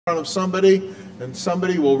front of somebody, and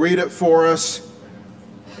somebody will read it for us,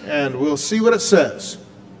 and we'll see what it says.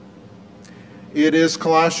 It is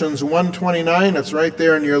Colossians 1:29. It's right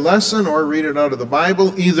there in your lesson, or read it out of the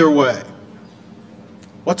Bible. Either way.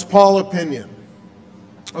 What's Paul's opinion?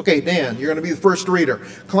 Okay, Dan, you're going to be the first reader.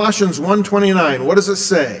 Colossians 1:29. What does it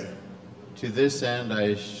say? To this end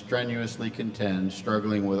I strenuously contend,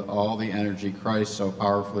 struggling with all the energy Christ so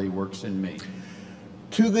powerfully works in me.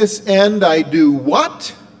 To this end I do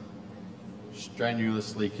what?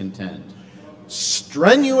 Strenuously contend.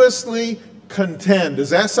 Strenuously contend. Does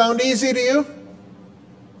that sound easy to you?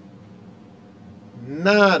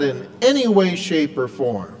 Not in any way, shape, or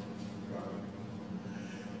form.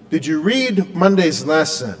 Did you read Monday's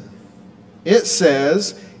lesson? It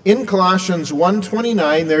says in Colossians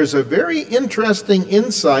 1:29, there's a very interesting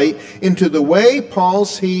insight into the way Paul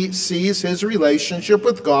sees his relationship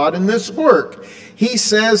with God in this work. He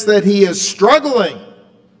says that he is struggling,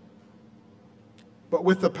 but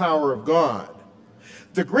with the power of God.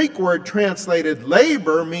 The Greek word translated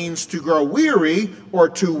labor means to grow weary or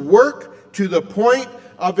to work to the point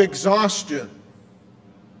of exhaustion.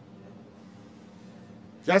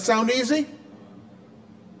 Does that sound easy?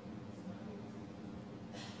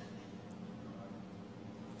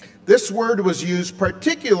 This word was used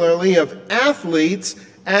particularly of athletes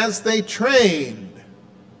as they trained.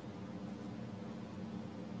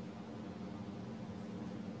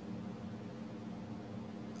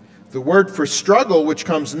 The word for struggle, which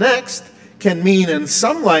comes next, can mean in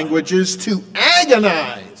some languages to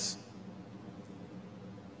agonize.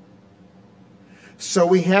 So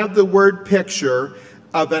we have the word picture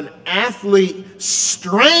of an athlete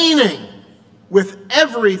straining with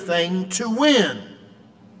everything to win.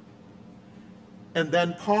 And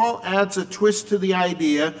then Paul adds a twist to the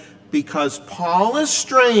idea, because Paul is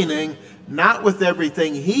straining not with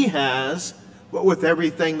everything he has, but with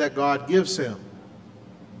everything that God gives him.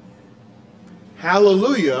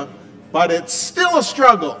 Hallelujah, but it's still a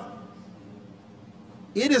struggle.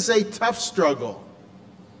 It is a tough struggle.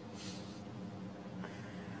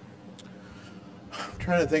 I'm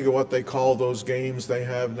trying to think of what they call those games they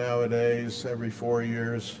have nowadays every 4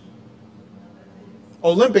 years.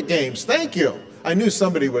 Olympic Games, thank you. I knew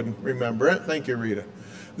somebody would remember it. Thank you, Rita.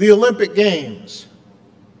 The Olympic Games.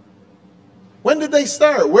 When did they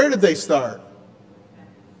start? Where did they start?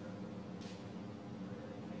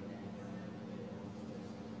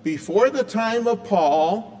 Before the time of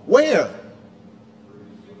Paul. Where?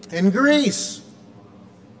 In Greece.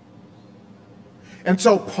 And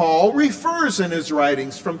so Paul refers in his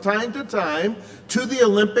writings from time to time to the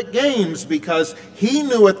Olympic Games because he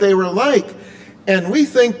knew what they were like. And we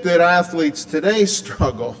think that athletes today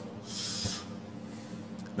struggle.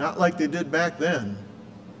 Not like they did back then.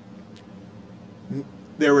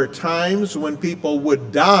 There were times when people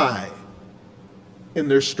would die in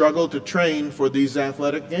their struggle to train for these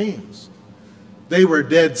athletic games. They were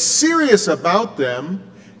dead serious about them,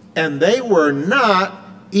 and they were not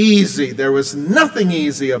easy. There was nothing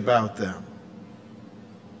easy about them.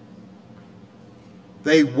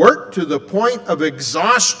 They worked to the point of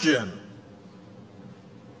exhaustion.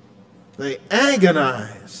 They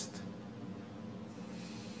agonized.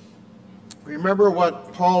 Remember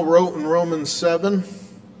what Paul wrote in Romans 7?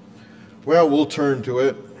 Well, we'll turn to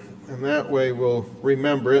it, and that way we'll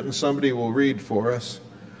remember it, and somebody will read for us.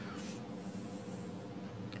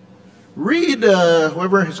 Read,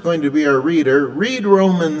 whoever is going to be our reader, read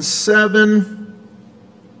Romans 7.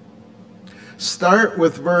 Start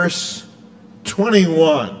with verse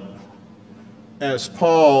 21, as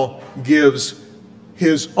Paul gives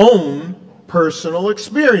his own personal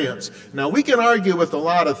experience. Now, we can argue with a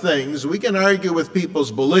lot of things. We can argue with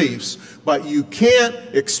people's beliefs, but you can't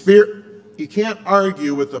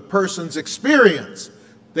argue with a person's experience.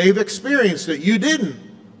 They've experienced it. You didn't.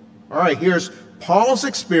 All right, here's Paul's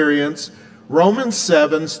experience, Romans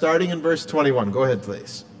 7, starting in verse 21. Go ahead,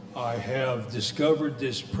 please. I have discovered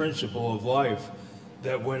this principle of life,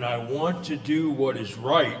 that when I want to do what is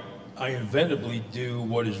right, I inevitably do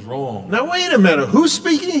what is wrong. Now, wait a minute. Who's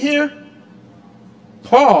speaking here?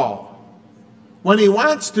 Paul. When he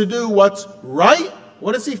wants to do what's right,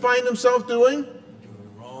 what does he find himself doing?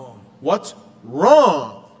 Doing wrong. What's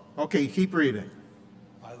wrong? Okay, keep reading.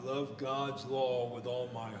 I love God's law with all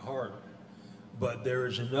my heart, but there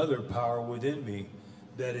is another power within me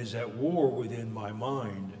that is at war within my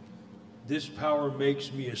mind. This power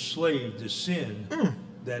makes me a slave to sin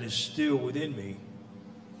that is still within me.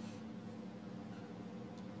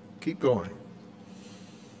 Keep going.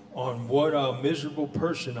 On what a miserable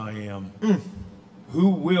person I am. Who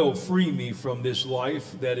will free me from this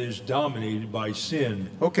life that is dominated by sin?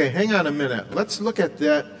 Okay, hang on a minute. Let's look at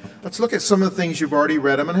that. Let's look at some of the things you've already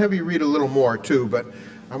read. I'm going to have you read a little more too, but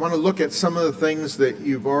I want to look at some of the things that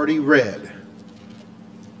you've already read.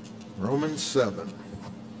 Romans 7.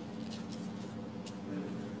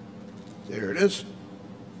 There it is.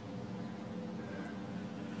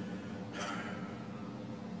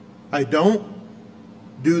 I don't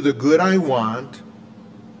do the good I want.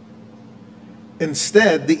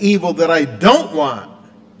 Instead, the evil that I don't want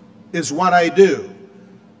is what I do.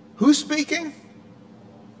 Who's speaking?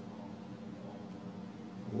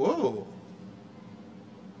 Whoa.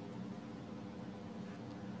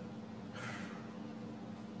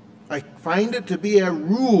 I find it to be a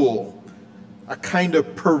rule, a kind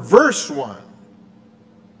of perverse one,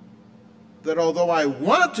 that although I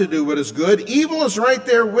want to do what is good, evil is right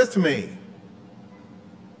there with me.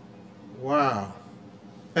 Wow.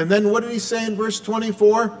 And then what did he say in verse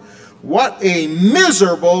 24? What a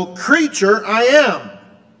miserable creature I am.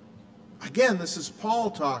 Again, this is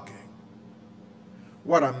Paul talking.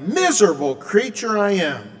 What a miserable creature I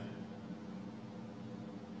am.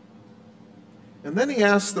 And then he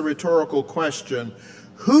asks the rhetorical question,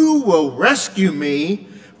 who will rescue me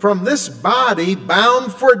from this body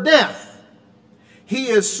bound for death? He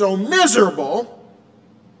is so miserable,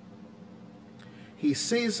 he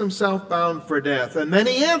sees himself bound for death. And then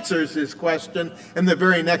he answers his question in the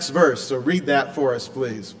very next verse. So read that for us,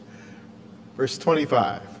 please. Verse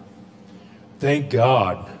 25. Thank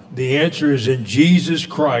God. The answer is in Jesus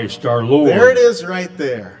Christ, our Lord. There it is right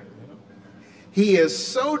there. He is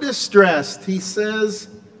so distressed, he says,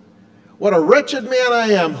 what a wretched man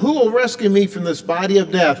I am. Who will rescue me from this body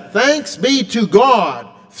of death? Thanks be to God.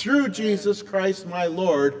 Through Jesus Christ my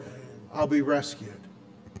Lord, I'll be rescued.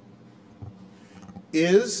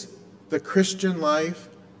 Is the Christian life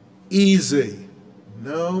easy?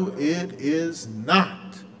 No, it is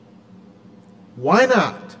not. Why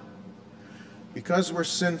not? Because we're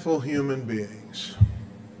sinful human beings.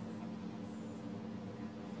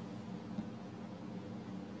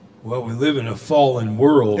 Well, we live in a fallen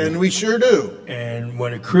world. And we sure do. And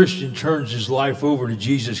when a Christian turns his life over to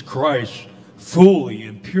Jesus Christ fully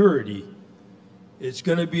in purity, it's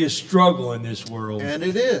going to be a struggle in this world. And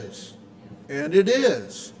it is. And it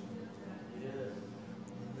is.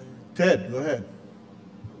 Ted, go ahead.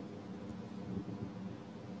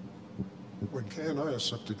 When Kay and I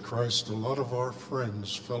accepted Christ, a lot of our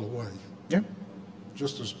friends fell away. Yeah.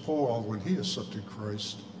 Just as Paul, when he accepted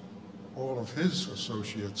Christ, all of his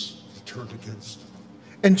associates turned against him.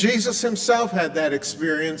 And Jesus himself had that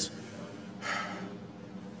experience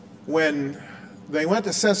when they went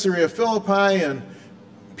to Caesarea Philippi and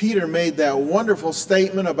Peter made that wonderful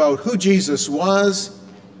statement about who Jesus was.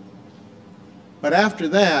 But after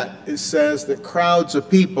that, it says that crowds of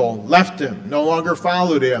people left him, no longer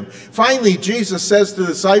followed him. Finally, Jesus says to the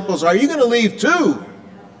disciples, are you going to leave too?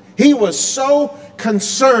 He was so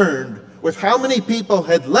concerned with how many people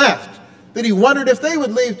had left that he wondered if they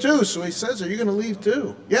would leave too. So he says, are you going to leave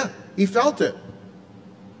too? Yeah, he felt it.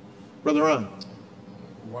 Brother Ron.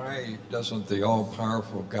 Why doesn't the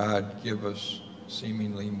all-powerful God give us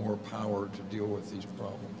seemingly more power to deal with these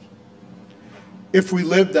problems? If we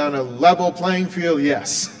lived on a level playing field,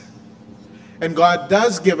 yes. And God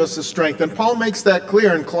does give us the strength. And Paul makes that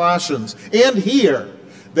clear in Colossians and here,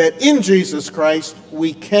 that in Jesus Christ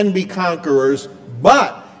we can be conquerors,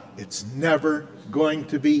 but it's never going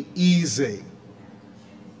to be easy.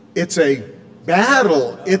 It's a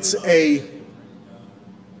battle. It's a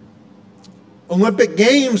Olympic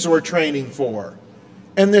Games we're training for.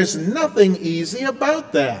 And there's nothing easy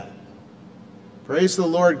about that. Praise the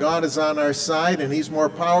Lord, God is on our side, and he's more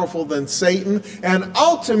powerful than Satan, and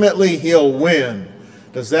ultimately he'll win.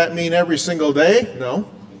 Does that mean every single day? No.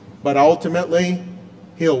 But ultimately,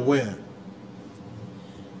 he'll win.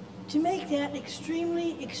 To make that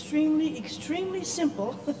extremely, extremely, extremely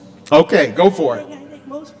simple. Okay, go for it. I think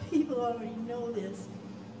most people already know this.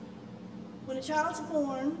 When a child's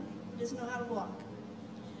born, he doesn't know how to walk.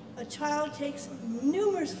 A child takes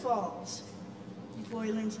numerous falls before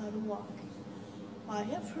he learns how to walk. I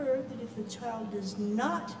have heard that if the child does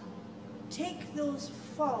not take those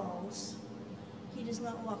falls, he does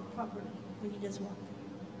not walk properly when he does walk.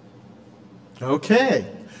 Okay,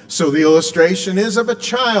 so the illustration is of a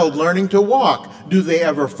child learning to walk. Do they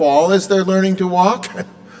ever fall as they're learning to walk?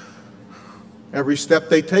 Every step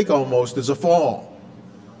they take almost is a fall.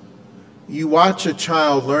 You watch a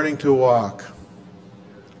child learning to walk.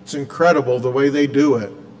 It's incredible the way they do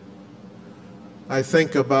it. I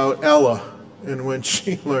think about Ella and when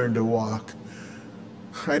she learned to walk.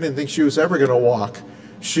 I didn't think she was ever going to walk.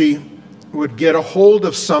 She would get a hold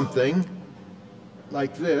of something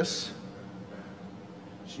like this.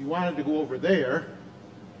 She wanted to go over there,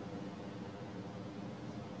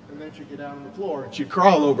 and then she'd get down on the floor and she'd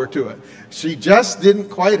crawl over to it. She just didn't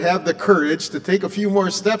quite have the courage to take a few more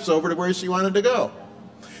steps over to where she wanted to go.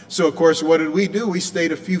 So, of course, what did we do? We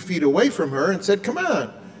stayed a few feet away from her and said, come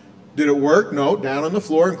on. Did it work? No. Down on the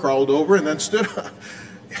floor and crawled over and then stood up.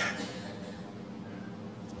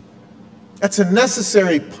 That's a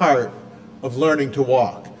necessary part of learning to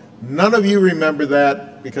walk. None of you remember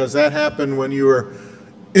that because that happened when you were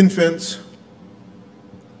infants.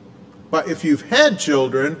 But if you've had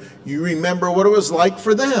children, you remember what it was like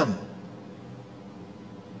for them.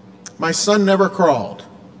 My son never crawled.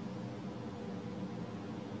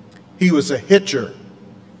 He was a hitcher.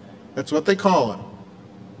 That's what they call him.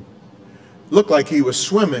 Looked like he was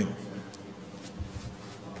swimming.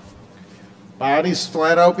 Body's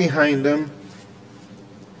flat out behind him,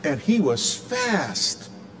 and he was fast.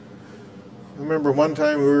 I remember one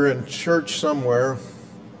time we were in church somewhere,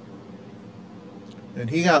 and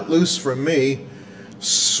he got loose from me,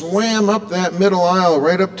 swam up that middle aisle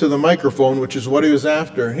right up to the microphone, which is what he was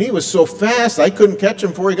after. He was so fast, I couldn't catch him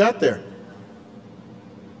before he got there.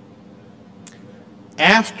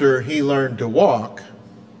 After he learned to walk,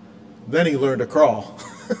 then he learned to crawl.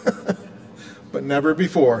 But never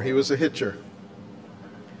before. He was a hitcher.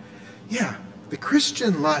 Yeah, the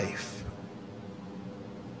Christian life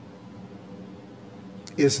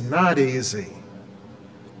is not easy.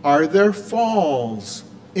 Are there falls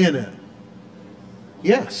in it?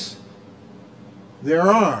 Yes, there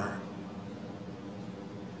are.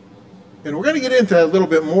 And we're going to get into that a little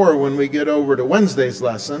bit more when we get over to Wednesday's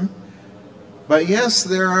lesson. But yes,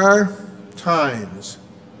 there are times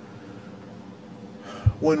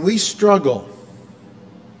when we struggle.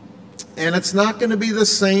 And it's not going to be the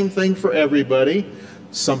same thing for everybody.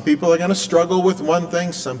 Some people are going to struggle with one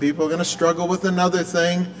thing. Some people are going to struggle with another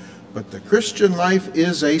thing. But the Christian life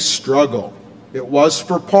is a struggle. It was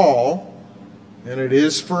for Paul, and it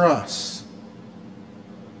is for us.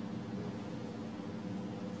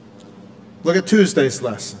 Look at Tuesday's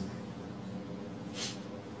lesson.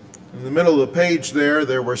 In the middle of the page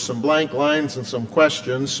there were some blank lines and some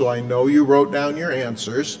questions, so I know you wrote down your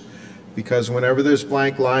answers, because whenever there's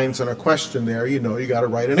blank lines and a question there, you know you got to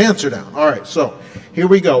write an answer down. All right, so here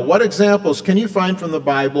we go. What examples can you find from the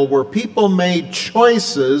Bible where people made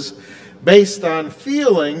choices based on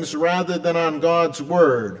feelings rather than on God's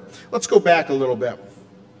Word? Let's go back a little bit.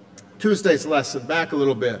 Tuesday's lesson, back a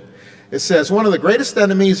little bit. It says, one of the greatest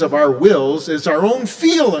enemies of our wills is our own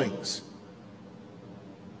feelings.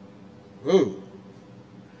 Ooh.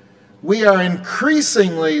 We are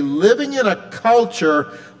increasingly living in a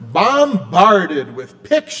culture bombarded with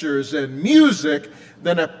pictures and music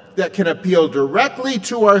that can appeal directly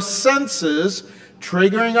to our senses,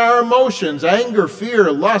 triggering our emotions, anger,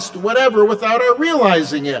 fear, lust, whatever, without our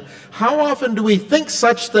realizing it. How often do we think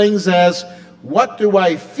such things as, what do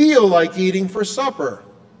I feel like eating for supper?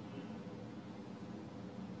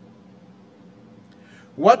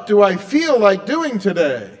 What do I feel like doing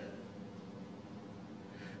today?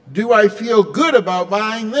 Do I feel good about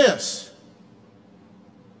buying this?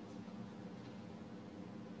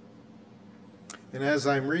 And as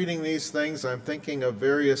I'm reading these things, I'm thinking of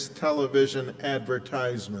various television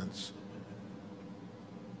advertisements.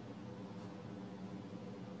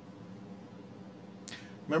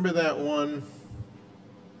 Remember that one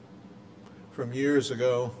from years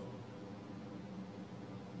ago?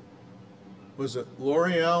 Was it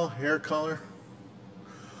L'Oreal hair color?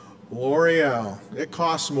 L'Oreal. It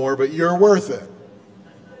costs more, but you're worth it.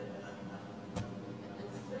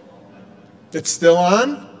 It's still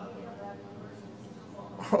on?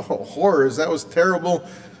 Oh, horrors. That was terrible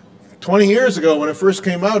 20 years ago when it first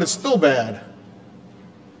came out. It's still bad.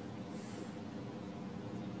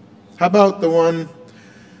 How about the one,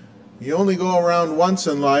 you only go around once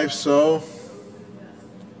in life, so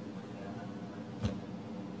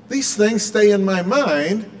these things stay in my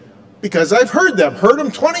mind because I've heard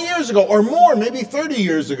them 20 years ago or more, maybe 30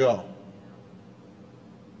 years ago.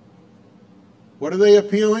 What are they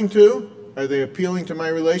appealing to? Are they appealing to my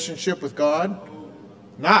relationship with God?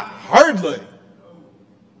 Not hardly.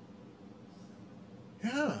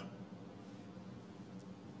 Yeah.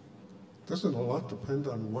 Doesn't a lot depend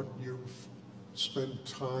on what you spend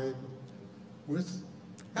time with?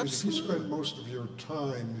 Because if you spend most of your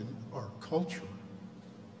time in our culture,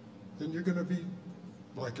 then you're going to be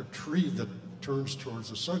like a tree that turns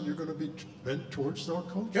towards the sun. You're going to be bent towards our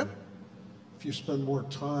culture. Yep. If you spend more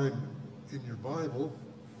time in your Bible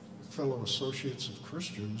with fellow associates of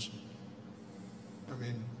Christians, I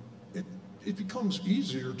mean, it becomes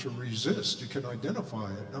easier to resist. You can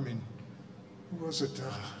identify it. I mean, who was it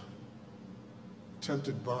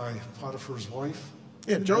tempted by Potiphar's wife?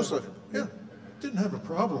 Yeah, Joseph. Yeah. Didn't have a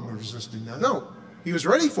problem with resisting that. No, he was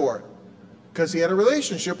ready for it because he had a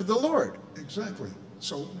relationship with the Lord. Exactly.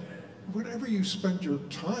 So whatever you spend your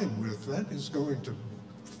time with, that is going to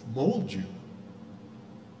mold you.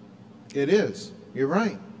 It is. You're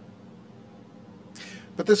right.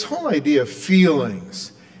 But this whole idea of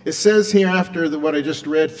feelings, it says here after what I just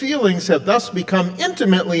read, feelings have thus become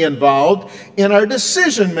intimately involved in our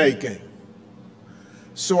decision making.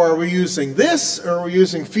 So are we using this or are we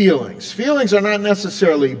using feelings? Feelings are not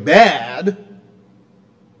necessarily bad,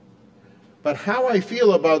 but how I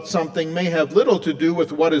feel about something may have little to do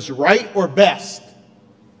with what is right or best.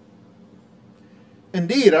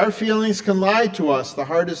 Indeed, our feelings can lie to us. The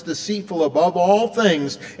heart is deceitful above all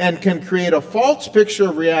things and can create a false picture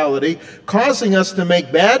of reality, causing us to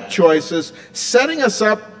make bad choices, setting us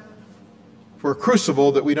up for a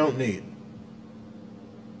crucible that we don't need.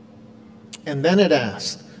 And then it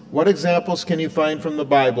asked, what examples can you find from the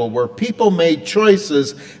Bible where people made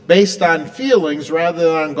choices based on feelings rather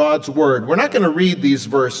than on God's word? We're not going to read these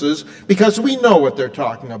verses because we know what they're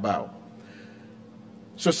talking about.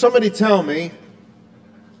 So somebody tell me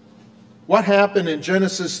what happened in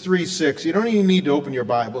Genesis 3:6. You don't even need to open your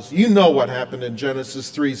Bibles. You know what happened in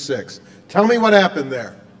Genesis 3:6. Tell me what happened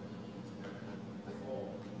there.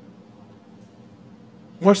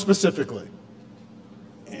 More specifically.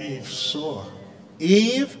 Eve saw.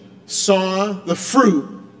 Eve saw the fruit,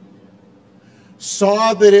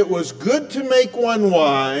 saw that it was good to make one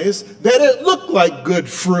wise, that it looked like good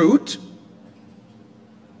fruit,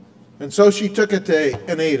 and so she took it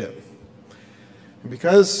and ate it. And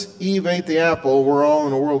because Eve ate the apple, we're all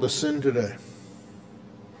in a world of sin today.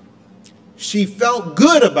 She felt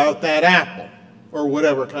good about that apple, or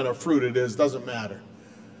whatever kind of fruit it is, doesn't matter.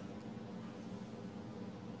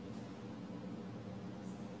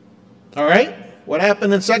 All right? What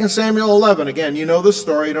happened in 2 Samuel 11? Again, you know the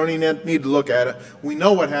story. You don't even need to look at it. We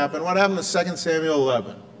know what happened. What happened in 2 Samuel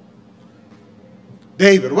 11?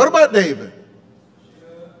 David. What about David?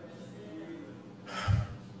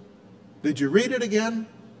 Did you read it again?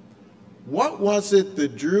 What was it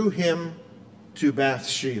that drew him to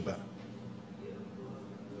Bathsheba?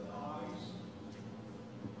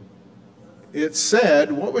 It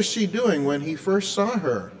said, what was she doing when he first saw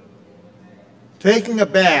her? Taking a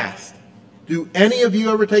bath. Do any of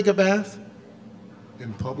you ever take a bath?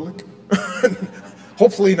 In public?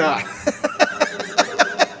 Hopefully not.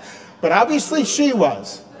 But obviously she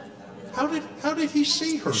was. How did he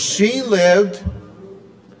see her? She lived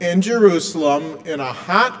in Jerusalem in a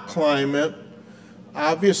hot climate.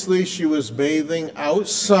 Obviously she was bathing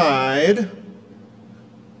outside.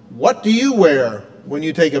 What do you wear when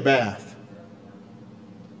you take a bath?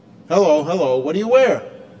 Hello, what do you wear?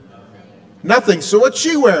 Nothing. So what's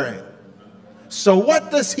she wearing? So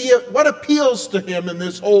what appeals to him in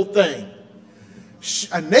this whole thing?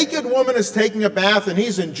 A naked woman is taking a bath and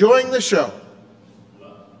he's enjoying the show.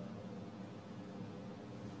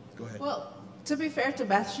 Go ahead. Well, to be fair to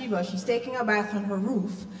Bathsheba, she's taking a bath on her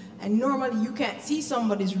roof, and normally you can't see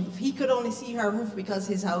somebody's roof. He could only see her roof because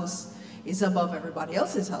his house is above everybody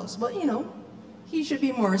else's house. But, you know, he should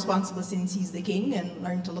be more responsible since he's the king and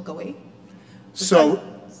learn to look away. So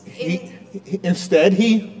instead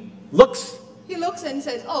he looks. He looks and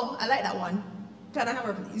says, oh, I like that one. Can I have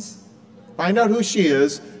her, please? Find out who she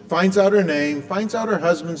is, finds out her name, finds out her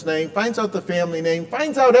husband's name, finds out the family name,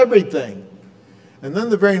 finds out everything. And then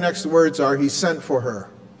the very next words are, he sent for her.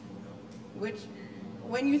 Which,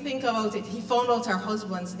 when you think about it, he found out her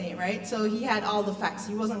husband's name, right? So he had all the facts.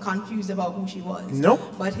 He wasn't confused about who she was. Nope.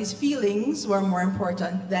 But his feelings were more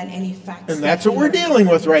important than any facts. And that's what we're dealing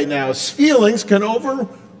with right now. Feelings can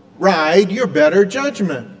override your better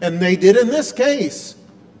judgment. And they did in this case.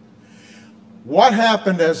 What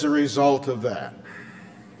happened as a result of that?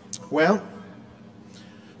 Well,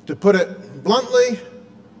 to put it bluntly,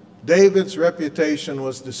 David's reputation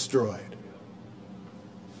was destroyed.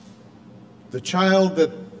 The child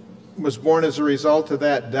that was born as a result of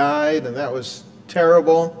that died, and that was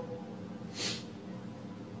terrible.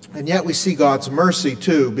 And yet we see God's mercy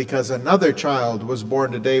too, because another child was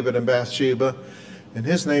born to David and Bathsheba, and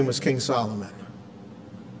his name was King Solomon.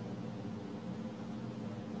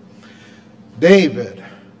 David.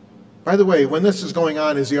 By the way, when this is going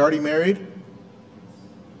on, is he already married?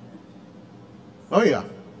 Oh yeah.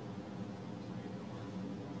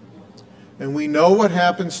 And we know what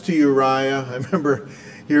happens to Uriah. I remember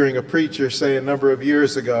hearing a preacher say a number of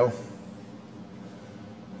years ago,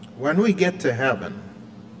 when we get to heaven,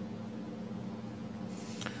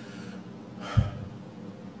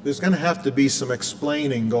 there's going to have to be some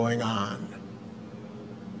explaining going on.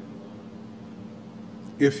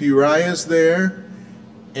 If Uriah's there,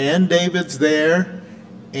 and David's there,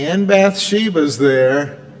 and Bathsheba's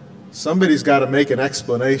there, somebody's got to make an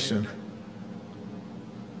explanation.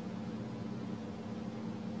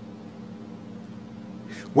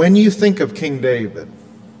 When you think of King David,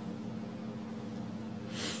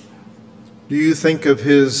 do you think of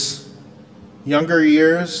his younger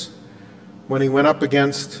years when he went up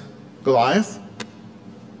against Goliath?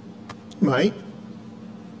 You might.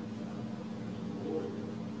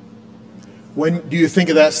 When do you think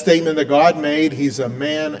of that statement that God made, he's a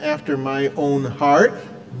man after my own heart?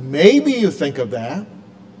 Maybe you think of that.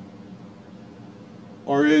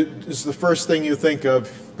 Or is the first thing you think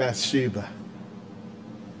of Bathsheba?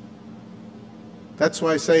 That's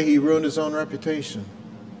why I say he ruined his own reputation.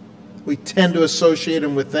 We tend to associate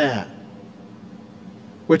him with that,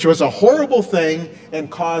 which was a horrible thing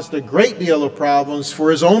and caused a great deal of problems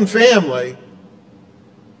for his own family.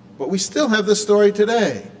 But we still have this story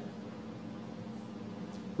today.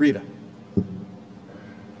 Rita.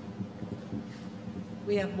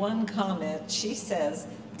 We have one comment. She says,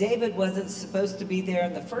 David wasn't supposed to be there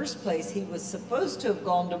in the first place. He was supposed to have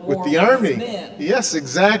gone to war with the army. His men. Yes,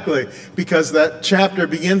 exactly. Because that chapter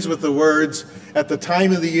begins with the words, at the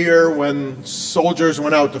time of the year when soldiers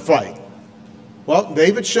went out to fight. Well,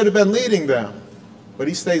 David should have been leading them, but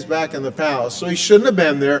he stays back in the palace. So he shouldn't have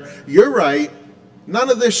been there. You're right. None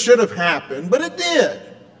of this should have happened, but it did.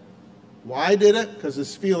 Why did it? Because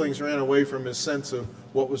his feelings ran away from his sense of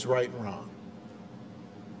what was right and wrong.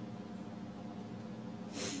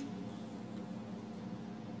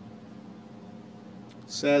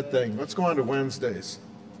 Sad thing. Let's go on to Wednesdays.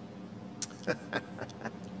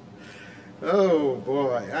 Oh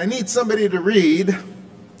boy. I need somebody to read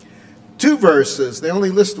 2 verses. They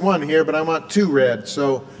only list 1 here, but I want 2 read.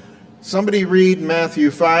 So somebody read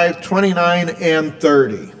Matthew 5:29 and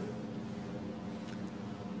 30.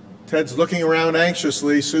 Ted's looking around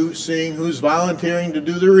anxiously, seeing who's volunteering to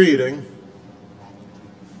do the reading.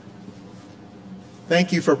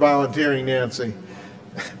 Thank you for volunteering, Nancy.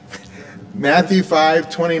 Matthew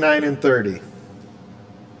 5:29 and 30.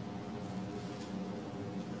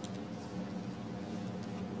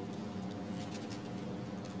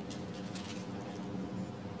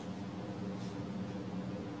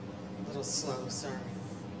 A little slow, sorry.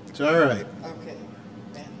 It's all right. Okay.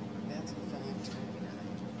 Matthew 5:29.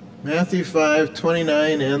 Matthew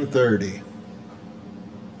 5:29 and 30.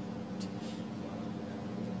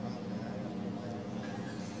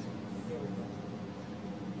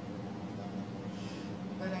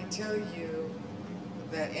 But I tell you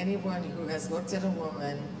that anyone who has looked at a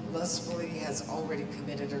woman lustfully has already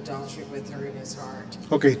committed adultery with her in his heart.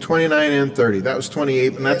 Okay, 29 and 30. That was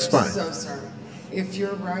 28, and that's fine. So sorry. If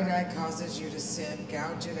your right eye causes you to sin,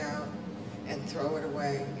 gouge it out and throw it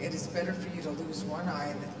away. It is better for you to lose one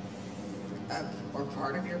eye or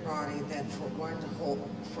part of your body than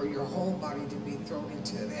for your whole body to be thrown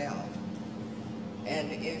into hell.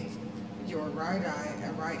 And if your right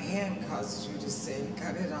hand causes you to sin,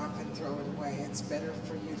 cut it off and throw it away. It's better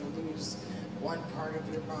for you to lose one part of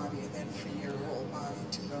your body than for your whole body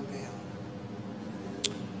to go down.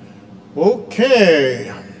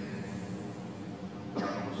 Okay.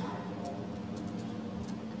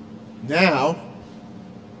 Now,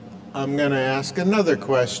 I'm going to ask another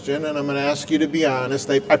question, and I'm going to ask you to be honest.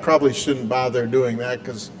 I probably shouldn't bother doing that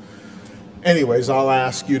because, anyways, I'll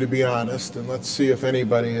ask you to be honest, and let's see if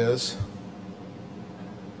anybody is.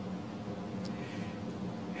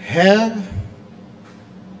 Have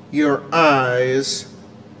your eyes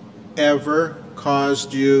ever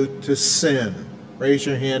caused you to sin? Raise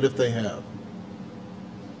your hand if they have.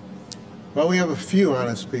 Well, we have a few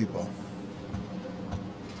honest people.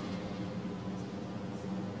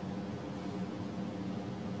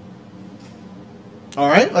 All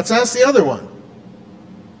right, let's ask the other one.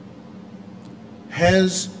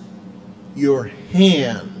 Has your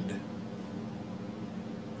hand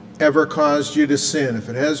ever caused you to sin? If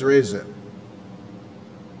it has, raise it.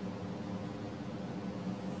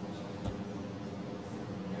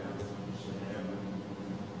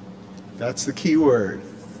 That's the key word.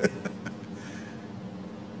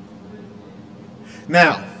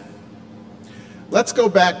 Now, let's go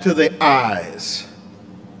back to the eyes.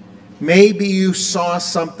 Maybe you saw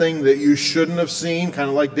something that you shouldn't have seen, kind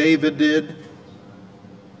of like David did.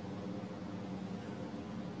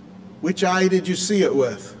 Which eye did you see it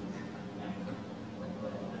with?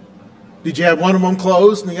 Did you have one of them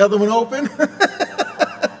closed and the other one open?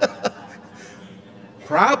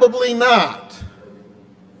 Probably not.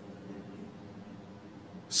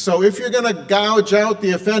 So if you're going to gouge out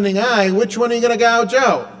the offending eye, which one are you going to gouge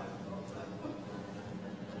out?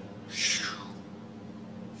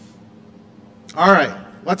 All right,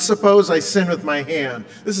 let's suppose I sin with my hand.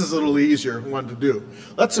 This is a little easier one to do.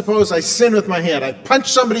 Let's suppose I sin with my hand. I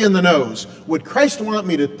punch somebody in the nose. Would Christ want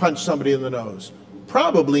me to punch somebody in the nose?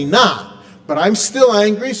 Probably not. But I'm still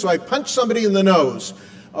angry, so I punch somebody in the nose.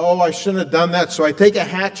 Oh, I shouldn't have done that, so I take a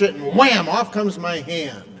hatchet and wham, off comes my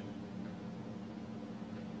hand.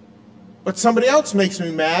 But somebody else makes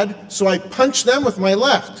me mad, so I punch them with my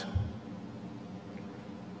left.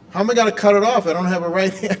 How am I going to cut it off? I don't have a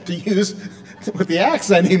right hand to use with the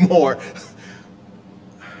axe anymore.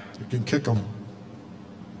 You can kick them.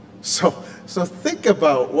 So think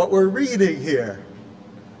about what we're reading here.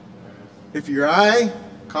 If your eye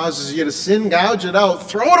causes you to sin, gouge it out,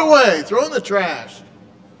 throw it away, throw it in the trash.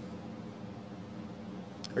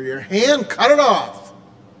 Or your hand, cut it off.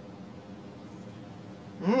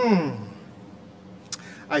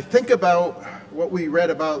 I think about what we read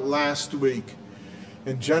about last week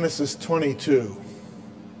in Genesis 22.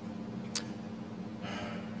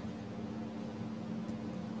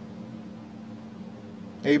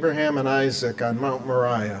 Abraham and Isaac on Mount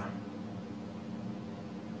Moriah.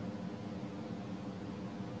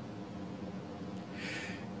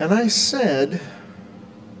 And I said,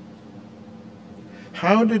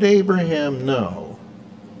 how did Abraham know?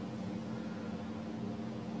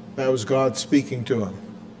 That was God speaking to him.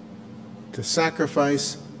 To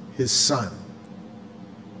sacrifice his son.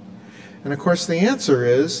 And of course the answer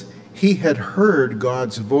is, he had heard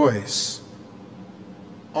God's voice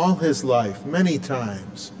all his life, many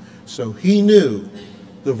times. So he knew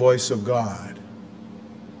the voice of God.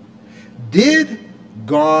 Did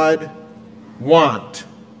God want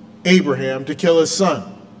Abraham to kill his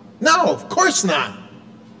son? No, of course not.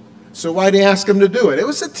 So why did he ask him to do it? It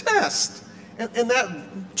was a test. And that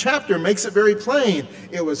chapter makes it very plain.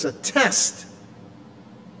 It was a test.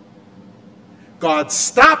 God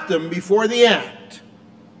stopped him before the act.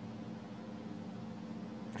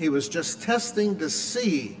 He was just testing to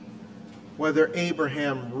see whether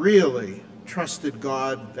Abraham really trusted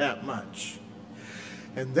God that much.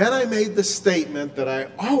 And then I made the statement that I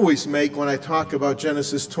always make when I talk about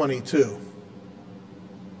Genesis 22.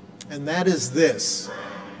 And that is this.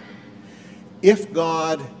 If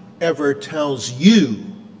God ever tells you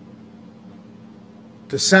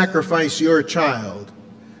to sacrifice your child,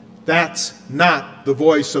 that's not the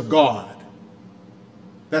voice of God.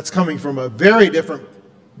 That's coming from a very different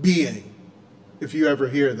being, if you ever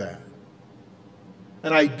hear that.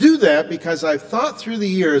 And I do that because I've thought through the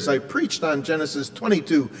years, I preached on Genesis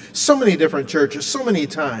 22, so many different churches, so many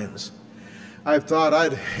times. I've thought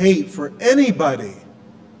I'd hate for anybody,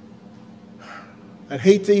 I'd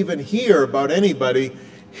hate to even hear about anybody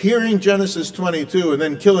hearing Genesis 22 and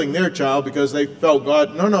then killing their child because they felt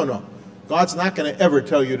God. No. God's not going to ever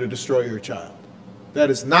tell you to destroy your child. That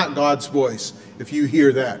is not God's voice. If you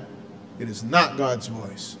hear that, it is not God's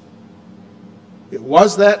voice. It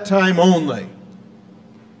was that time only.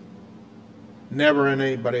 Never in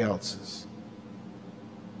anybody else's.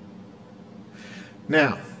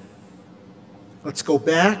 Now, let's go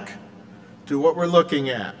back to what we're looking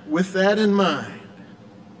at. With that in mind,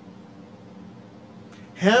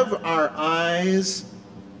 have our eyes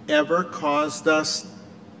ever caused us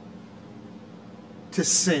to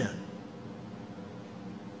sin?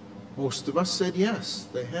 Most of us said yes,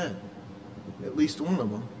 they had. At least one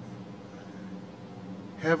of them.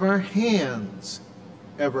 Have our hands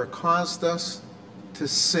ever caused us to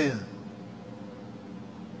sin?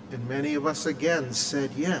 And many of us again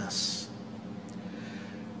said yes.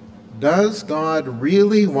 Does God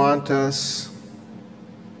really want us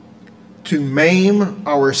to maim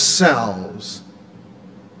ourselves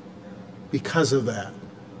because of that?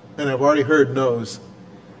 And I've already heard no's,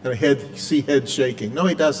 and I see heads shaking. No,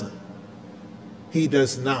 he doesn't. He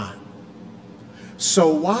does not.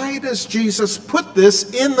 So why does Jesus put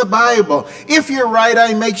this in the Bible? If your right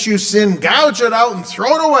eye makes you sin, gouge it out and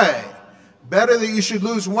throw it away. Better that you should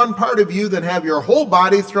lose one part of you than have your whole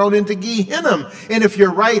body thrown into Gehenna. And if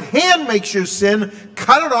your right hand makes you sin,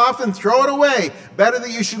 cut it off and throw it away. Better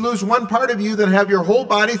that you should lose one part of you than have your whole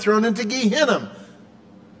body thrown into Gehenna.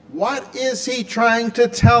 What is he trying to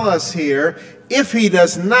tell us here if he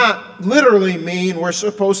does not literally mean we're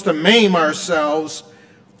supposed to maim ourselves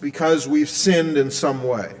because we've sinned in some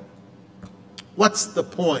way? What's the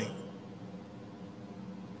point?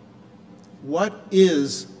 What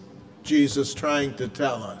is Jesus trying to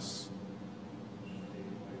tell us?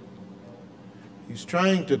 He's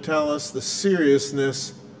trying to tell us the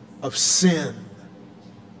seriousness of sin.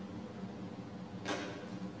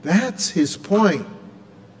 That's his point.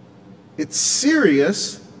 It's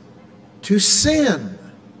serious to sin.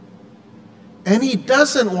 And he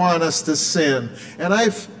doesn't want us to sin. And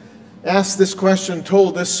I've asked this question,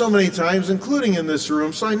 told this so many times, including in this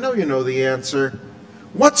room, so I know you know the answer.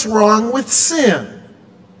 What's wrong with sin?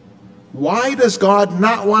 Why does God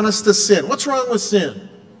not want us to sin? What's wrong with sin?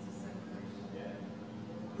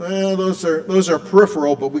 Well, those are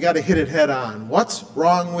peripheral, but we got to hit it head on. What's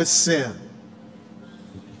wrong with sin?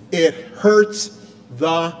 It hurts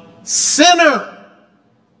the sinner.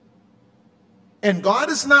 And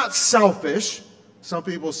God is not selfish. Some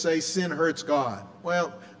people say sin hurts God.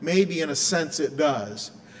 Well, maybe in a sense it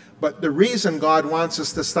does. But the reason God wants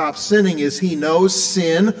us to stop sinning is he knows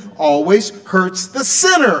sin always hurts the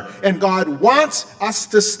sinner. And God wants us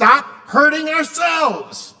to stop hurting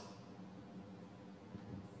ourselves.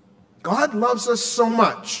 God loves us so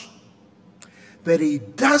much that he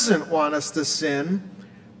doesn't want us to sin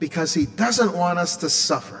because he doesn't want us to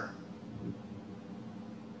suffer.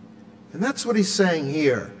 And that's what he's saying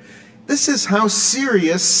here. This is how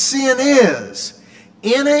serious sin is.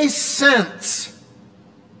 In a sense,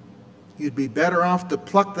 you'd be better off to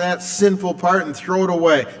pluck that sinful part and throw it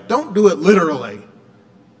away. Don't do it literally.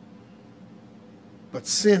 But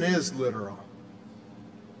sin is literal.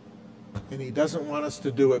 And he doesn't want us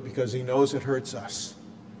to do it because he knows it hurts us.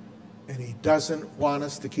 And he doesn't want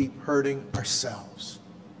us to keep hurting ourselves.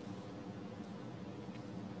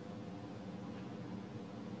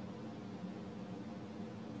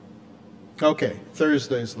 Okay,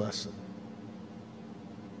 Thursday's lesson.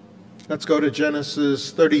 Let's go to Genesis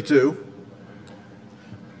 32.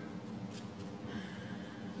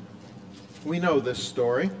 We know this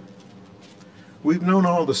story. We've known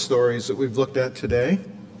all the stories that we've looked at today.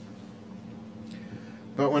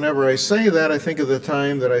 But whenever I say that, I think of the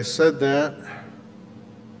time that I said that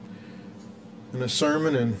in a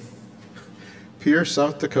sermon in Pierce,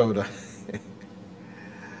 South Dakota.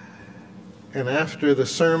 And after the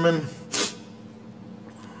sermon,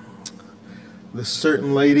 this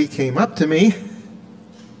certain lady came up to me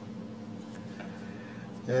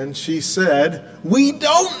and she said, "We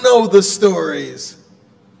don't know the stories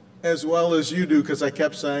as well as you do," because I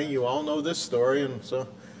kept saying, "You all know this story."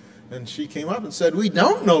 And she came up and said, "We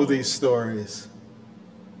don't know these stories.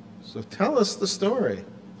 So tell us the story."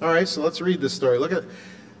 All right, so let's read the story. Look at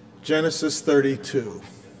Genesis 32.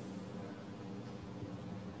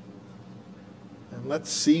 And let's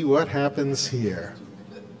see what happens here.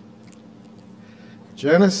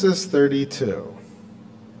 Genesis 32.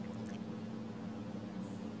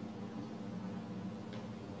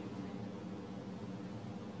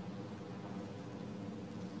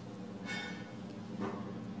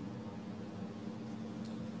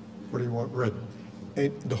 What do you want read?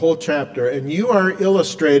 The whole chapter. And you are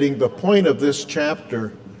illustrating the point of this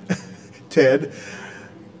chapter, Ted,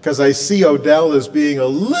 because I see Odell as being a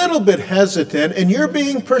little bit hesitant, and you're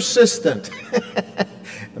being persistent.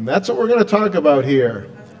 And that's what we're going to talk about here.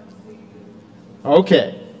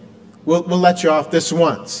 Okay. We'll let you off this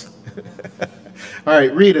once. All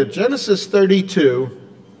right, read it. Genesis 32.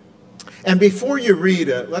 And before you read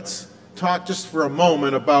it, let's talk just for a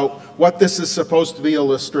moment about what this is supposed to be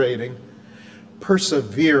illustrating.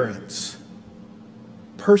 Perseverance.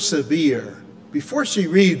 Persevere. Before she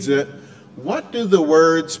reads it, what do the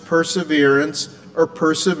words perseverance or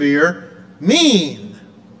persevere mean?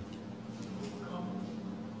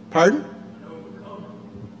 Pardon?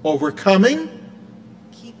 Overcoming.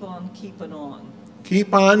 Keep on keeping on.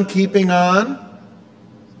 Keep on keeping on.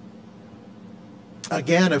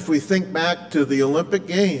 Again, if we think back to the Olympic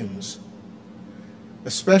Games,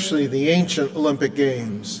 especially the ancient Olympic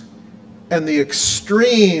Games, and the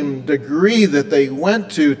extreme degree that they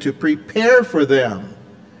went to prepare for them,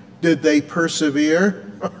 did they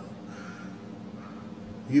persevere?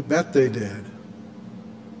 You bet they did.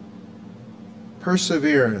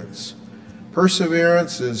 Perseverance.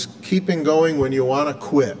 Perseverance is keeping going when you want to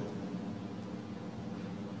quit.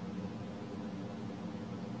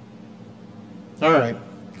 All right,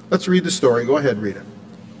 let's read the story. Go ahead, read it.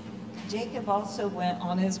 Jacob also went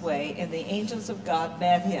on his way, and the angels of God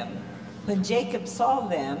met him. When Jacob saw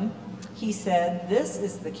them, he said, "This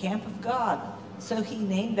is the camp of God." So he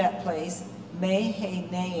named that place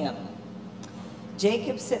Mahanaim.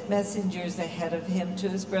 Jacob sent messengers ahead of him to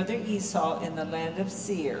his brother Esau in the land of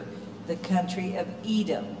Seir, the country of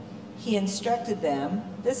Edom. He instructed them,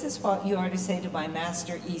 "This is what you are to say to my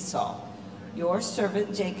master Esau. Your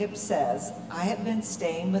servant Jacob says, I have been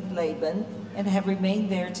staying with Laban and have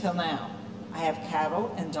remained there till now. I have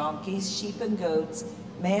cattle and donkeys, sheep and goats,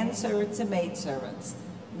 manservants and maidservants.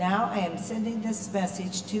 Now I am sending this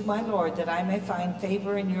message to my Lord that I may find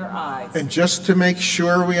favor in your eyes. And just to make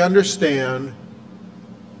sure we understand,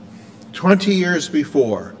 20 years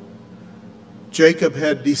before, Jacob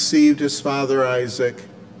had deceived his father Isaac,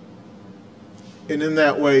 and in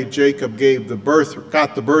that way Jacob got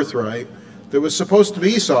the birthright that was supposed to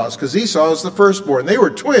be Esau's, because Esau is the firstborn. They were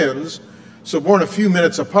twins, so born a few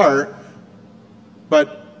minutes apart,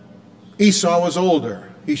 but Esau was older.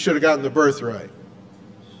 He should have gotten the birthright.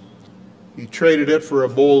 He traded it for a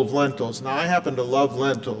bowl of lentils. Now, I happen to love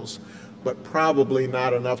lentils, but probably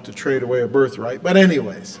not enough to trade away a birthright. But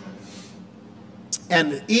anyways,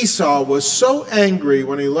 and Esau was so angry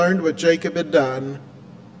when he learned what Jacob had done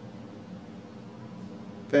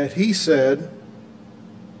that he said,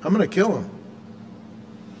 I'm going to kill him.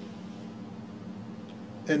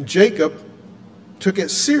 And Jacob took it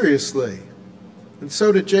seriously, and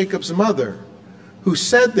so did Jacob's mother, who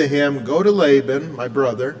said to him, go to Laban, my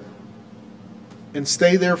brother, and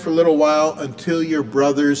stay there for a little while until your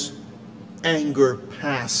brother's anger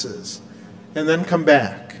passes, and then come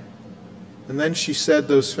back. And then she said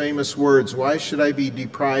those famous words, why should I be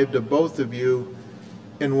deprived of both of you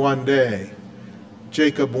in one day?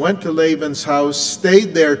 Jacob went to Laban's house,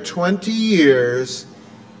 stayed there 20 years,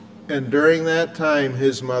 and during that time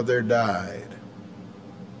his mother died.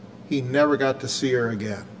 He never got to see her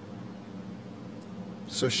again.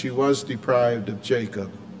 So she was deprived of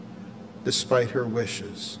Jacob, despite her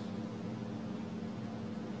wishes.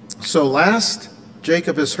 So last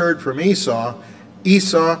Jacob has heard from Esau,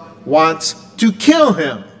 Esau wants to kill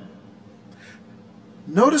him.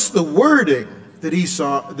 Notice the wording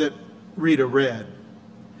that Rita read.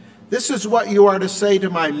 This is what you are to say to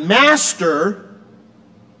my master,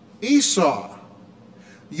 Esau.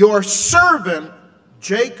 Your servant,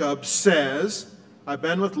 Jacob, says, I've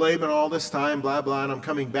been with Laban all this time, blah, blah, and I'm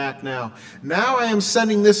coming back now. Now I am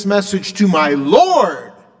sending this message to my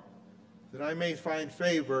Lord, that I may find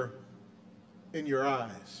favor in your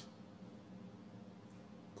eyes.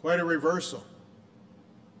 Quite a reversal.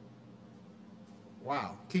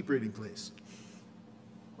 Wow. Keep reading, please.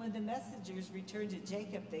 When the messengers returned to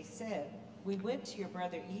Jacob, they said, we went to your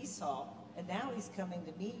brother Esau, and now he's coming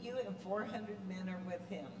to meet you, and 400 men are with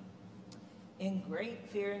him. In great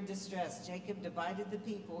fear and distress, Jacob divided the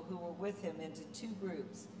people who were with him into 2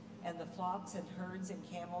 groups, and the flocks and herds and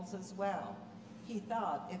camels as well. He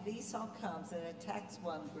thought, if Esau comes and attacks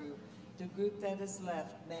one group, the group that is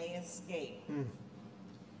left may escape.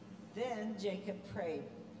 Then Jacob prayed,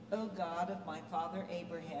 O God of my father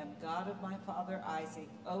Abraham, God of my father Isaac,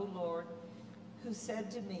 O Lord, who said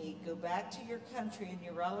to me, go back to your country and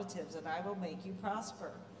your relatives, and I will make you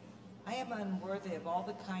prosper. I am unworthy of all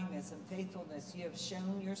the kindness and faithfulness you have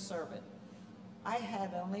shown your servant. I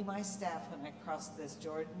had only my staff when I crossed this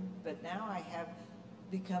Jordan, but now I have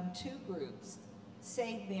become 2 groups.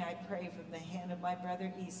 Save me, I pray, from the hand of my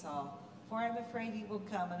brother Esau, for I am afraid he will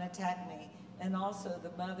come and attack me, and also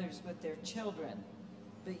the mothers with their children.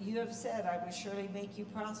 But you have said, I will surely make you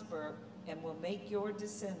prosper, and will make your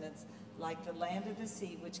descendants like the land of the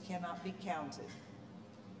sea, which cannot be counted.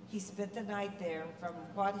 He spent the night there, and from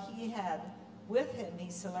what he had with him,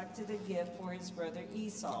 he selected a gift for his brother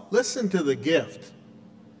Esau. Listen to the gift.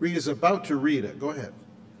 Rita's about to read it. Go ahead.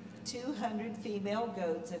 200 female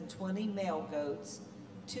goats and 20 male goats,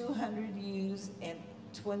 200 ewes and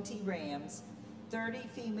 20 rams, 30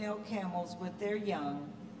 female camels with their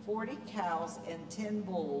young, 40 cows and 10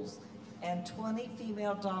 bulls, and 20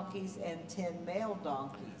 female donkeys and 10 male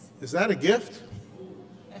donkeys. Is that a gift?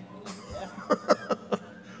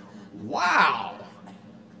 Wow.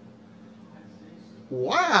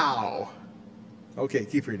 Wow. Okay,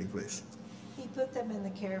 keep reading, please. He put them in the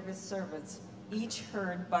care of his servants, each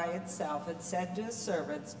herd by itself, and said to his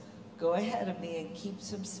servants, go ahead of me and keep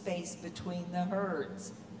some space between the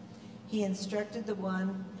herds. He instructed the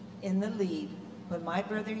one in the lead, when my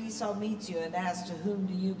brother Esau meets you and asks, to whom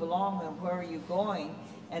do you belong and where are you going,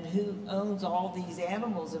 and who owns all these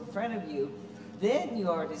animals in front of you, then you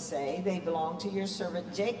are to say, they belong to your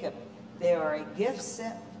servant Jacob. They are a gift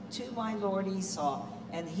sent to my lord Esau,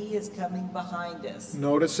 and he is coming behind us.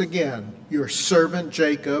 Notice again, your servant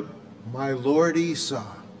Jacob, my lord Esau.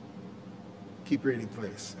 Keep reading,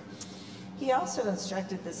 please. He also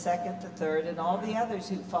instructed the second, the third, and all the others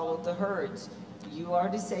who followed the herds. You are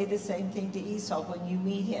to say the same thing to Esau when you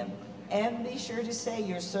meet him. And be sure to say,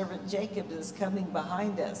 your servant Jacob is coming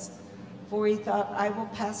behind us. For he thought, I will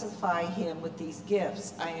pacify him with these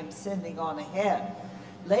gifts I am sending on ahead.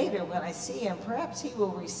 Later, when I see him, perhaps he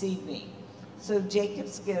will receive me. So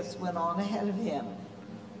Jacob's gifts went on ahead of him.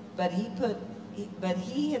 But he put but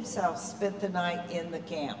he himself spent the night in the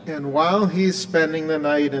camp. And while he's spending the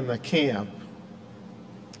night in the camp,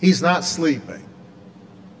 he's not sleeping.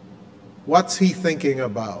 What's he thinking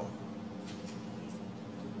about?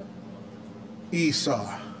 Esau.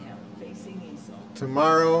 Yeah, facing Esau.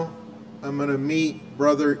 Tomorrow, I'm going to meet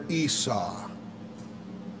brother Esau.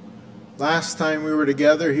 Last time we were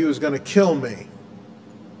together, he was going to kill me.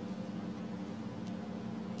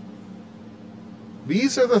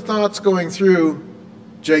 These are the thoughts going through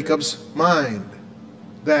Jacob's mind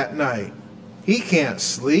that night. He can't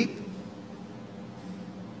sleep.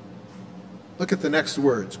 Look at the next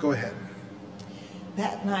words. Go ahead.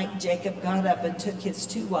 That night Jacob got up and took his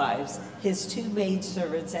 2 wives, his 2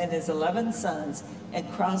 maidservants, and his 11 sons, and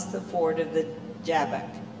crossed the ford of the Jabbok.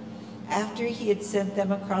 After he had sent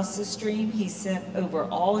them across the stream, he sent over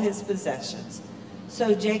all his possessions.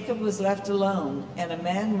 So Jacob was left alone, and a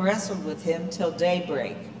man wrestled with him till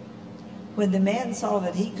daybreak. When the man saw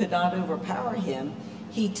that he could not overpower him,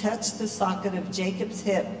 he touched the socket of Jacob's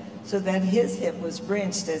hip, so that his hip was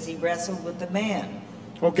wrenched as he wrestled with the man.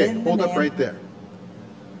 Okay, hold up right there.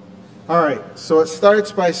 All right, so it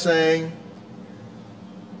starts by saying,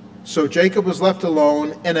 so Jacob was left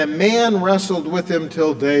alone, and a man wrestled with him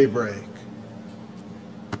till daybreak.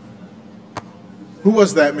 Who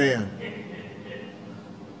was that man?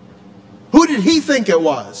 Who did he think it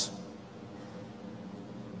was?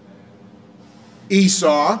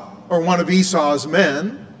 Esau, or one of Esau's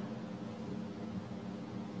men.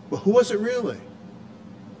 Well, who was it really?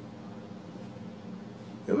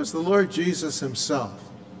 It was the Lord Jesus himself,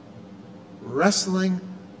 wrestling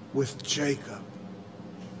with Jacob.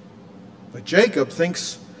 But Jacob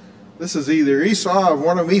thinks this is either Esau or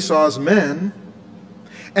one of Esau's men.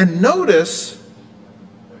 And notice,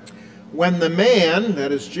 when the man,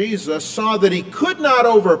 that is Jesus, saw that he could not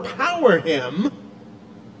overpower him,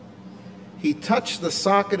 he touched the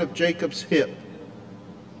socket of Jacob's hip.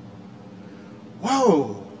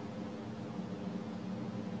 Whoa!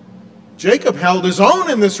 Jacob held his own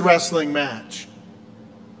in this wrestling match.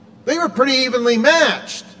 They were pretty evenly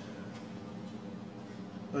matched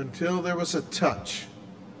until there was a touch.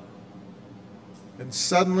 And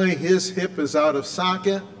suddenly his hip is out of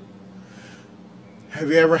socket. Have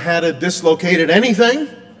you ever had a dislocated anything?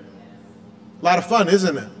 A lot of fun,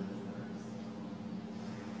 isn't it?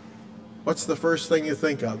 What's the first thing you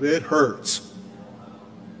think of? It hurts.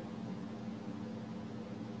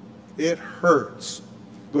 It hurts.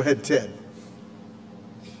 Go ahead, Ted.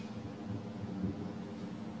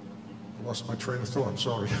 I lost my train of thought,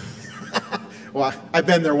 sorry. Well, I've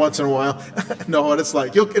been there once in a while. Know what it's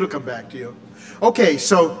like. It'll come back to you. Okay,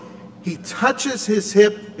 so he touches his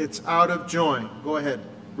hip. It's out of joint. Go ahead.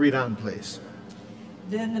 Read on, please.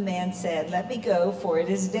 Then the man said, "Let me go, for it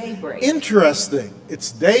is daybreak." Interesting.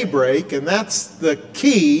 It's daybreak, and that's the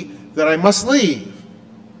key that I must leave.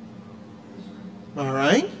 All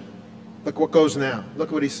right? Look what goes now.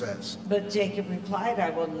 Look what he says. But Jacob replied,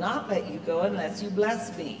 "I will not let you go unless you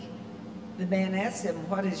bless me." The man asked him,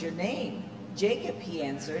 "What is your name?" "Jacob," he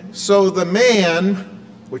answered. So the man,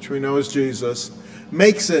 which we know is Jesus,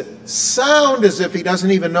 makes it sound as if he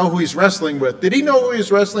doesn't even know who he's wrestling with. Did he know who he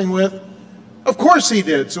was wrestling with? Of course he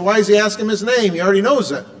did. So why is he asking him his name? He already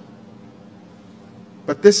knows it.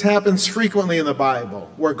 But this happens frequently in the Bible,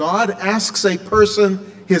 where God asks a person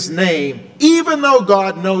his name, even though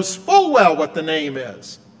God knows full well what the name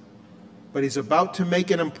is. But he's about to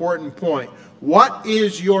make an important point. What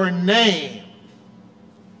is your name?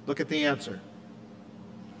 Look at the answer.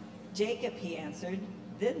 "Jacob," he answered.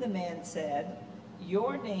 Then the man said,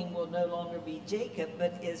 "Your name will no longer be Jacob,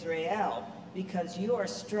 but Israel, because you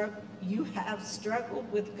have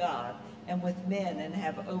struggled with God and with men and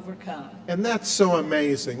have overcome." And that's so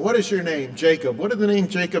amazing. What is your name? Jacob. What did the name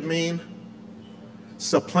Jacob mean?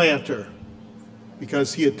 Supplanter.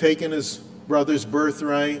 Because he had taken his brother's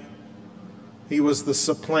birthright, he was the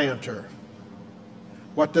supplanter.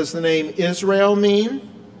 What does the name Israel mean?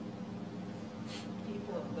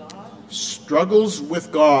 People of God. Struggles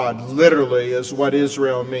with God, literally, is what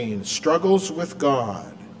Israel means. Struggles with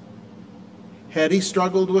God. Had he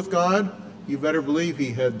struggled with God? You better believe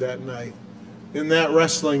he had that night. In that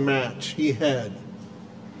wrestling match, he had.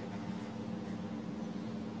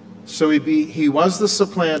 So he was the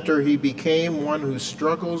supplanter. He became one who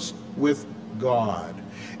struggles with God.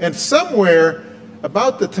 And somewhere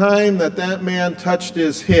about the time that that man touched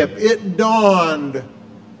his hip, it dawned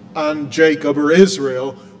on Jacob, or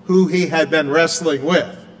Israel, who he had been wrestling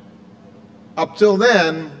with. Up till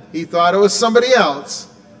then, he thought it was somebody else.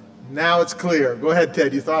 Now it's clear. Go ahead,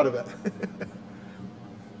 Ted. You thought of it.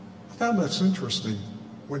 I found that's interesting.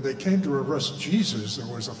 when they came to arrest Jesus, there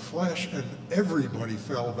was a flash and everybody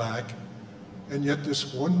fell back. And yet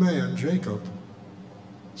this one man, Jacob,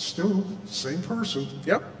 still same person,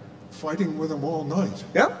 Yep. fighting with him all night.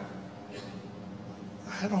 Yep.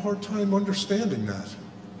 I had a hard time understanding that.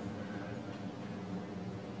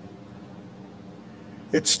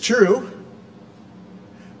 It's true.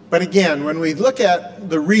 But again, when we look at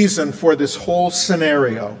the reason for this whole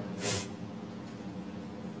scenario,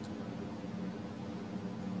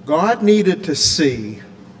 God needed to see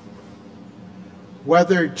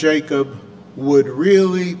whether Jacob would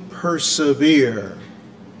really persevere,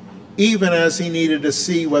 even as he needed to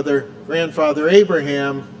see whether grandfather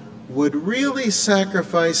Abraham would really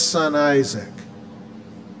sacrifice son Isaac.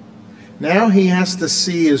 Now he has to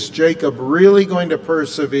see, is Jacob really going to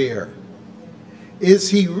persevere? Is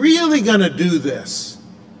he really going to do this?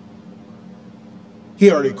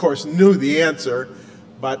 He already, of course, knew the answer,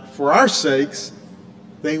 but for our sakes,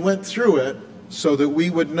 they went through it so that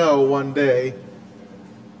we would know one day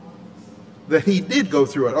that he did go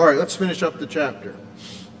through it. All right, let's finish up the chapter.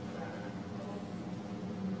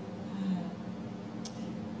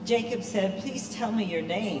 Jacob said, "Please tell me your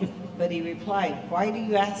name." But he replied, "Why do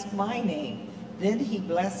you ask my name?" Then he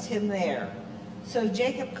blessed him there. So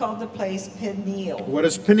Jacob called the place Peniel. What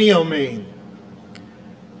does Peniel mean?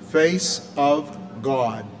 Face of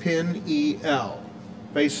God. Peniel.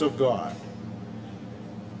 Face of God.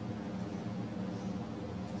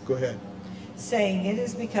 Go ahead. Saying, "It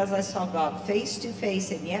is because I saw God face to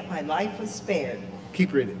face, and yet my life was spared."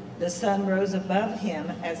 Keep reading. The sun rose above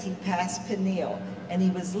him as he passed Peniel, and he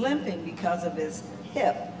was limping because of his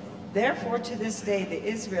hip. Therefore, to this day, the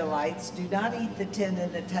Israelites do not eat the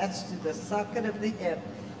tendon attached to the socket of the hip,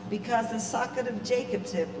 because the socket of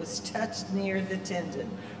Jacob's hip was touched near the tendon.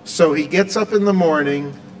 So he gets up in the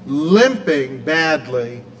morning, limping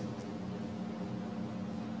badly.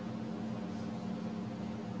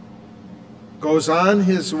 Goes on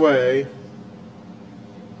his way.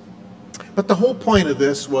 But the whole point of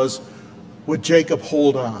this was, would Jacob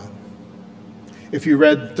hold on? If you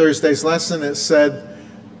read Thursday's lesson, it said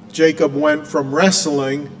Jacob went from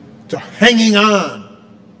wrestling to hanging on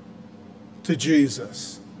to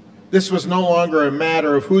Jesus. This was no longer a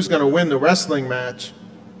matter of who's going to win the wrestling match.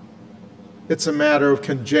 It's a matter of,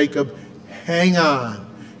 can Jacob hang on?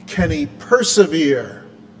 Can he persevere?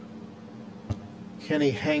 Can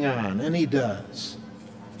he hang on? And he does.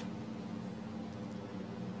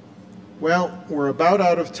 Well, we're about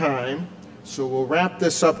out of time, so we'll wrap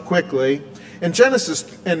this up quickly. In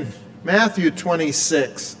Matthew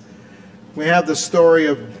 26, we have the story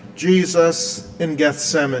of Jesus in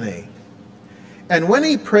Gethsemane. And when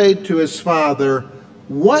he prayed to his Father,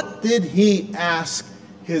 what did he ask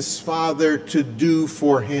his Father to do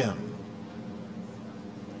for him?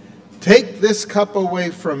 Take this cup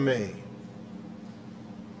away from me.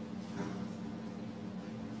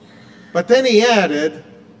 But then he added,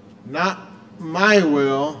 not my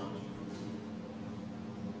will,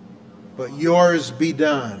 but yours be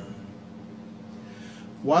done.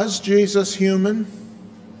 Was Jesus human?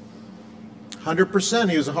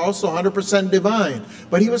 100%. He was also 100% divine,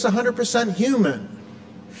 but he was 100% human.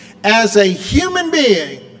 As a human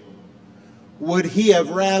being, would he have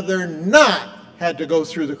rather not had to go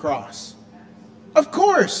through the cross? Of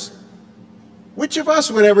course. Which of us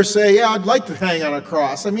would ever say, yeah, I'd like to hang on a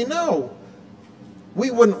cross? I mean, no. We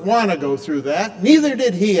wouldn't want to go through that. Neither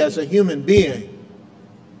did he as a human being.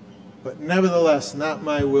 But nevertheless, not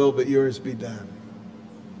my will, but yours be done.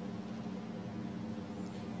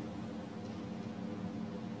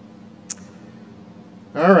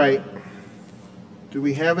 All right. Do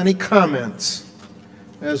we have any comments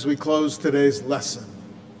as we close today's lesson?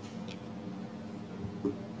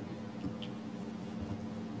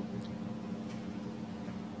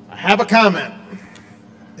 I have a comment.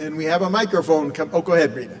 And we have a microphone. Oh, go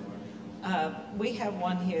ahead, Rita. We have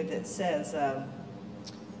one here that says,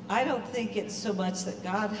 I don't think it's so much that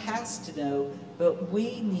God has to know, but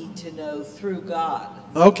we need to know through God.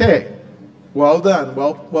 Okay. Well done.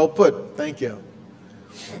 Well put. Thank you.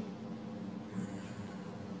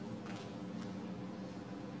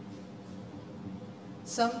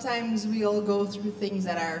 Sometimes we all go through things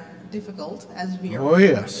that are difficult as we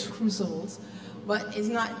are crucibles, but it's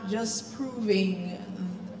not just proving,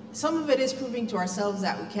 some of it is proving to ourselves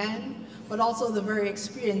that we can, but also the very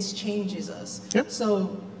experience changes us. Yep.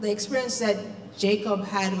 So the experience that Jacob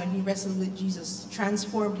had when he wrestled with Jesus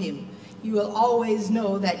transformed him. He will always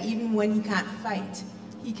know that even when he can't fight,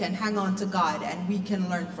 he can hang on to God, and we can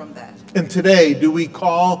learn from that. And today, do we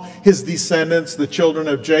call his descendants the children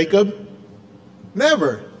of Jacob?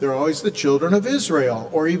 Never. They're always the children of Israel,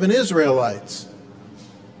 or even Israelites.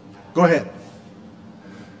 Go ahead.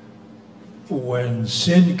 When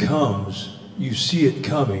sin comes, you see it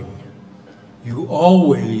coming. You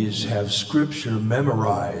always have scripture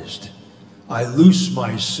memorized. I loose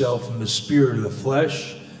myself from the spirit of the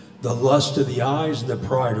flesh, the lust of the eyes, and the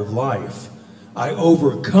pride of life. I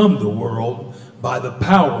overcome the world by the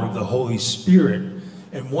power of the Holy Spirit.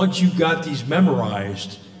 And once you got these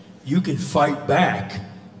memorized, you can fight back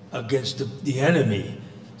against the enemy.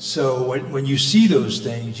 So when you see those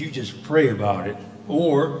things, you just pray about it.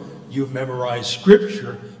 Or you memorize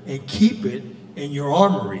scripture and keep it in your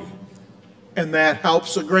armory. And that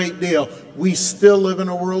helps a great deal. We still live in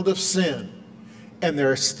a world of sin. And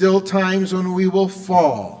there are still times when we will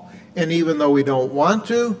fall. And even though we don't want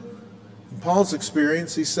to, in Paul's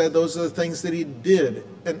experience, he said those are the things that he did.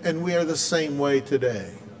 And we are the same way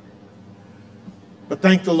today. But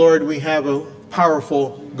thank the Lord we have a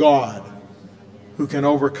powerful God who can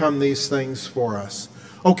overcome these things for us.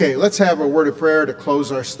 Okay, let's have a word of prayer to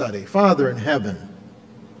close our study. Father in heaven,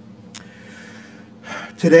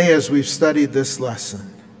 today as we've studied this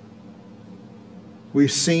lesson,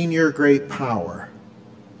 we've seen your great power.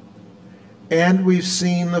 And we've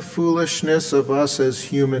seen the foolishness of us as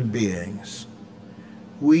human beings.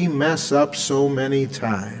 We mess up so many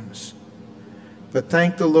times. But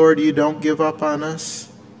thank the Lord you don't give up on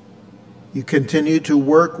us. You continue to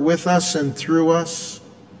work with us and through us.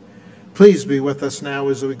 Please be with us now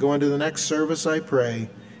as we go into the next service, I pray.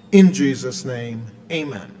 In Jesus' name,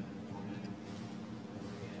 amen.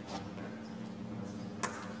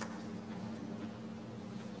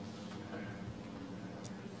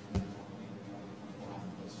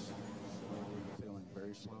 Feeling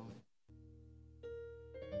very slow.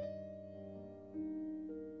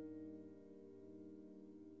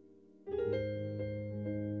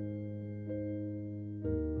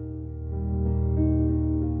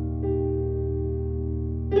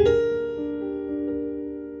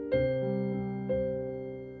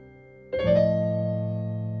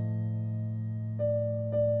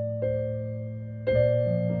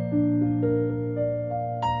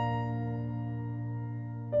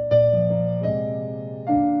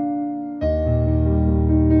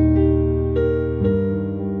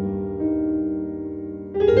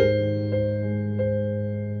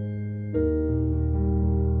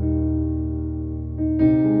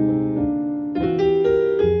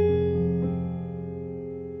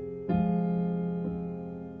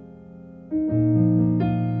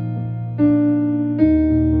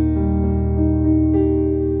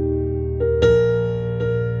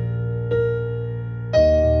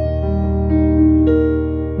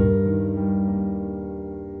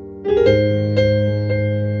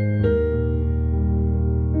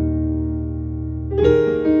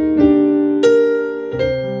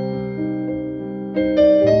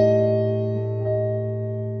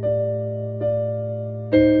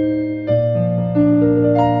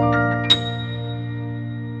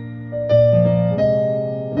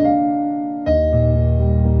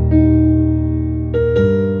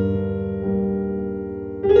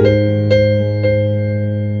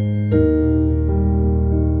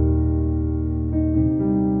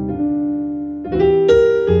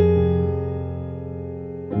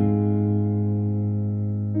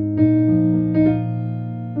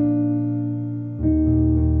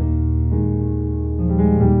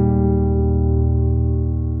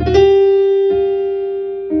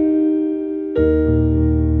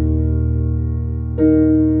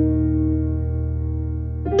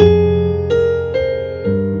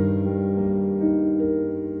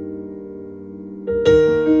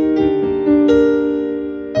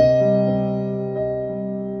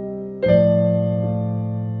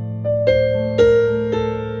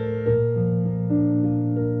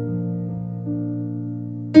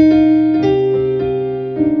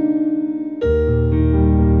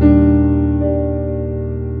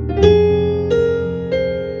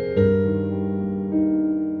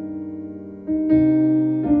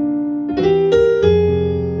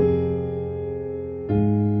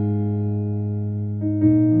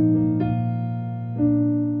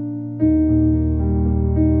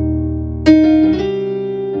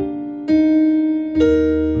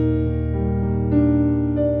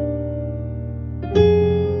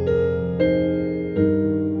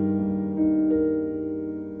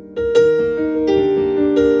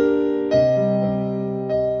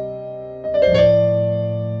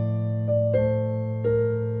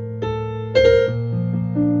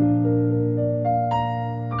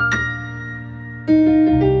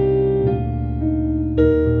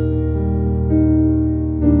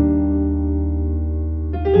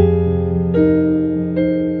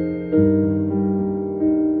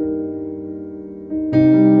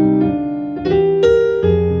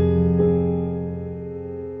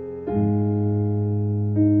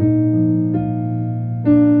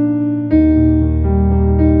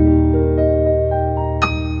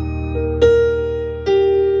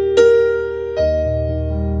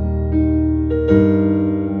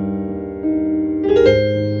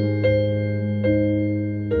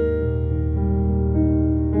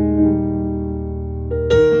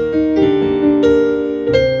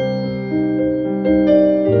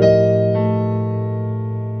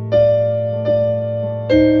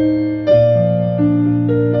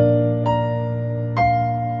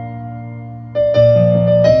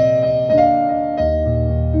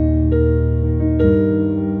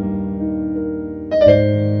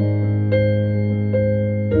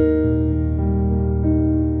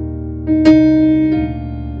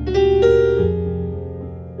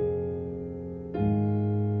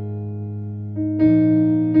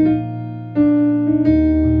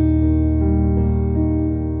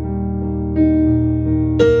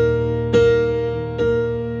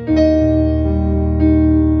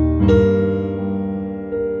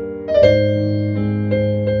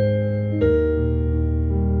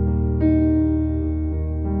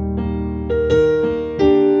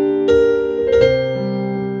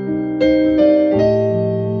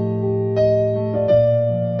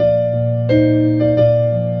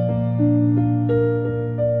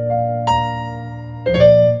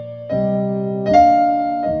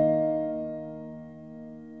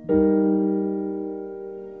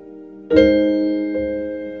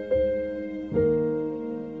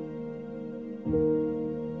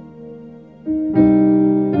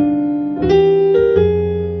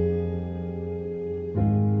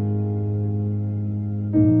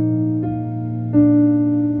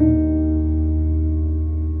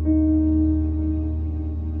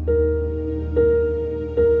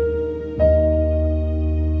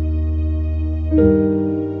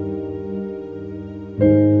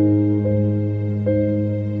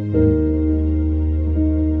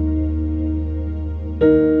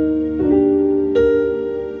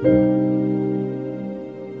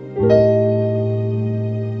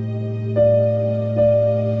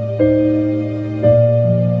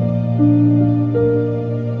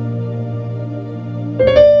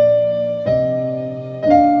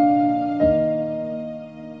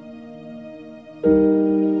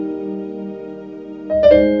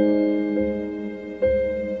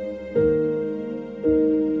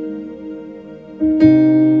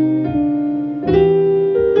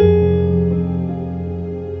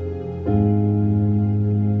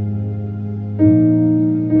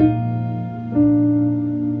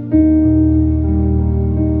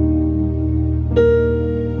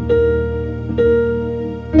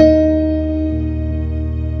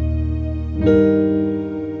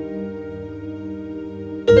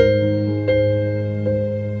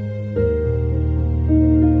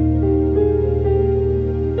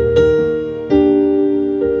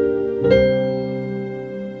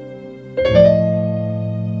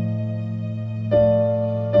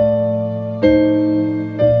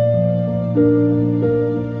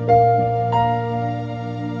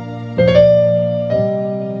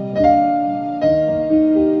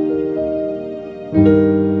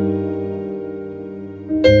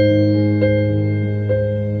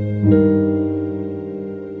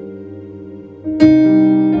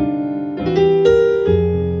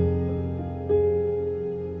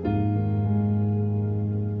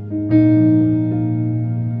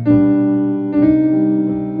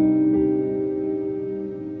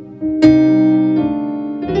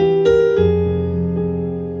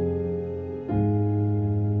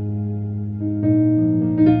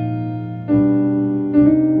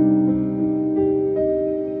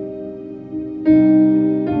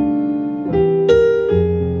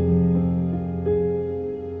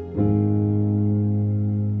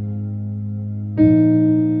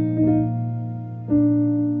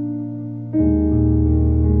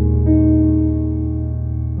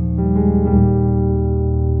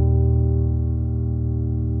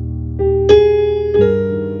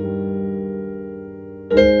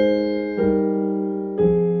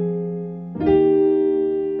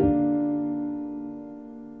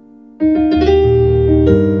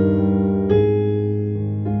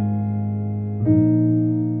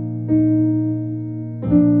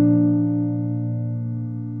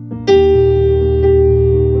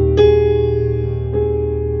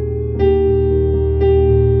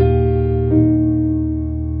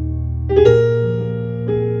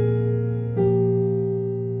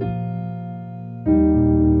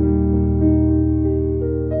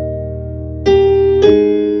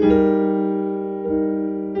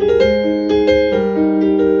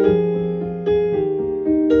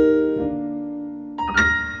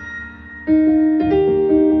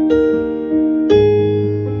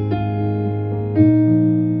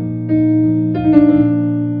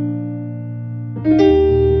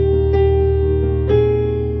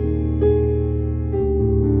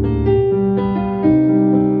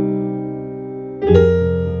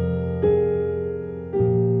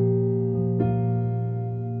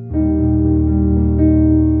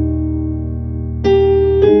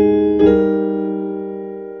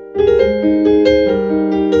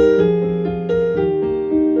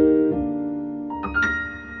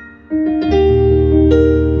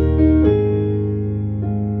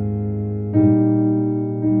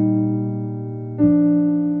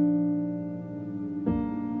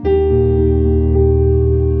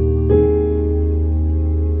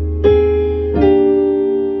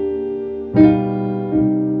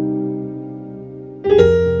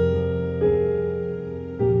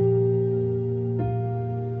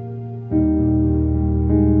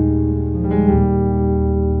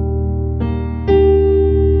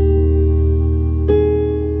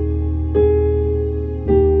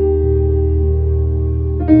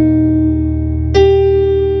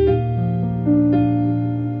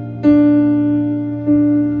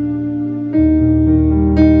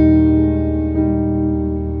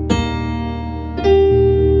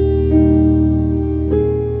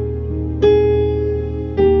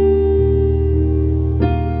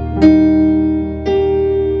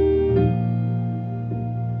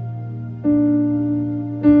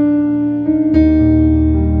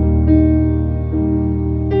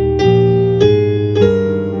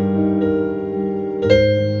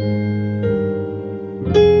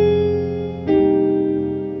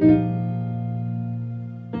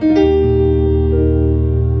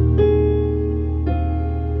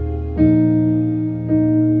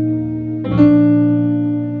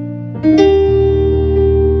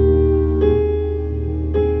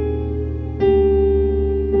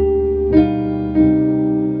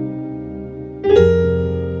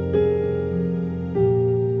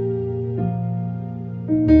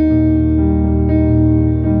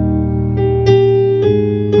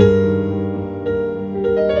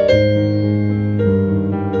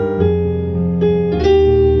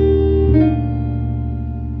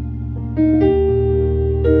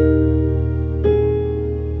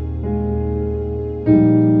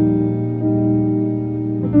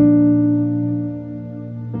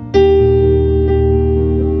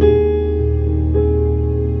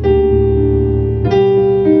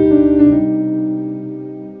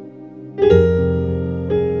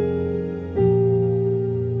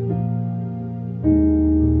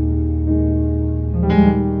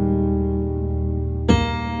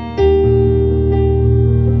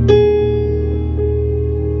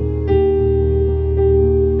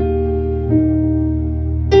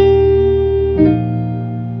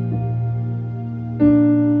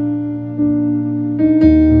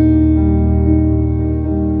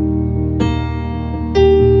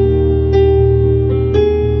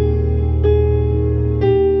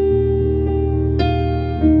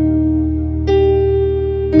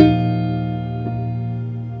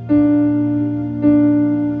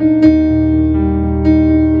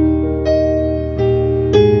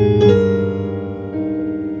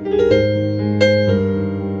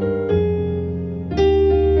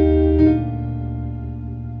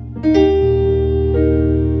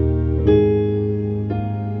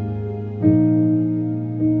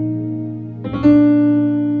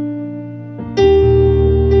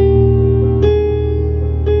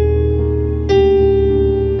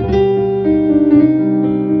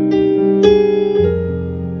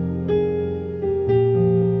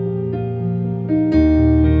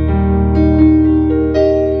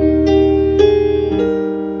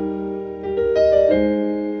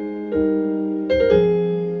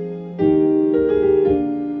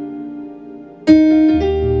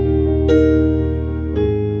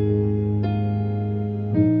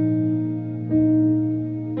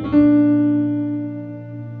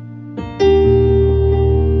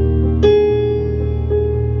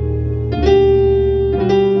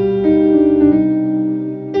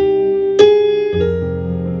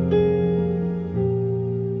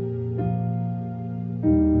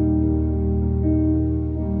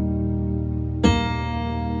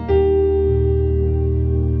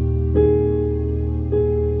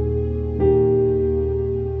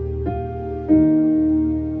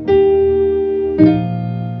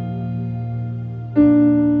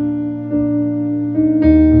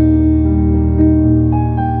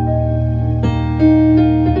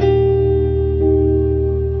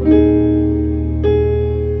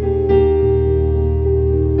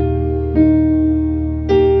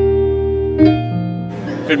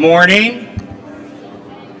 morning.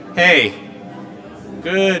 Hey,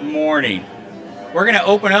 good morning. We're going to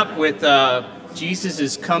open up with Jesus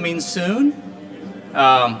is Coming Soon.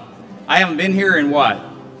 I haven't been here in what,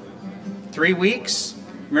 3 weeks?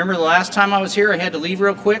 Remember the last time I was here, I had to leave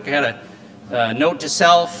real quick. I had a note to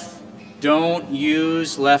self, don't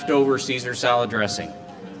use leftover Caesar salad dressing.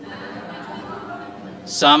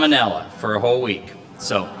 Salmonella for a whole week.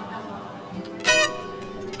 So.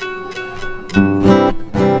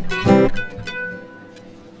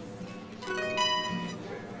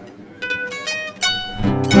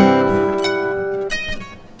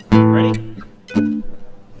 Ready?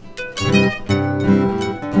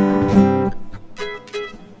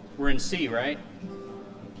 We're in C, right?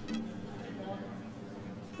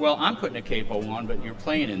 Well, I'm putting a capo on, but you're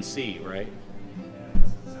playing in C, right?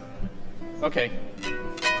 Okay.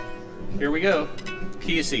 Here we go.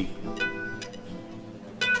 Key of C.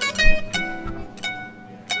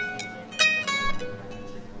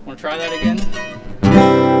 Want to try that again?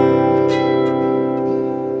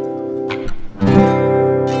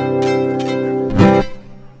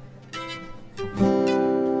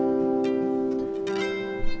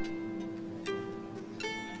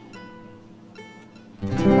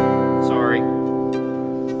 Sorry.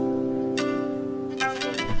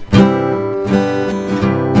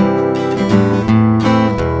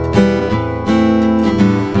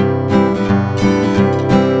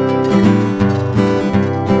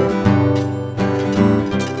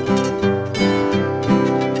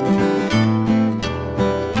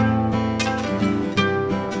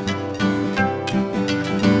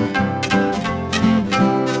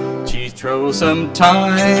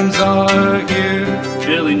 Sometimes are here,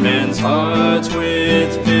 filling men's hearts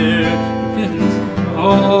with fear.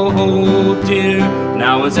 Oh dear,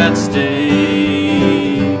 now it's at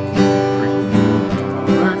stake.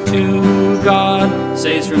 Heart to God,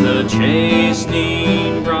 saves from the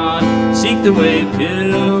chastening rod. Seek the way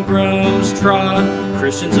pilgrims trod,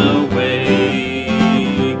 Christians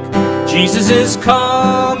awake. Jesus is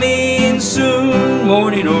coming soon,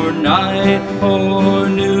 morning or night or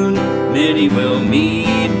noon. Many will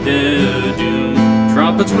meet their doom.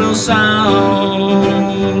 Trumpets will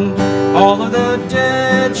sound. All of the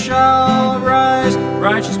dead shall rise.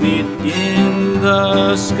 Righteous meet in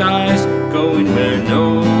the skies. Going where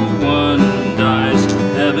no one dies.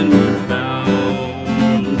 Heavenward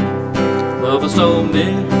bound. Love of so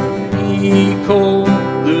many cold,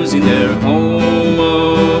 losing their home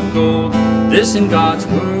of gold. This in God's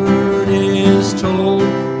word is told.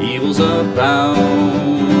 Evils abound.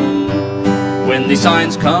 When these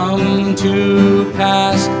signs come to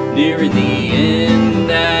pass, nearing the end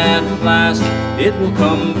at last, it will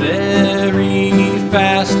come very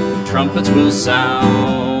fast, trumpets will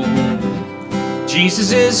sound.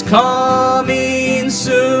 Jesus is coming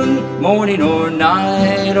soon, morning or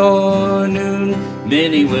night or noon.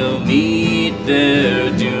 Many will meet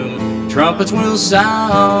their doom, trumpets will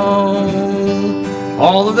sound.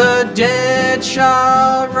 All of the dead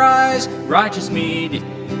shall rise, righteous meet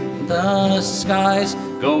the skies,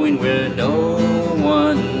 going where no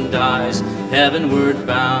one dies, heavenward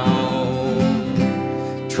bound.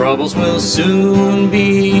 Troubles will soon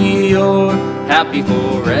be o'er, happy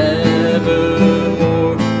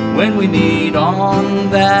forevermore, when we meet on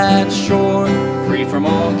that shore, free from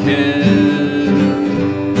all care.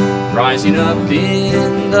 Rising up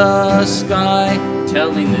in the sky,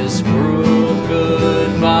 telling this world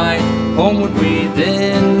goodbye, homeward we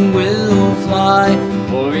then will fly,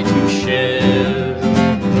 glory to share.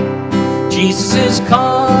 Jesus is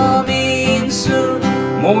coming soon,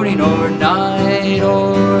 morning or night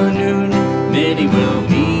or noon. Many will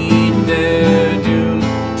meet their doom,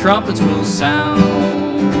 trumpets will sound.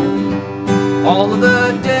 All of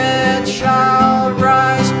the dead shall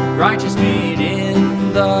rise, righteous meet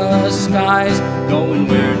in the skies, going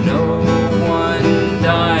where no one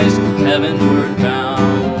dies, heavenward bound.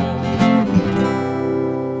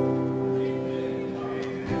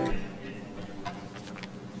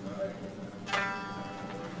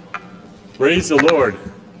 Praise the Lord.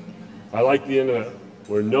 I like the end of it,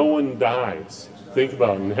 where no one dies. Think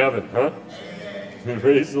about it, in heaven, huh?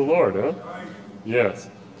 Praise the Lord, huh? Yes.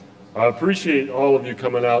 I appreciate all of you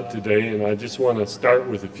coming out today, and I just want to start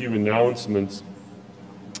with a few announcements.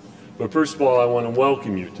 But first of all, I want to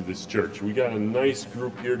welcome you to this church. We got a nice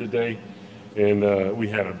group here today, and we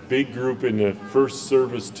had a big group in the first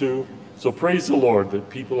service too. So praise the Lord that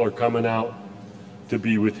people are coming out to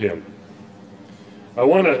be with Him. I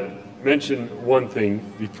want to mention one thing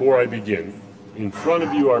before I begin. In front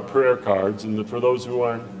of you are prayer cards, and for those who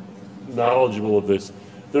aren't knowledgeable of this,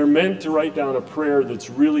 they're meant to write down a prayer that's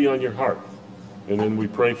really on your heart. And then we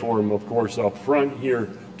pray for them, of course, up front here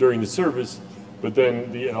during the service, but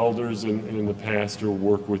then the elders and the pastor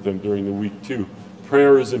work with them during the week too.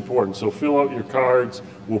 Prayer is important, so fill out your cards.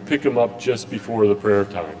 We'll pick them up just before the prayer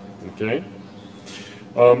time, okay?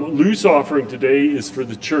 Loose offering today is for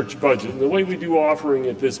the church budget. And the way we do offering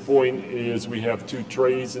at this point is we have 2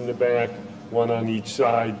 trays in the back, 1 on each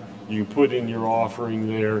side. You can put in your offering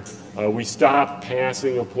there. We stopped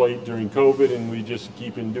passing a plate during COVID, and we just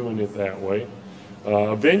keep on doing it that way.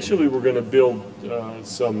 Eventually, we're going to build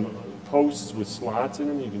some posts with slots in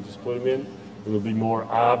them. You can just put them in. It'll be more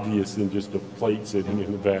obvious than just a plate sitting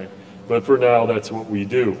in the back. But for now, that's what we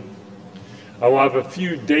do. I'll have a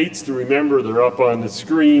few dates to remember. They're up on the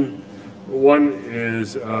screen. One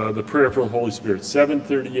is the prayer for the Holy Spirit,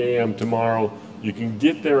 7:30 a.m. tomorrow. You can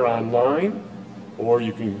get there online, or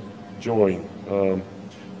you can join.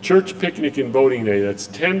 Church picnic and boating day, that's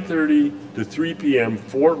 10:30 to 3 p.m.,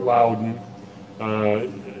 Fort Loudon.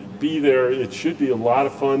 Be there. It should be a lot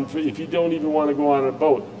of fun. If you don't even want to go on a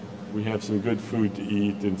boat, we have some good food to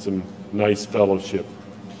eat and some nice fellowship.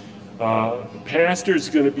 Pastor's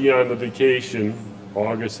going to be on the vacation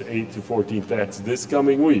August 8th to 14th. That's this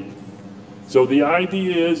coming week. So the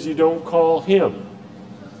idea is you don't call him,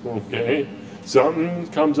 okay? Something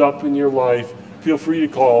comes up in your life, feel free to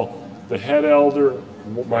call the head elder,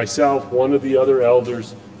 myself, one of the other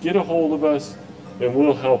elders. Get a hold of us and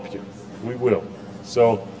we'll help you. We will.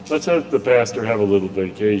 So let's have the pastor have a little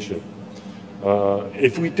vacation.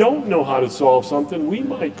 If we don't know how to solve something, we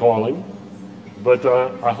might call him, but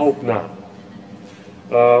I hope not.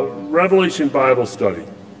 Revelation Bible Study.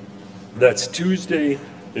 That's Tuesday.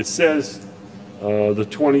 It says the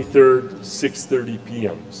 23rd, 6:30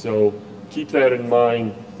 p.m. So keep that in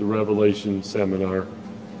mind, the Revelation seminar,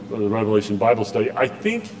 the Revelation Bible Study. I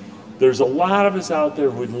think there's a lot of us out there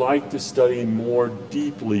who'd like to study more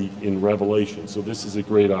deeply in Revelation, so this is a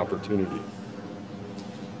great opportunity.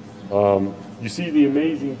 You see the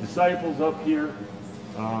amazing disciples up here.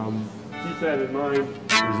 Keep that in mind.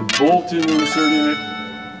 There's a bulletin inserted in it.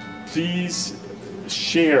 Please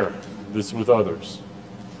share this with others.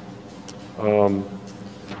 Then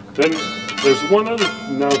there's one other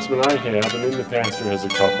announcement I have, and then the pastor has a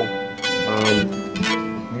couple.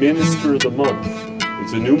 Minister of the Month.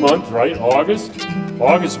 It's a new month, right? August.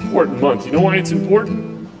 August is an important month. You know why it's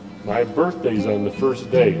important? My birthday's on the first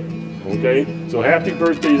day. Okay? So happy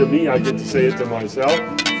birthday to me. I get to say it to myself.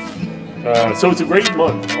 So it's a great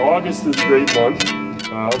month. August is a great month.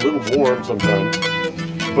 A little warm sometimes.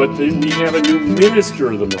 But we have a new Minister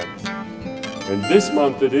of the Month. And this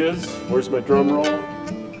month it is, where's my drum roll?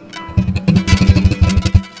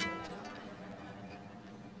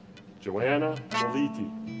 Joanna Meliti.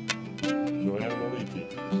 Joanna Meliti.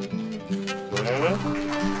 Joanna?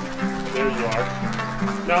 There you are.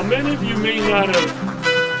 Now many of you may not have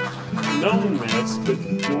known this, but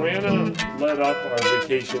Joanna led up our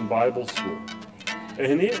Vacation Bible School.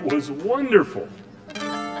 And it was wonderful.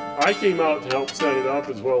 I came out to help set it up,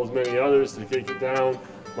 as well as many others, to take it down.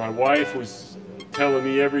 My wife was telling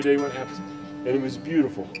me every day what happens, and it was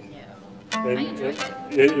beautiful.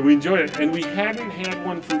 And we enjoyed it. And we hadn't had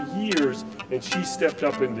one for years, and she stepped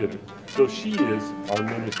up and did it. So she is our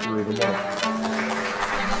Minister of the Month.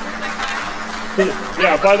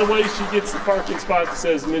 Yeah, by the way, she gets the parking spot that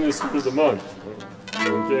says Minister of the Month.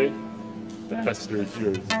 Okay? Pastor, it's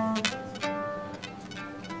yours.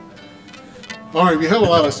 All right, we have a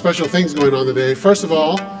lot of special things going on today. First of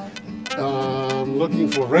all, I'm looking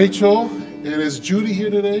for Rachel. And is Judy here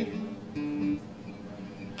today?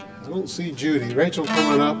 I don't see Judy. Rachel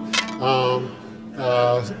coming up.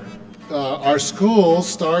 Our school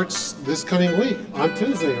starts this coming week on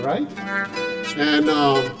Tuesday, right? And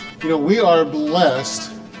you know, we are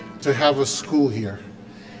blessed to have a school here.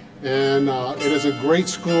 And it is a great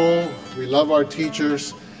school. We love our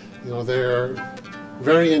teachers. You know, they're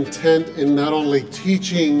very intent in not only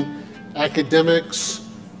teaching academics,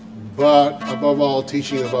 but above all,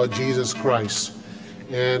 teaching about Jesus Christ.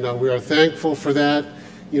 And we are thankful for that.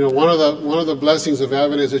 You know, one of the blessings of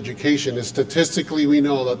Adventist education is, statistically we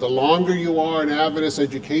know that the longer you are in Adventist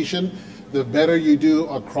education, the better you do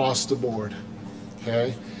across the board.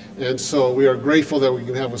 Okay? And so we are grateful that we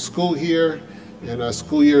can have a school here, and our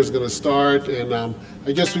school year is going to start. And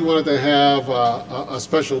we wanted to have a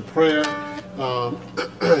special prayer.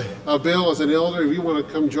 Bill, as an elder, if you want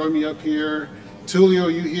to come join me up here.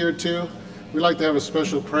 Tulio, you here too? We'd like to have a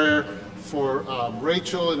special prayer for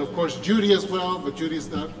Rachel, and of course Judy as well, but Judy's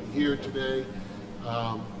not here today.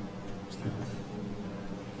 I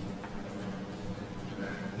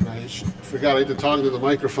forgot I had to talk into the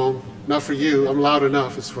microphone. Not for you, I'm loud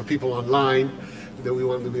enough. It's for people online that we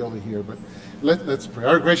wanted to be able to hear. But Let's pray.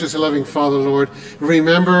 Our gracious and loving Father, Lord,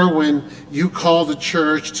 remember when you called the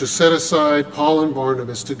church to set aside Paul and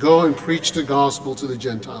Barnabas to go and preach the gospel to the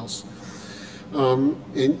Gentiles. And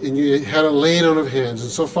you had a laying on of hands.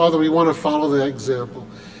 And so, Father, we want to follow that example.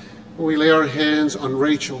 We lay our hands on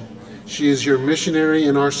Rachel. She is your missionary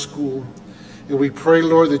in our school. And we pray,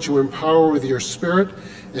 Lord, that you empower her with your spirit,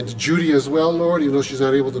 and Judy as well, Lord, even though she's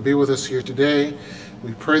not able to be with us here today.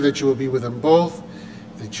 We pray that you will be with them both,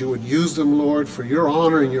 that you would use them, Lord, for your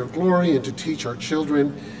honor and your glory, and to teach our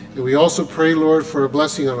children. And we also pray, Lord, for a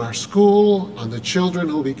blessing on our school, on the children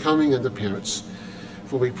who will be coming, and the parents.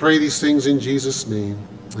 For we pray these things in Jesus' name.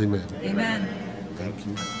 Amen. Amen. Thank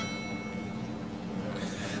you.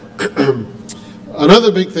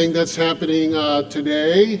 Another big thing that's happening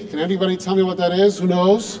today, can anybody tell me what that is? Who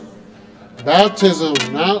knows? Baptism.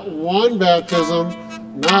 Not one baptism,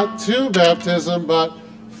 not two baptisms, but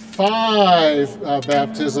 5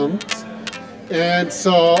 baptisms. And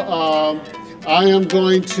so I am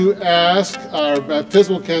going to ask our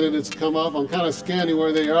baptismal candidates to come up. I'm kind of scanning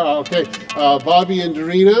where they are. Okay, Bobby and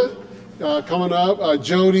Dorina coming up.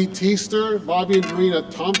 Jody Teester, Bobby and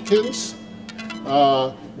Dorina Tompkins.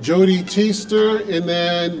 Jody Teester, and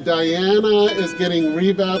then Diana is getting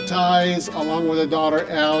rebaptized along with her daughter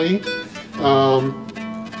Allie.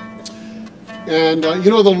 You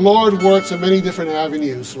know, the Lord works in many different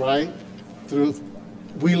avenues, right?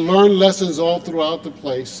 We learn lessons all throughout the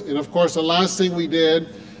place. And of course, the last thing we did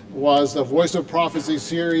was the Voice of Prophecy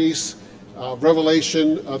series,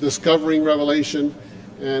 Revelation, Discovering Revelation.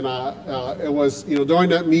 And it was, you know, during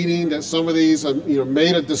that meeting that some of these, you know,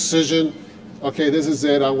 made a decision. Okay, this is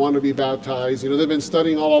it. I want to be baptized. You know, they've been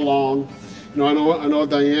studying all along. You know, I know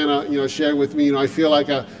Diana, you know, shared with me. You know, I feel like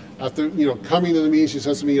after, you know, coming to the meeting, she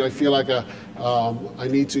says to me, I feel like I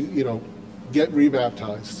need to, you know, get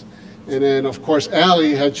rebaptized. And then, of course,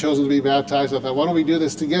 Allie had chosen to be baptized. I thought, why don't we do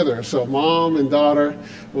this together? So mom and daughter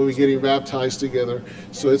will be getting baptized together.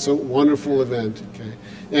 So it's a wonderful event. Okay,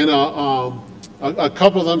 and a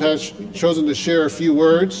couple of them have chosen to share a few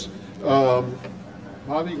words.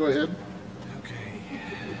 Bobby, go ahead.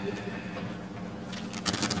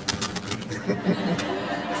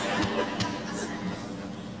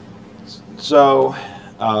 So,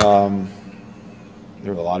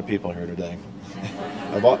 there are a lot of people here today.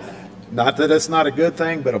 Not that it's not a good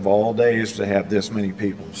thing, but of all days to have this many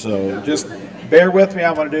people. So just bear with me.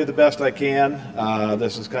 I'm going to do the best I can.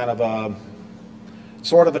 This is kind of a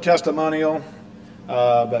sort of a testimonial,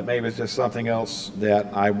 but maybe it's just something else that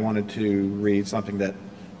I wanted to read, something that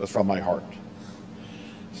was from my heart.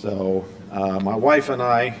 So my wife and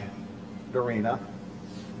I, Dorina,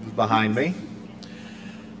 is behind me.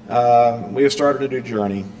 We have started a new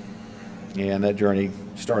journey, and that journey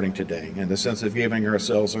starting today, in the sense of giving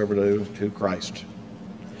ourselves over to Christ.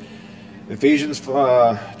 Ephesians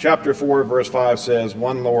chapter 4, verse 5 says,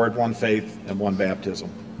 one Lord, one faith, and one baptism.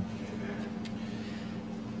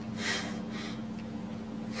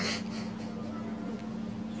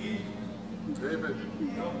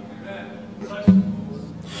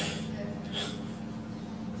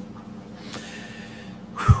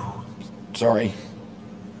 Sorry.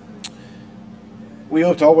 We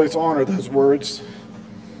ought to always honor those words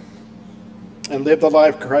and live the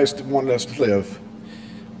life Christ wanted us to live.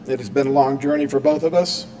 It has been a long journey for both of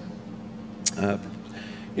us,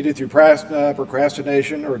 either through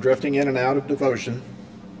procrastination or drifting in and out of devotion,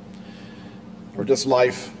 or just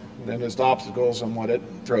life and its obstacles and what it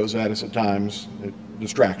throws at us at times,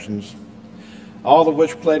 distractions, all of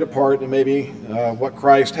which played a part in maybe what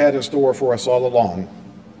Christ had in store for us all along.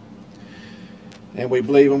 And we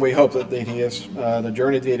believe and we hope that He has, the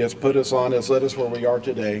journey that He has put us on has led us where we are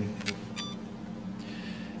today.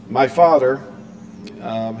 My father,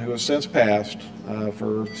 who has since passed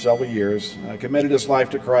for several years, committed his life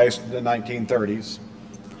to Christ in the 1930s.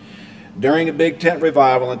 During a big tent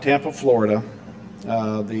revival in Tampa, Florida,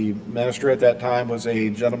 the minister at that time was a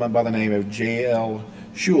gentleman by the name of J.L.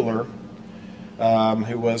 Schuler,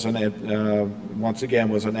 who was once again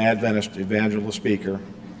was an Adventist evangelist speaker.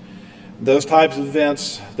 Those types of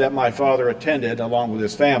events that my father attended along with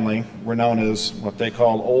his family were known as what they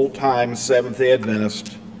call old-time Seventh-day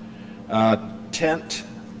Adventist tent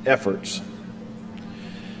efforts.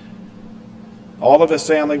 All of his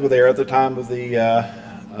family were there at the time of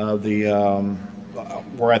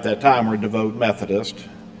were devout Methodist.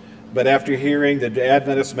 But after hearing the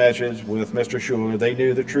Adventist message with Mr. Schuler, they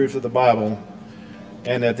knew the truth of the Bible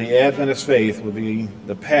and that the Adventist faith would be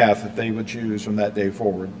the path that they would choose from that day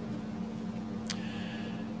forward.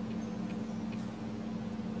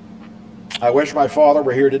 I wish my father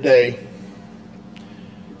were here today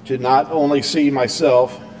to not only see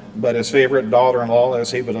myself, but his favorite daughter-in-law,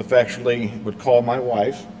 as he would affectionately would call my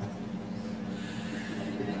wife,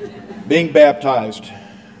 being baptized.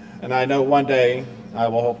 And I know one day I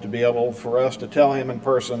will hope to be able for us to tell him in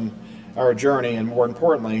person our journey, and more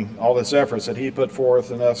importantly, all his efforts that he put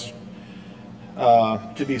forth in us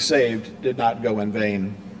to be saved did not go in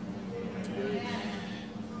vain.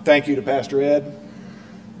 Thank you to Pastor Ed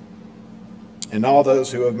and all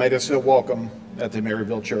those who have made us feel welcome at the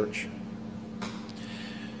Maryville Church.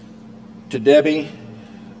 To Debbie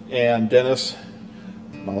and Dennis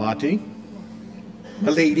Malati,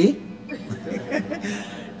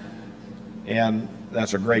 and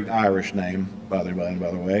that's a great Irish name, by the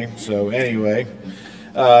way. So anyway,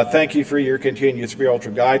 thank you for your continued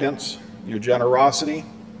spiritual guidance, your generosity,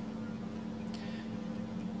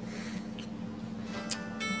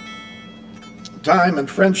 time and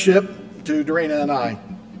friendship to Dorena and I.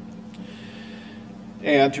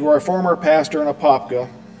 And to our former pastor in Apopka,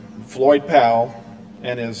 Floyd Powell,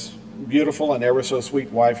 and his beautiful and ever so sweet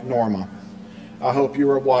wife, Norma. I hope you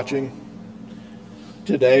are watching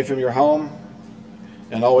today from your home,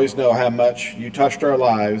 and always know how much you touched our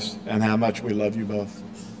lives and how much we love you both.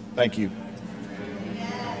 Thank you.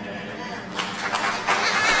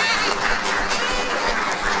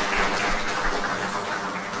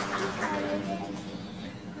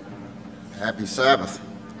 Happy Sabbath.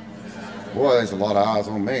 Boy, there's a lot of eyes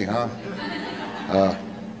on me, huh?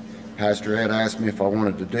 Pastor Ed asked me if I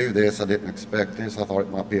wanted to do this. I didn't expect this. I thought it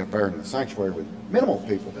might be up there in the sanctuary with minimal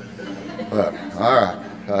people. But, all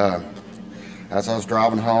right. As I was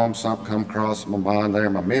driving home, something come across my mind there.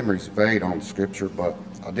 My memories fade on Scripture, but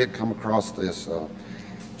I did come across this.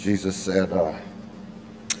 Jesus said,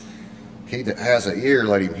 he that has an ear,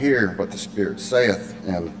 let him hear what the Spirit saith.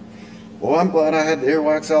 And, well, I'm glad I had the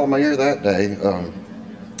earwax out of my ear that day.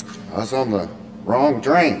 I was on the wrong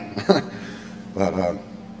train. But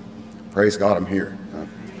praise God, I'm here.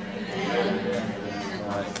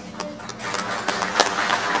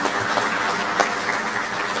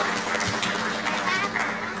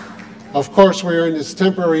 Of course, we're in this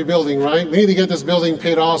temporary building, right? We need to get this building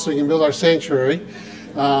paid off so we can build our sanctuary.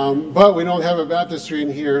 But we don't have a baptistry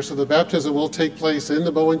in here, so the baptism will take place in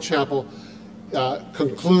the Bowen Chapel,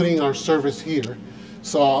 concluding our service here.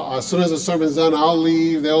 So as soon as the sermon's done, I'll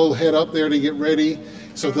leave. They'll head up there to get ready.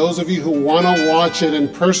 So those of you who want to watch it in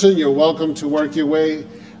person, you're welcome to work your way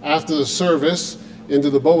after the service into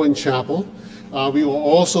the Bowen Chapel. We will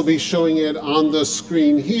also be showing it on the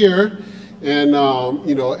screen here. And,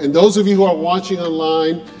 and those of you who are watching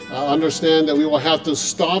online, understand that we will have to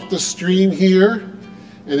stop the stream here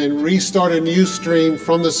and then restart a new stream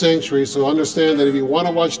from the sanctuary. So understand that if you want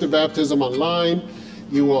to watch the baptism online,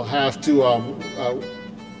 you will have to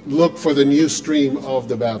look for the new stream of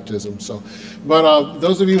the baptism. So, but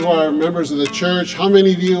those of you who are members of the church, how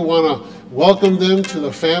many of you want to welcome them to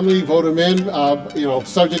the family, vote them in,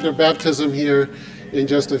 subject of baptism here in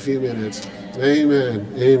just a few minutes.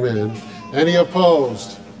 Amen, amen. Any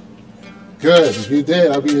opposed? Good. If you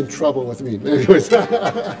did, I'll be in trouble with me.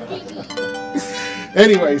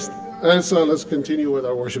 Anyways, let's continue with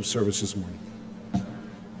our worship service this morning.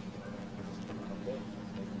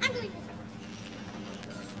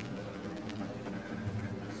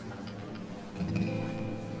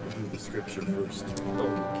 The scripture first.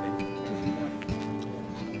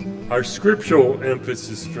 Our scriptural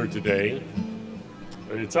emphasis for today,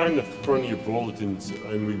 it's on the front of your bulletins,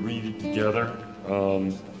 and we read it together,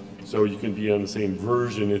 so you can be on the same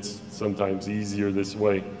version. It's sometimes easier this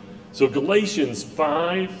way. So Galatians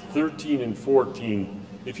 5:13 and 14,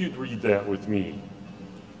 if you'd read that with me.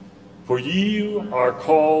 For ye are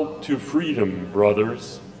called to freedom,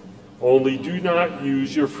 brothers, only do not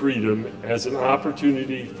use your freedom as an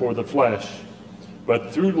opportunity for the flesh,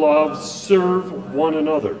 but through love serve one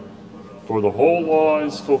another. For the whole law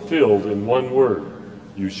is fulfilled in one word: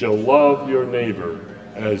 you shall love your neighbor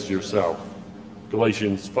as yourself.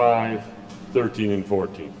 Galatians 5:13 and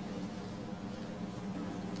 14.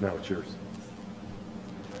 Now it's yours.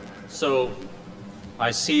 So I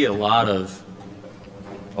see a lot of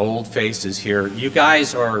old faces here. You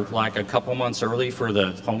guys are like a couple months early for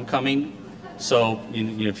the homecoming. So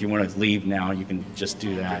if you want to leave now, you can just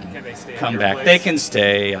do that and come back. Place? They can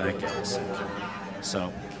stay, I guess.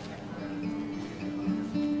 So,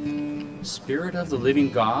 Spirit of the Living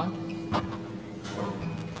God?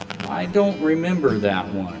 I don't remember that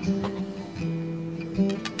one.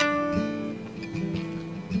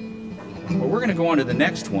 Well, we're going to go on to the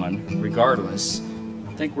next one, regardless.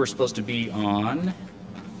 I think we're supposed to be on...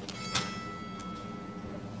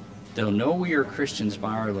 They'll know we are Christians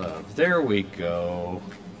by our love. There we go.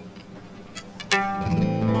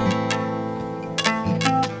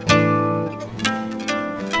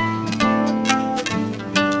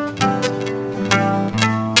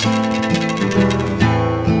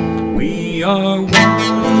 We are one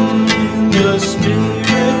in the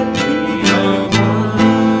Spirit. We are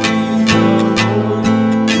one in the Lord.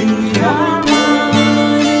 We are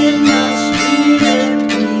one in the Spirit.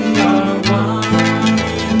 We are one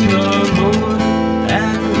in the Lord.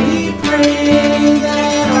 And we pray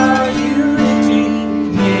that our unity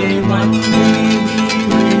may one day be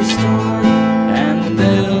restored. And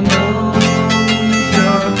they'll know we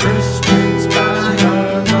are Christians by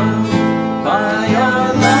our love, by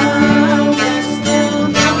our love. Yes, they'll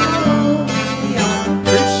know we are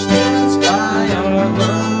Christians by our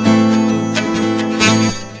love.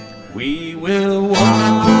 We will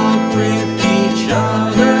walk with each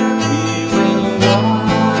other. We will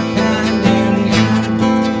walk hand in hand.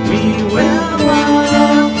 We will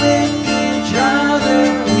walk with each other.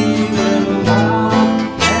 We will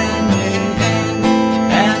walk hand in hand.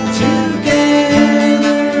 And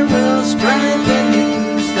together we'll spread the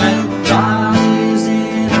news that God is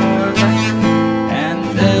in our land. And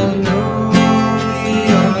they'll know we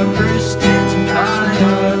are Christians by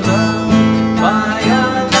our love, by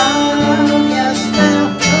our love. Yes,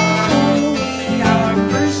 they'll know we are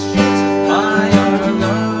Christians by our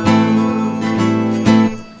love.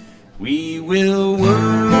 We will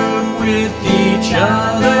work with each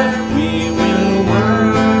other. We will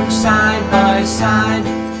work side by side.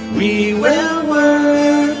 We will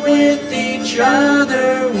work with each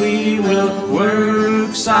other. We will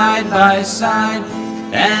work side by side.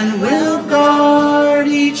 And we'll guard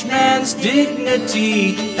each man's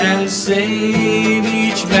dignity and save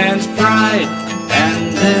each man's pride.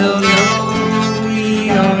 And they'll know we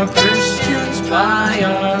are Christians by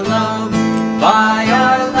our love, by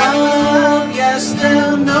our love. Yes,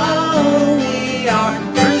 they'll know we are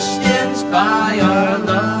Christians by our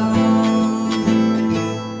love.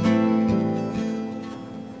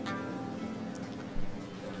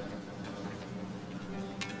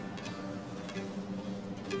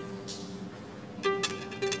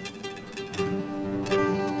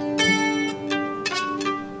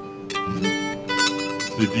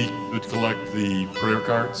 The deacon would collect the prayer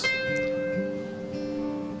cards.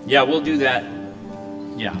 Yeah, we'll do that.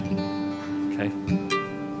 Yeah. Okay.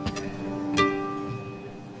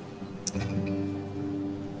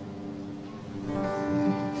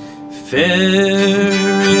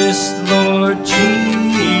 Fairest Lord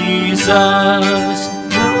Jesus,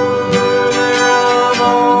 ruler of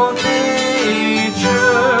all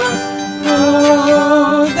nature, O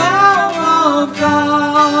thou of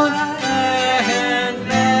God and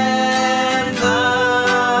man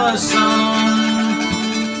the Son,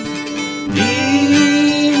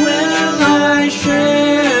 thee will I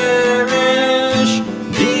cherish,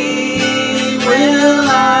 thee will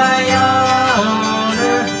I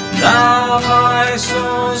honor, thou my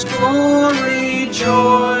soul's glory,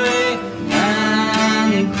 joy,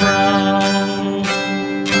 and crown.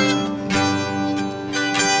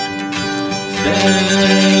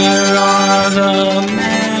 There are the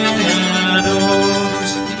meadows,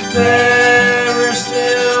 there are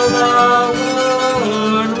still the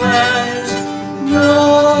woodlands,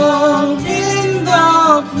 robed in the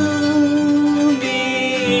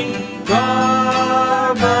blooming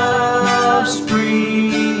garb of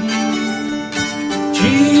spring.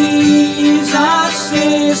 Jesus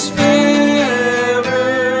is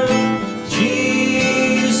fairer,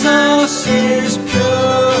 Jesus is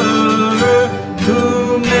purer,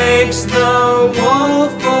 who makes the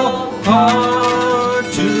woeful heart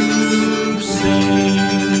to sing.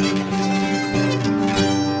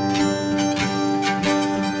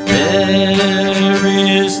 There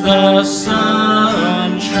is the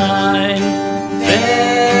sunshine,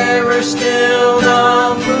 fairer still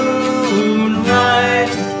the moonlight,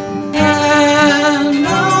 and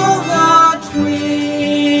all the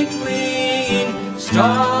twinkling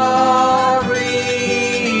starry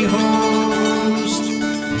host.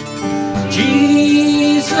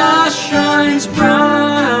 Jesus shines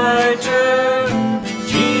brighter,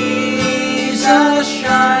 Jesus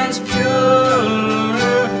shines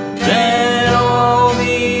purer than all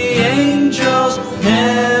the angels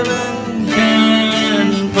heaven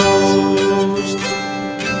can boast.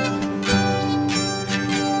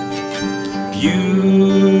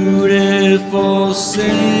 Beautiful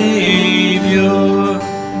Savior,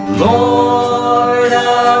 Lord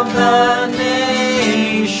of the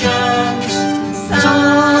nations,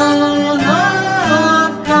 Son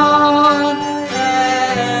of God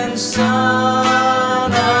and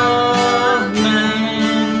Son of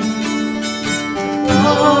Man,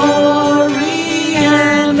 glory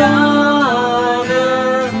and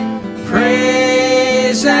honor,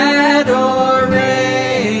 praise, adoration,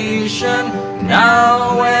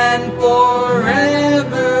 now and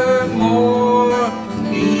forever.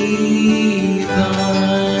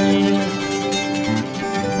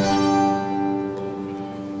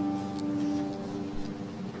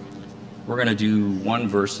 one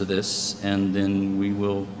verse of this, and then we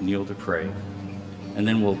will kneel to pray. And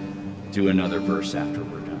then we'll do another verse after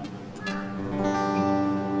we're done.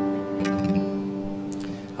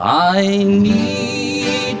 I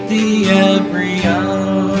need thee every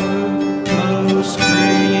hour, most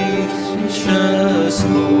gracious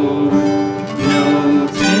Lord. No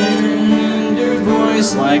tender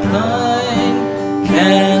voice like thine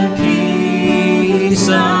can peace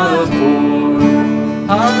afford.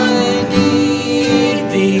 I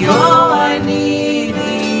need thee, oh, I need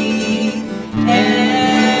thee.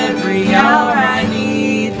 Every hour I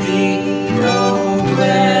need thee. Oh,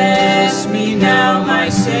 bless me now, my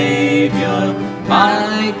Savior,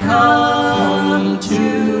 I come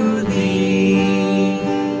to thee.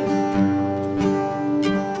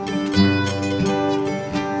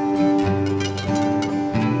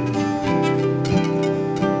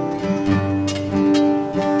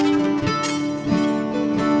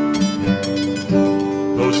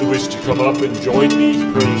 Those who wish to come up and join me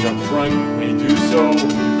praying up front may do so. You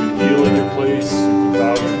can kneel in your place, you can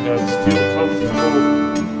bow your heads, feel comfortable,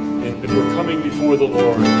 and we're coming before the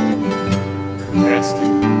Lord,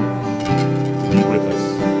 asking to be with us.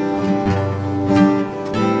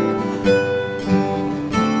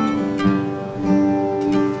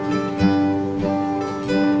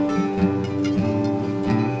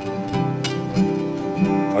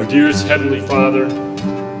 Our dearest Heavenly Father,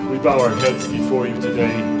 we bow our heads before you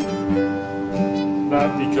today,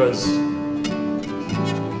 not because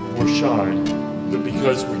we're shy, but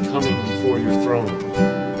because we're coming before your throne.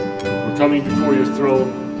 We're coming before your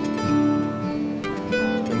throne,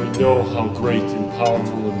 and we know how great and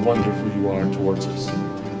powerful and wonderful you are towards us.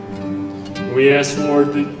 And we ask,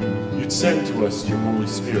 Lord, that you'd send to us your Holy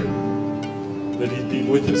Spirit, that he'd be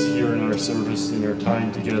with us here in our service, in our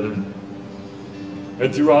time together,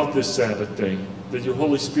 and throughout this Sabbath day, that your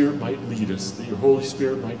Holy Spirit might lead us, that your Holy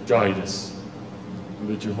Spirit might guide us, and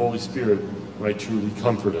that your Holy Spirit might truly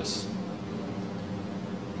comfort us.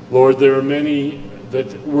 Lord, there are many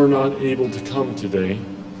that were not able to come today,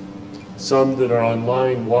 some that are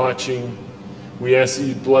online watching. We ask that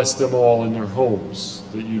you'd bless them all in their homes,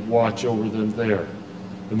 that you'd watch over them there,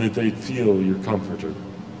 and that they'd feel your comforter.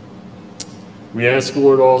 We ask,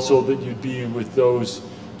 Lord, also that you'd be with those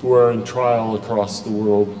who are in trial across the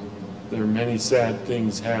world. There are many sad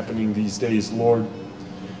things happening these days, Lord.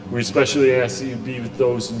 We especially ask that you be with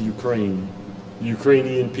those in Ukraine, the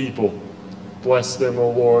Ukrainian people. Bless them, O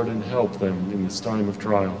Lord, and help them in this time of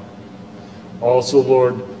trial. Also,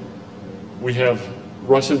 Lord, we have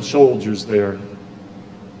Russian soldiers there,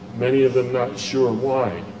 many of them not sure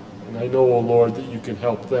why. And I know, O Lord, that you can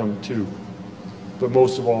help them too. But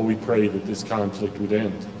most of all, we pray that this conflict would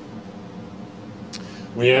end.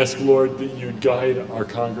 We ask, Lord, that you'd guide our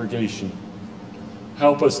congregation.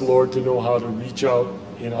 Help us, Lord, to know how to reach out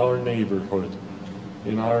in our neighborhood,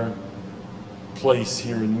 in our place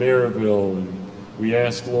here in Maryville. And we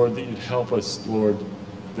ask, Lord, that you'd help us, Lord,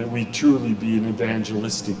 that we truly be an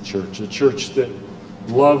evangelistic church, a church that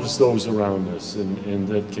loves those around us and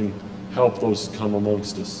that can help those come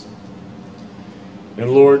amongst us.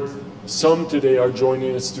 And Lord, some today are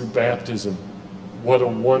joining us through baptism. What a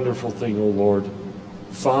wonderful thing, O Lord.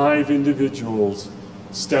 5 individuals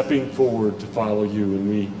stepping forward to follow you, and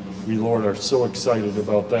we, Lord, are so excited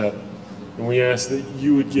about that. And we ask that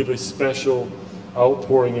you would give a special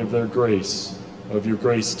outpouring of their grace, of your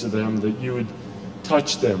grace to them, that you would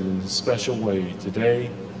touch them in a special way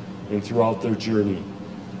today and throughout their journey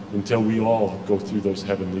until we all go through those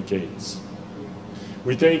heavenly gates.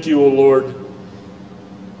 We thank you, O Lord,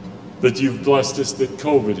 that you've blessed us, that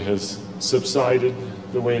COVID has subsided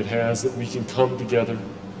the way it has, that we can come together.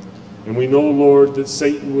 And we know, Lord, that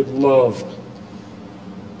Satan would love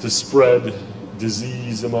to spread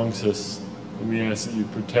disease amongst us. And we ask that you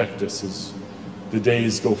protect us as the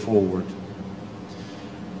days go forward.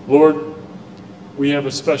 Lord, we have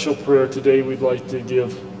a special prayer today we'd like to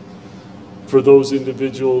give for those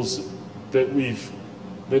individuals that we've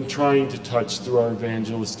been trying to touch through our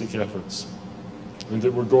evangelistic efforts, and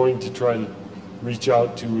that we're going to try to reach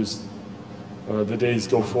out to as the days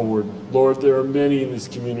go forward. Lord, there are many in this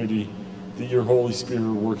community that your Holy Spirit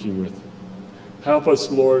are working with. Help us,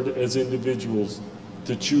 Lord, as individuals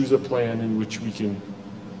to choose a plan in which we can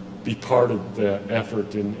be part of that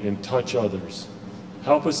effort and touch others.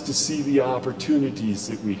 Help us to see the opportunities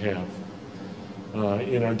that we have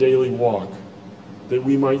in our daily walk, that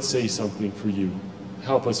we might say something for you.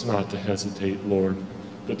 Help us not to hesitate, Lord,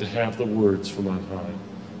 but to have the words from on high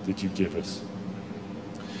that you give us.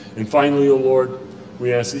 And finally, O Lord,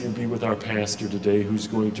 we ask that you be with our pastor today who's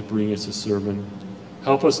going to bring us a sermon.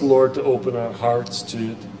 Help us, Lord, to open our hearts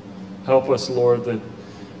to it, Help us, Lord, that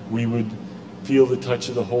we would feel the touch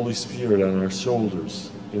of the Holy Spirit on our shoulders,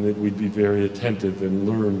 and that we'd be very attentive and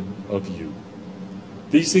learn of you.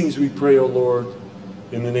 These things we pray, O Lord,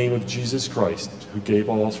 in the name of Jesus Christ, who gave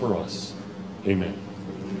all for us. Amen.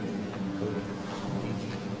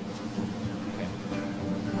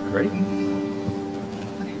 Ready?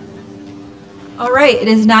 All right, it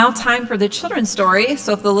is now time for the children's story.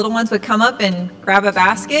 So if the little ones would come up and grab a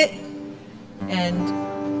basket and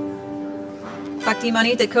Bhakti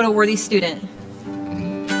Mani, Dakota Worthy student.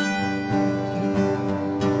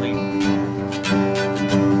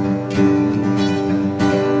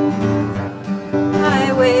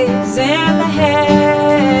 Highways and the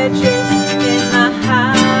hedges, in the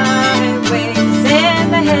highways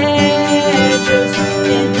and the hedges,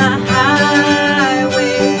 in the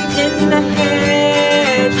highways, in the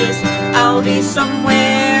hedges, I'll be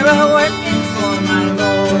somewhere a-working for my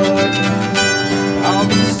Lord. I'll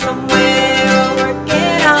be somewhere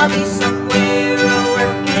a-working, I'll be somewhere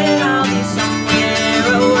a-working, I'll be somewhere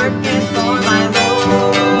a-working for my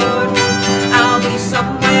Lord. I'll be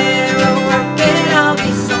somewhere a-working, I'll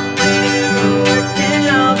be somewhere a-working,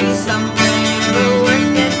 I'll be somewhere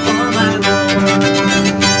a-working for my Lord.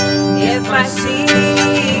 If I seek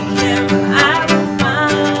Him, I will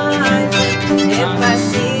find Him. If I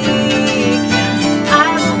seek Him, I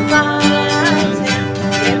will find Him.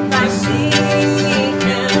 If I seek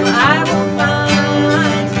Him, I will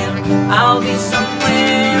find Him. I'll be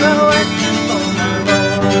somewhere a-working for my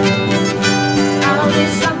Lord. I'll be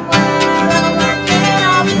somewhere a-working,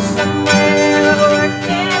 I'll be somewhere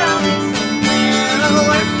a-working, I'll be somewhere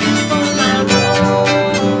a-working for my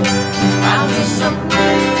Lord. I'll be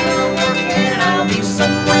somewhere a-working, I'll be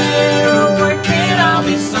somewhere a-working, I'll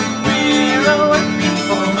be somewhere a-working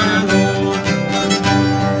for my Lord.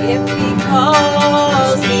 If He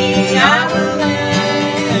calls me, I will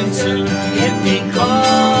answer. If He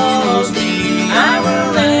calls me, I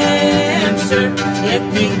will answer. If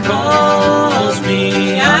He calls me,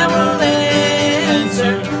 I will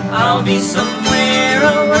answer. I'll be somewhere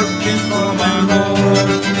a-working for my Lord.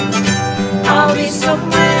 I'll be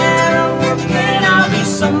somewhere a-working, I'll be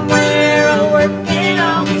somewhere a-working,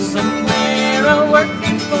 I'll be somewhere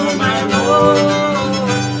a-working for my Lord.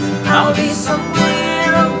 I'll be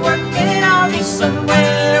somewhere a-working, I'll be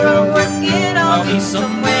somewhere a-working, I'll be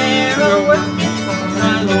somewhere a-working for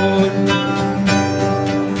my Lord.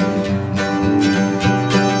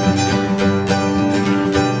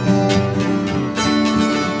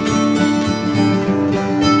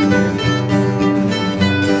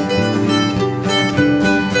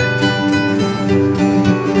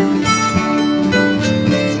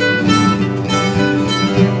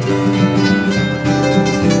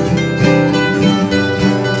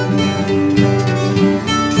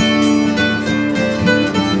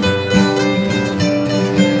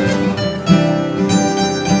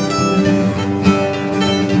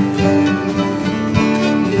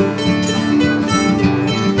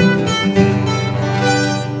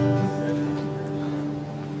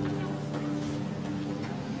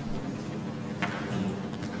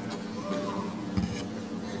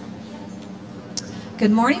 Good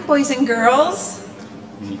morning, boys and girls.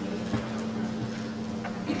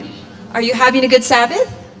 Are you having a good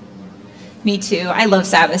Sabbath? Me too. I love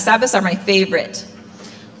Sabbaths. Sabbaths are my favorite.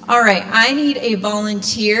 All right, I need a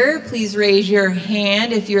volunteer. Please raise your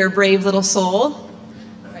hand if you're a brave little soul. All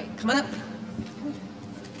right, come on up.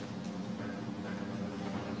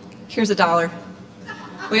 Here's $1.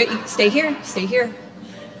 Wait, stay here, stay here.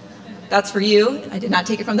 That's for you. I did not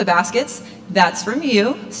take it from the baskets. That's from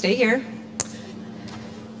you. Stay here.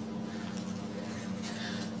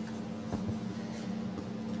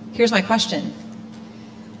 Here's my question.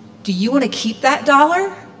 Do you want to keep that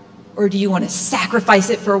 $1, or do you want to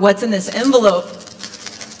sacrifice it for what's in this envelope?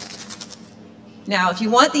 Now, if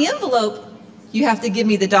you want the envelope, you have to give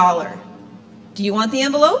me the $1. Do you want the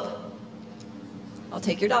envelope? I'll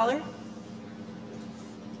take your $1.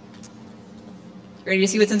 Ready to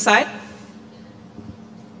see what's inside?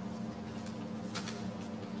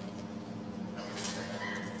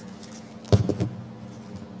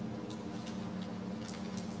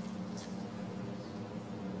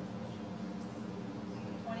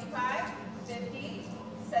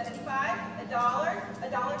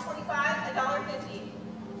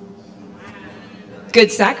 Good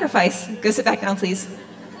sacrifice. Go sit back down, please.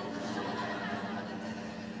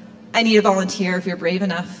 I need a volunteer if you're brave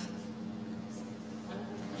enough.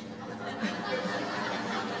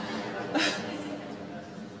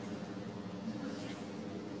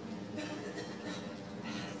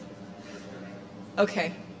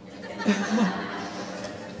 Okay.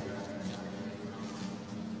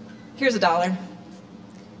 Here's $1.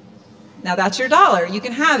 Now that's your $1. You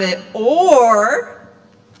can have it, or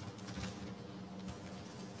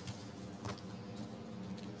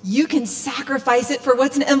you can sacrifice it for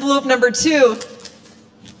what's in envelope number 2.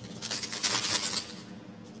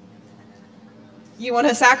 You want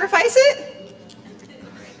to sacrifice it?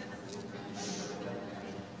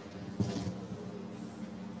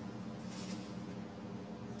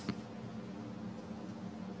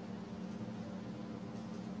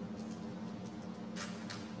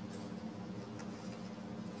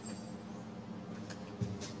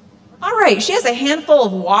 All right, she has a handful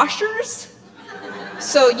of washers,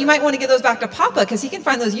 so you might want to give those back to Papa because he can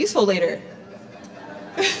find those useful later.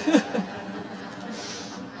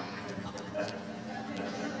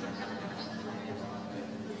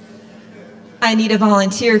 I need a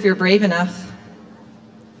volunteer if you're brave enough.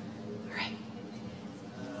 All right.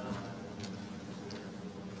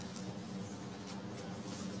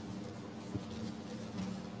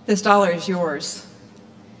 This $1 is yours.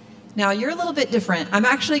 Now, you're a little bit different. I'm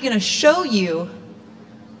actually going to show you,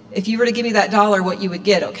 if you were to give me that $1, what you would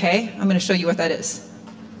get, okay? I'm going to show you what that is.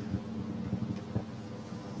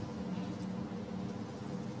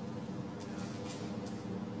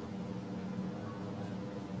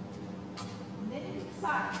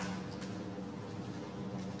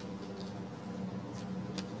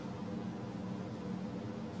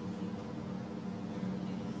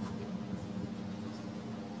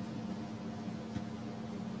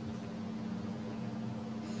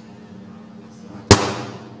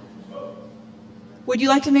 Would you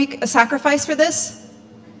like to make a sacrifice for this?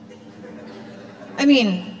 I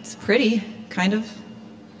mean, it's pretty, kind of.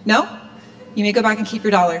 No? You may go back and keep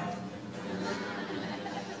your $1.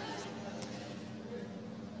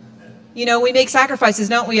 You know, we make sacrifices,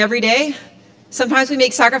 don't we, every day? Sometimes we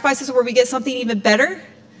make sacrifices where we get something even better.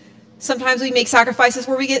 Sometimes we make sacrifices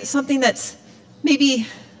where we get something that's maybe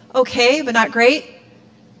okay, but not great.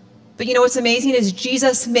 But you know what's amazing is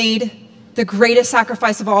Jesus made the greatest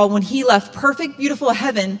sacrifice of all when he left perfect, beautiful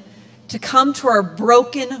heaven to come to our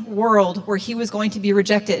broken world where he was going to be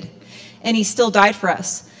rejected. And he still died for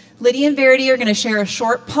us. Lydia and Verity are going to share a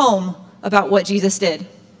short poem about what Jesus did.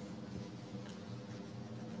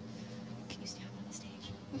 Can you stand on the stage?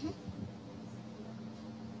 Mm-hmm.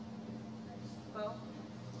 Well,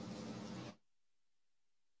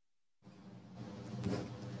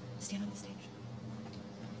 stand on the stage.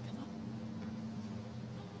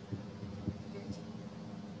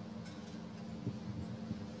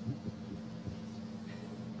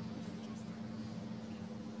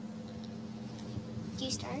 Do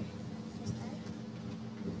you start?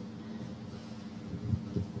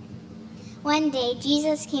 One day,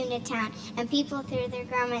 Jesus came to town, and people threw their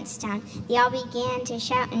garments down. They all began to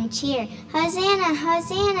shout and cheer, "Hosanna,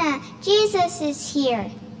 Hosanna, Jesus is here!"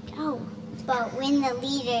 Oh, but when the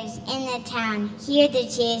leaders in the town heard the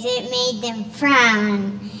cheers, it made them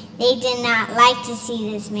frown. They did not like to see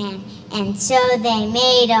this man, and so they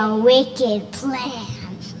made a wicked plan.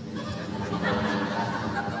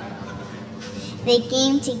 They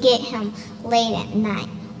came to get him late at night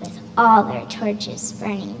with all their torches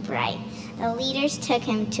burning bright. The leaders took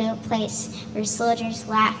him to a place where soldiers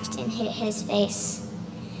laughed and hit his face.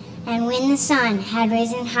 And when the sun had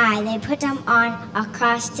risen high, they put him on a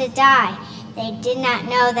cross to die. They did not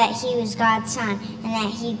know that he was God's son and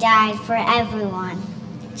that he died for everyone.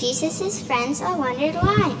 Jesus' friends all wondered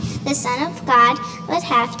why the Son of God would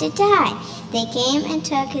have to die. They came and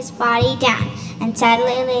took his body down and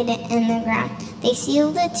sadly laid it in the ground. They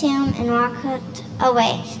sealed the tomb and walked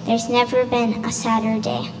away. There's never been a sadder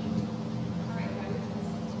day.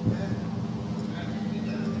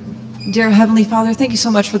 Dear Heavenly Father, thank you so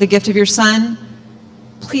much for the gift of your Son.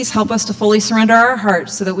 Please help us to fully surrender our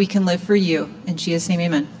hearts so that we can live for you. In Jesus' name,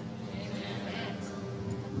 amen.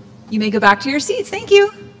 You may go back to your seats. Thank you.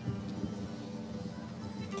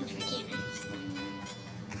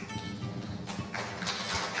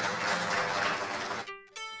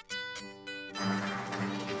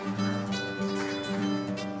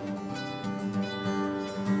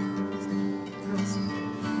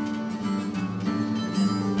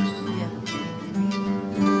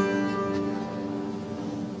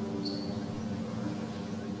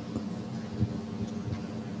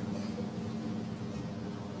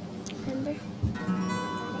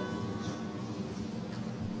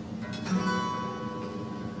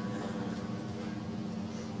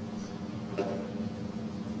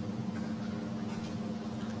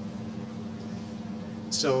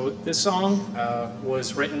 So this song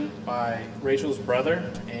was written by Rachel's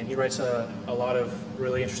brother, and he writes a lot of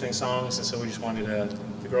really interesting songs, and so we just wanted to,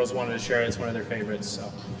 the girls wanted to share it. It's one of their favorites.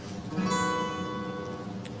 So.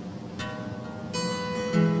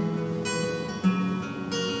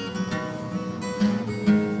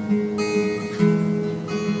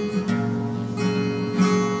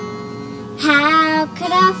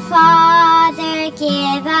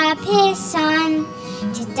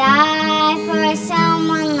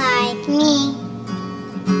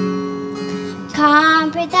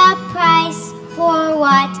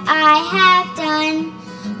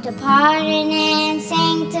 to pardon and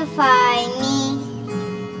sanctify me.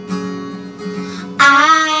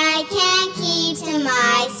 I can't keep to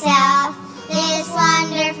myself this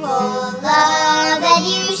wonderful love that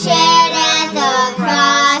you shared at the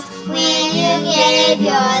cross when you gave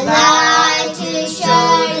your life to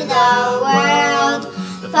show to the world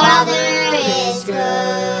the Father is good.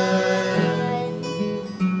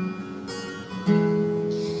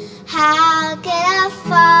 How could a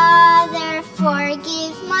father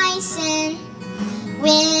forgive my sin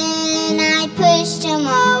when I pushed him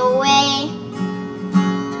away?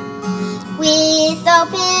 With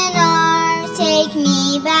open arms, take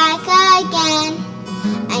me back again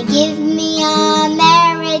and give me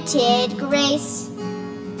unmerited grace.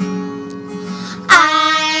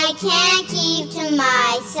 I can't keep to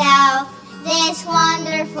myself this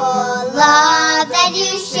wonderful love that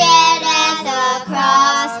you shared at the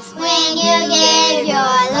cross when you gave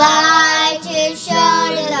your life to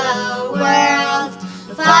show to the world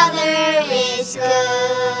the Father is good.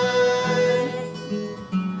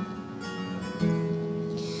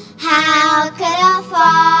 How could a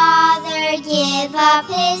father give up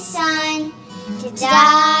his son to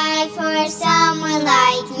die for someone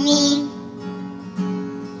like me?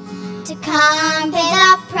 To come pay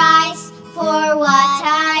the price for what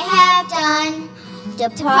I have done, to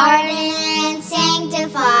pardon and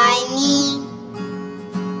sanctify me.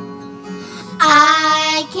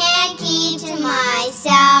 I can't keep to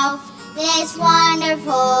myself this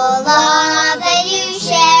wonderful love that you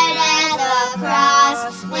shared at the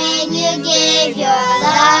cross when you gave your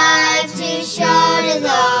life to show to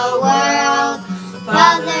the world the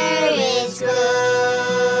Father is good.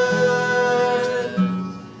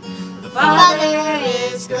 The Father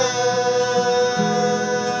is good.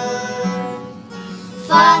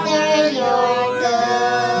 Father, you're good.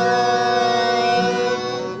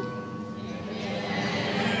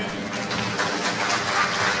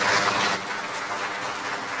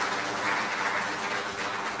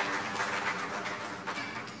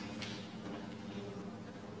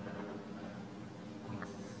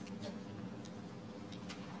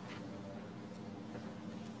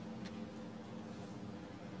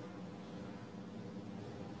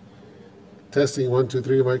 Testing 1, 2,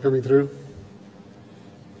 3. Am I coming through?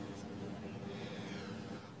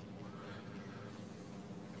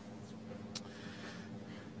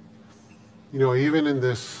 You know, even in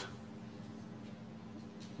this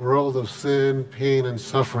world of sin, pain, and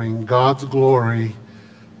suffering, God's glory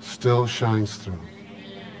still shines through.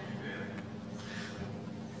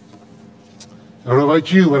 I don't know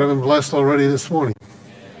about you, but I've been blessed already this morning.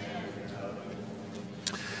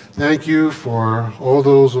 Thank you for all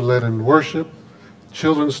those who led in worship,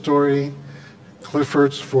 children's story,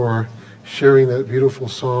 Clifford's for sharing that beautiful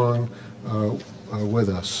song with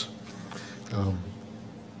us.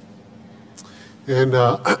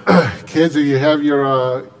 Kids, if you have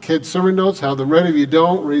your kids' sermon notes, have them ready. If you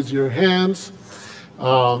don't, raise your hands.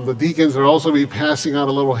 The deacons will also be passing out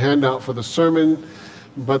a little handout for the sermon,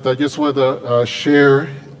 but I just wanted to share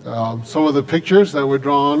some of the pictures that were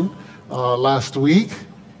drawn last week.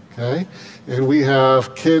 Okay, and we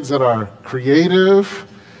have kids that are creative.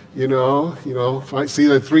 You know, I see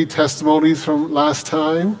the 3 testimonies from last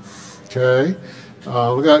time. Okay,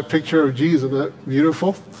 look at that picture of Jesus. Isn't that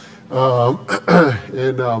beautiful?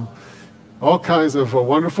 And all kinds of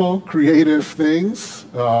wonderful creative things.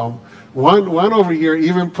 One over here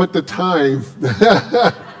even put the time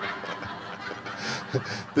that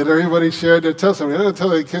everybody shared their testimony. I don't tell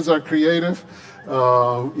you, the kids are creative.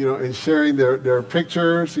 And sharing their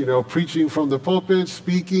pictures, preaching from the pulpit,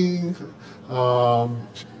 speaking,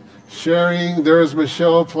 sharing. There's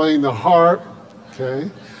Michelle playing the harp, okay,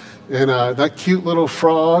 and that cute little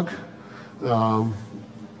frog.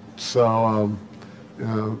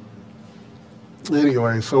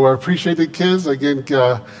 Anyway, so I appreciate the kids. Again,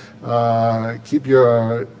 keep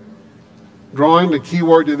your drawing. The key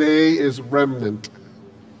word today is remnant.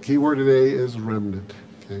 Keyword today is remnant.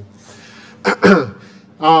 Okay.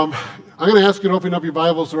 I'm going to ask you to open up your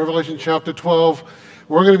Bibles to Revelation chapter 12.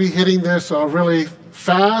 We're going to be hitting this really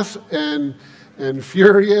fast and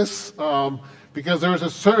furious because there's a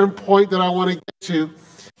certain point that I want to get to.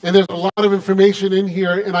 And there's a lot of information in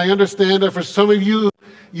here. And I understand that for some of you,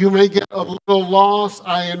 you may get a little lost.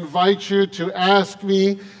 I invite you to ask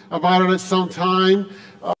me about it at some time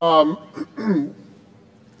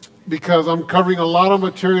because I'm covering a lot of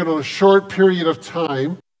material in a short period of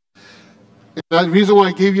time. And the reason why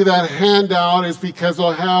I gave you that handout is because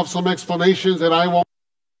I'll have some explanations that I want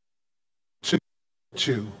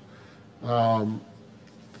to.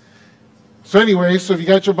 So anyway, so if you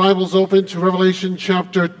got your Bibles open to Revelation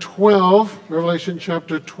chapter 12,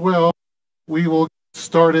 we will get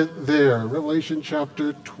started there. Revelation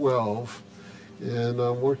chapter 12. And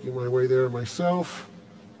I'm working my way there myself.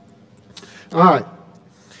 All right.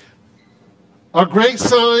 A great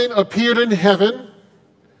sign appeared in heaven.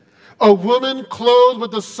 A woman clothed with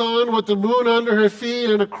the sun, with the moon under her feet,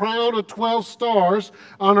 and a crown of 12 stars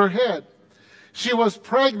on her head. She was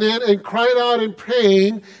pregnant and cried out in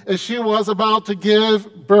pain as she was about to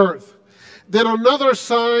give birth. Then another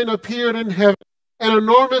sign appeared in heaven, an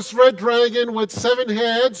enormous red dragon with 7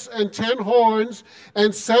 heads and 10 horns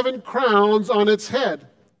and 7 crowns on its head.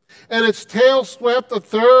 And its tail swept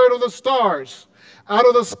 1/3 of the stars out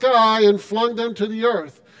of the sky and flung them to the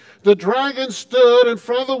earth. The dragon stood in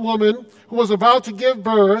front of the woman who was about to give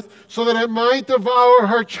birth so that it might devour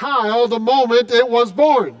her child the moment it was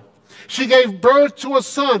born. She gave birth to a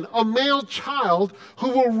son, a male child, who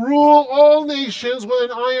will rule all nations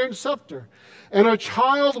with an iron scepter. And her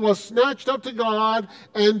child was snatched up to God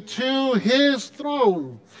and to his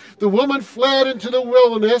throne. The woman fled into the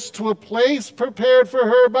wilderness to a place prepared for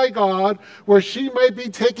her by God, where she might be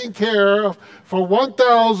taken care of for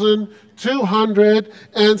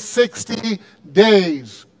 1,260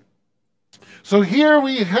 days. So here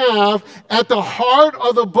we have, at the heart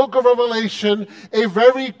of the book of Revelation, a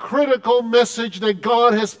very critical message that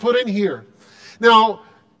God has put in here. Now,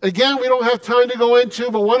 again, we don't have time to go into,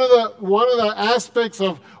 but one of the aspects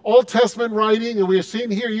of Old Testament writing, and we are seeing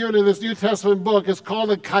here even in this New Testament book, is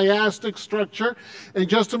called a chiastic structure. And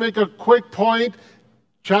just to make a quick point,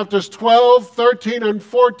 chapters 12, 13, and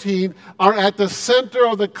 14 are at the center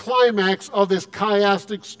of the climax of this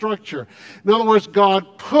chiastic structure. In other words,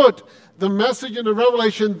 God put the message in the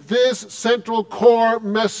Revelation, this central core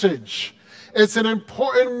message. It's an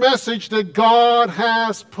important message that God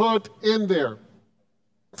has put in there.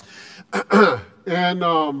 And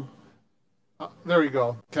there we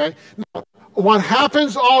go. Okay. Now, what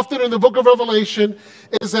happens often in the book of Revelation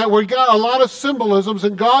is that we got a lot of symbolisms,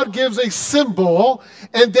 and God gives a symbol,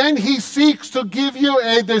 and then he seeks to give you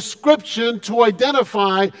a description to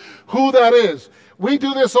identify who that is. We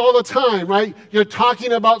do this all the time, right? You're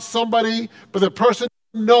talking about somebody, but the person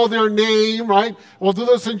doesn't know their name, right? We'll do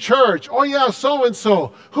this in church. Oh yeah,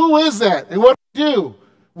 so-and-so. Who is that? And what do we do?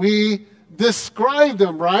 We describe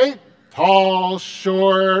them, right? Tall,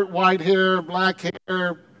 short, white hair, black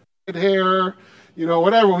hair, red hair,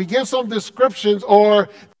 whatever. We give some descriptions, or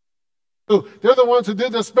they're the ones who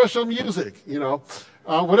did the special music,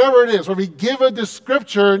 whatever it is. Or we give a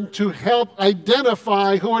description to help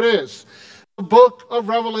identify who it is. The book of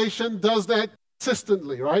Revelation does that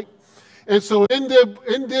consistently, right? And so in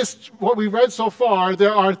this, what we read so far,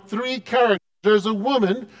 there are 3 characters. There's a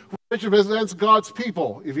woman which represents God's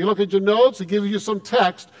people. If you look at your notes, it gives you some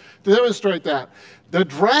text to demonstrate that. The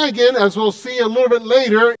dragon, as we'll see a little bit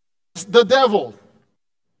later, is the devil.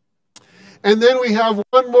 And then we have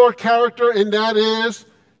one more character, and that is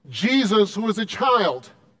Jesus, who is a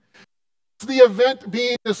child. It's the event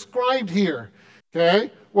being described here,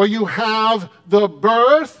 okay? Where you have the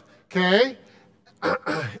birth, okay,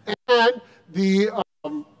 and the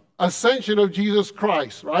ascension of Jesus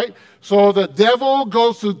Christ, right? So the devil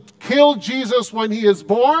goes to kill Jesus when he is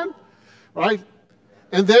born, right?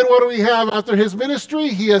 And then what do we have after his ministry?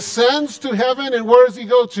 He ascends to heaven, and where does he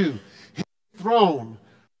go to? His throne.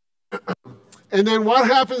 And then what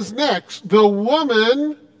happens next? The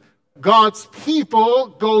woman, God's people,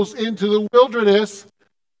 goes into the wilderness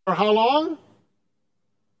for how long?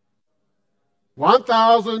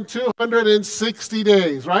 1,260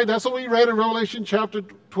 days, right? That's what we read in Revelation chapter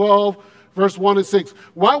 12, verse 1 and 6.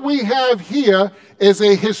 What we have here is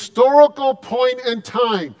a historical point in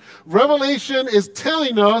time. Revelation is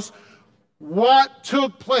telling us what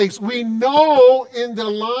took place. We know in the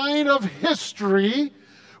line of history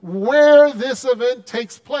where this event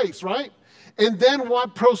takes place, right? And then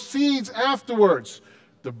what proceeds afterwards.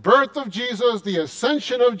 The birth of Jesus, the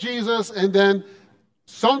ascension of Jesus, and then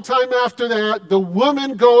sometime after that, the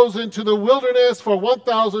woman goes into the wilderness for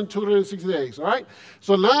 1,260 days, all right?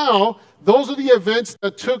 So now, those are the events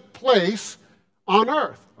that took place on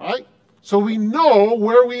earth, right? So we know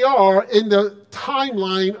where we are in the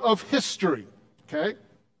timeline of history, okay?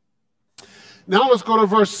 Now let's go to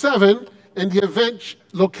verse 7, and the event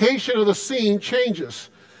location of the scene changes.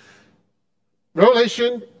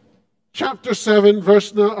 Revelation chapter 12,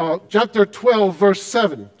 verse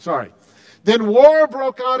 7, sorry. Then war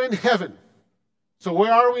broke out in heaven. So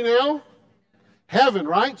where are we now? heaven,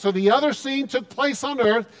 right? So the other scene took place on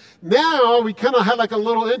earth. Now we kind of had like a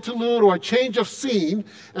little interlude or a change of scene,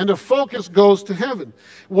 and the focus goes to heaven.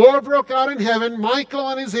 War broke out in heaven. Michael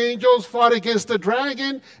and his angels fought against the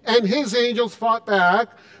dragon, and his angels fought back,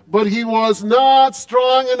 but he was not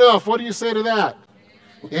strong enough. What do you say to that?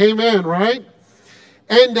 Amen, right?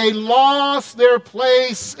 And they lost their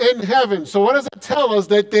place in heaven. So what does it tell us?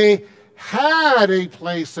 That they had a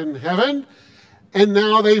place in heaven, and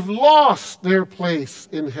now they've lost their place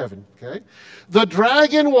in heaven, okay? The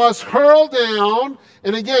dragon was hurled down,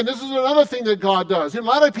 and again, this is another thing that God does. A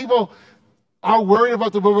lot of people are worried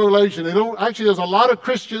about the book of Revelation. Actually, there's a lot of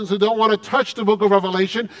Christians who don't want to touch the book of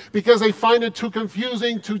Revelation because they find it too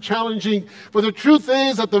confusing, too challenging. But the truth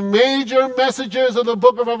is that the major messages of the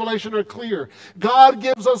book of Revelation are clear. God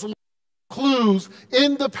gives us clues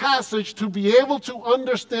in the passage to be able to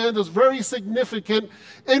understand this very significant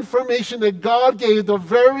information that God gave, the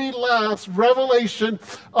very last revelation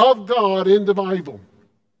of God in the Bible.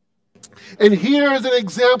 And here is an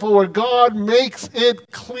example where God makes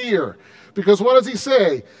it clear. Because what does he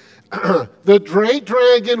say? The great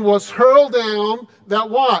dragon was hurled down, that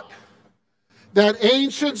what? That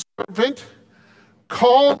ancient serpent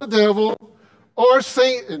called the devil or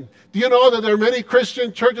Satan. Do you know that there are many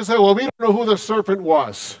Christian churches that say, well, we don't know who the serpent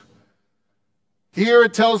was? Here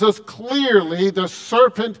it tells us clearly the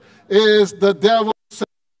serpent is the devil.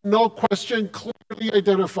 No question, clearly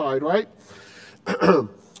identified, right?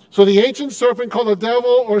 So the ancient serpent called the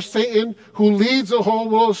devil or Satan, who leads the whole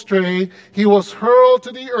world astray, he was hurled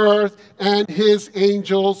to the earth and his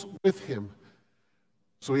angels with him.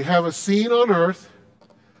 So we have a scene on earth,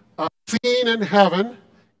 a scene in heaven,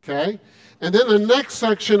 okay? And then the next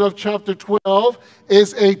section of chapter 12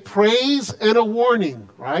 is a praise and a warning,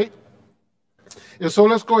 right? And so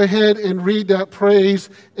let's go ahead and read that praise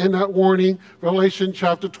and that warning, Revelation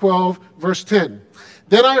chapter 12, verse 10.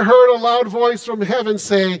 Then I heard a loud voice from heaven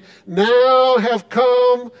say, now have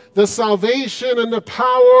come the salvation and the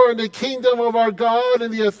power and the kingdom of our God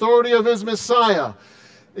and the authority of his Messiah.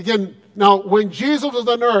 Again, now when Jesus was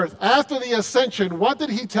on earth, after the ascension, what did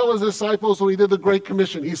he tell his disciples when he did the Great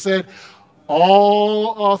Commission? He said,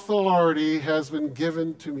 all authority has been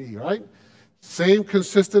given to me, right? Same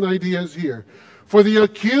consistent ideas here. For the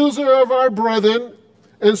accuser of our brethren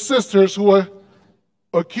and sisters who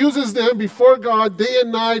accuses them before God day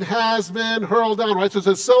and night has been hurled down, right? So it's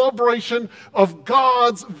a celebration of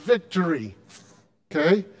God's victory,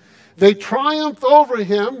 okay? They triumphed over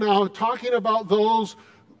him. Now, talking about those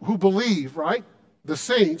who believe, right? The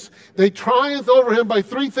saints. They triumphed over him by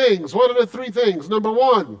three things. What are the three things? Number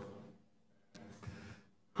one,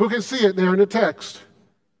 who can see it there in the text?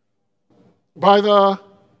 By the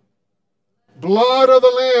blood of the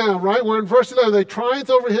Lamb, right? We're in verse 11. They triumphed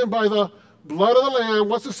over him by the blood of the Lamb.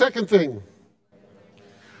 What's the second thing?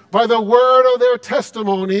 By the word of their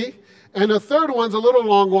testimony. And the third one's a little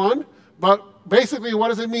long one, but basically what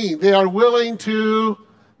does it mean? They are willing to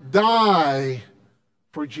die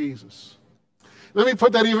for Jesus. Let me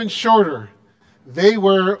put that even shorter. They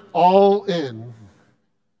were all in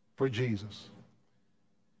for Jesus.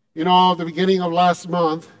 You know, at the beginning of last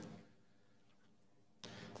month,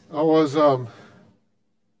 I was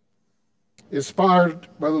inspired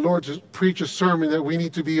by the Lord to preach a sermon that we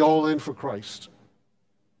need to be all in for Christ.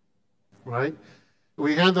 Right?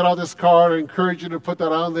 We handed out this card. I encourage you to put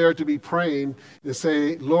that on there, to be praying and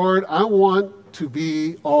say, Lord, I want to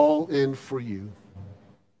be all in for you.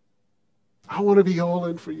 I want to be all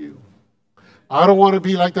in for you. I don't want to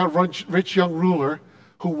be like that rich young ruler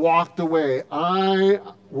who walked away. I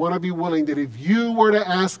want to be willing that if you were to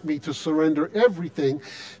ask me to surrender everything,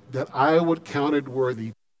 that I would count it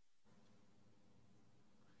worthy.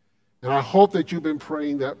 And I hope that you've been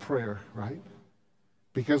praying that prayer, right?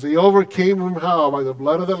 Because they overcame him how? By the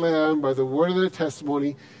blood of the Lamb, by the word of their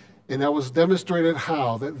testimony, and that was demonstrated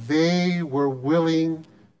how? That they were willing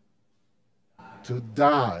to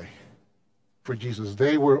die for Jesus.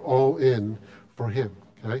 They were all in for him,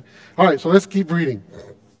 okay? All right, so let's keep reading.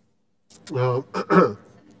 And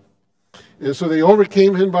so they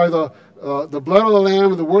overcame him by the blood of the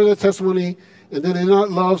Lamb and the word of the testimony, and then they did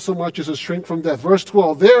not love so much as to shrink from death. Verse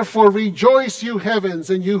 12, therefore rejoice, you heavens,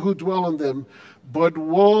 and you who dwell in them. But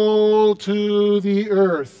woe to the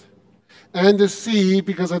earth and the sea,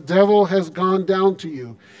 because the devil has gone down to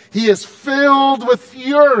you. He is filled with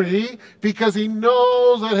fury because he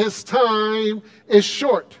knows that his time is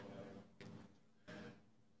short.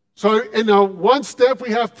 So in one step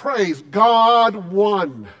we have praise. God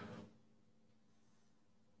won.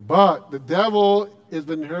 But the devil has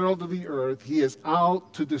been hurled to the earth. He is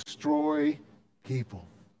out to destroy people.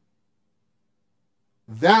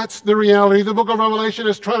 That's the reality. The book of Revelation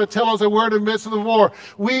is trying to tell us that we're in the midst of the war.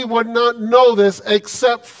 We would not know this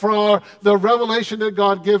except for the revelation that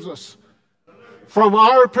God gives us. From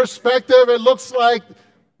our perspective, it looks like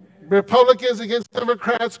Republicans against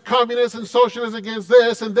Democrats, communists and socialists against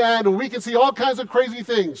this and that, and we can see all kinds of crazy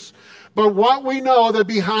things. But what we know that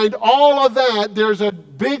behind all of that, there's a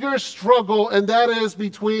bigger struggle, and that is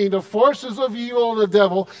between the forces of evil and the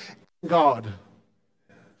devil and God.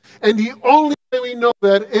 And the only way we know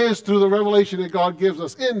that is through the revelation that God gives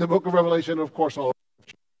us in the book of Revelation, and of course, all of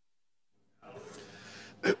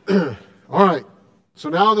Scripture. All right, so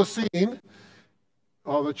now the scene,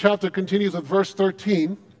 the chapter continues with verse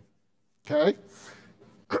 13. Okay?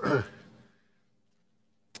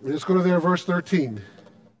 Let's go to there, verse 13.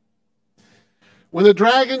 When the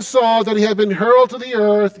dragon saw that he had been hurled to the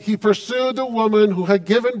earth, he pursued the woman who had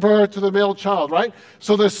given birth to the male child, right?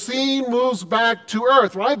 So the scene moves back to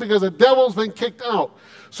earth, right? Because the devil's been kicked out.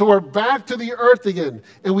 So we're back to the earth again.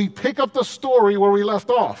 And we pick up the story where we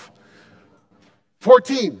left off.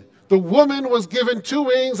 14. The woman was given 2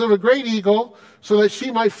 wings of a great eagle so that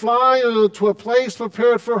she might fly to a place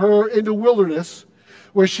prepared for her in the wilderness,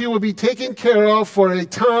 where she will be taken care of for a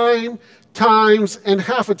time, times, and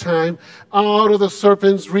half a time out of the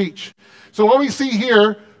serpent's reach. So what we see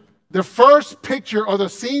here, the first picture of the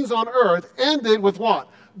scenes on earth ended with what?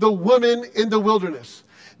 The woman in the wilderness.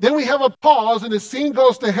 Then we have a pause, and the scene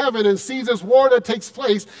goes to heaven and sees this war that takes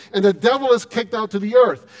place, and the devil is kicked out to the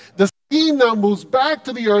earth. The scene now moves back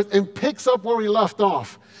to the earth and picks up where we left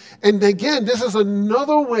off. And again, this is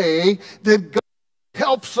another way that God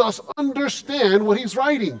helps us understand what he's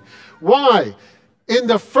writing. Why? In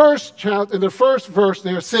the first chapter, in the first verse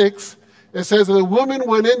there, 6, it says that the woman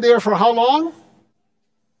went in there for how long?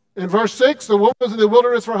 In verse 6, the woman was in the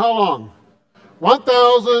wilderness for how long?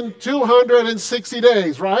 1,260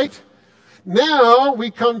 days, right? Now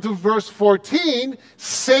we come to verse 14,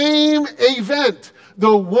 same event.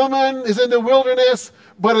 The woman is in the wilderness,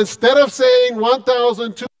 but instead of saying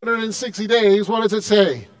 1,260 days, what does it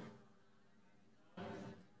say?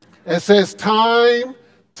 It says time,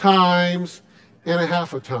 times, and a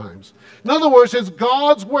half of times. In other words, it's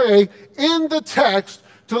God's way in the text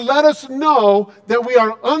to let us know that we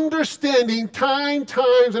are understanding time,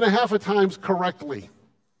 times, and a half of times correctly.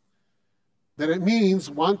 That it means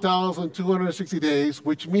 1,260 days,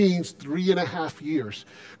 which means 3.5 years.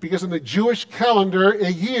 Because in the Jewish calendar, a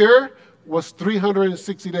year was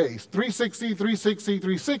 360 days. 360, 360,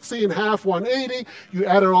 360, and half 180. You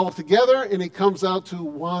add it all together, and it comes out to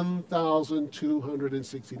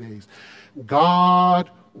 1,260 days.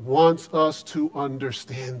 God wants us to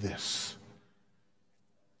understand this.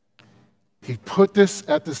 He put this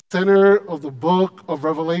at the center of the book of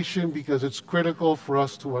Revelation because it's critical for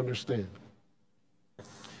us to understand.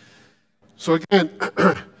 So again,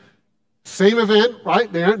 same event,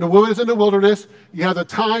 right there. The woman is in the wilderness. You have the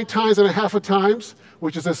time, times, and a half of times,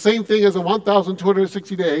 which is the same thing as the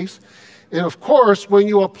 1,260 days. And of course, when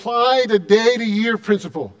you apply the day-to-year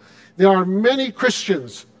principle, there are many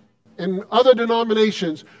Christians and other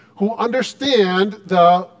denominations who understand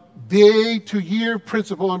the day-to-year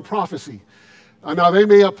principle in prophecy. Now, they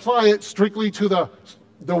may apply it strictly to the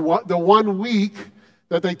 1 week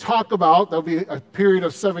that they talk about. That'll be a period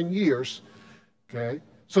of 7 years. Okay?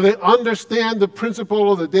 So they understand the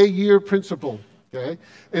principle of the day-year principle. Okay?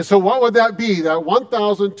 And so what would that be? That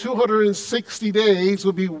 1,260 days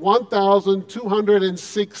would be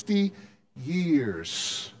 1,260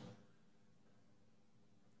 years.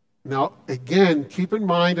 Now, again, keep in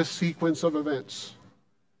mind a sequence of events.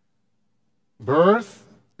 Birth,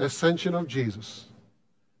 ascension of Jesus.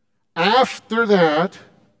 After that,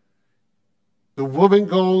 the woman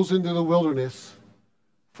goes into the wilderness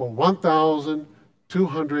for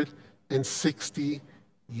 1,260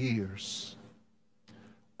 years.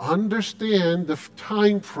 Understand the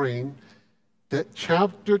time frame that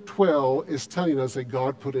chapter 12 is telling us that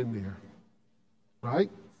God put in there.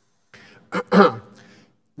 Right?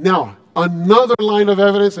 Now, another line of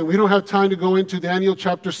evidence, and we don't have time to go into Daniel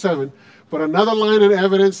chapter 7, but another line of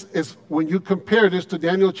evidence is when you compare this to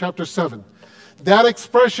Daniel chapter 7. That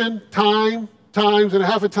expression, time, times, and a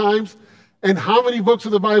half of times, and how many books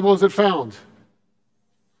of the Bible is it found?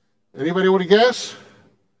 Anybody want to guess?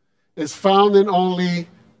 It's found in only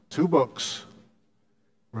 2 books,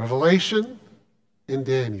 Revelation and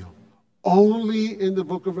Daniel. Only in the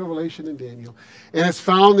book of Revelation and Daniel. And it's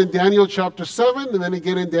found in Daniel chapter 7 and then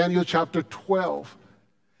again in Daniel chapter 12.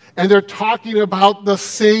 And they're talking about the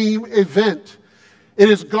same event. It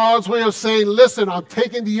is God's way of saying, listen, I'm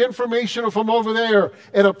taking the information from over there.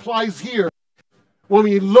 It applies here. when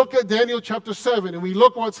we look at Daniel chapter 7 and we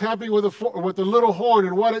look at what's happening with the little horn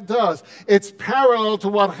and what it does, it's parallel to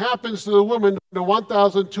what happens to the woman in the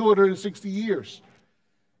 1,260 years.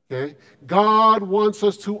 Okay? God wants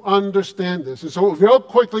us to understand this. And so real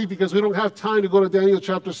quickly, because we don't have time to go to Daniel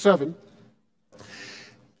chapter 7,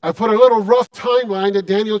 I put a little rough timeline that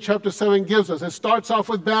Daniel chapter 7 gives us. It starts off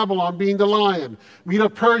with Babylon being the lion,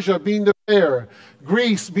 Medo-Persia being the bear,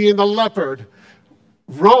 Greece being the leopard,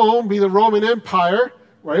 Rome being the Roman Empire,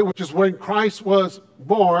 right, which is when Christ was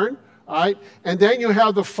born, right? And then you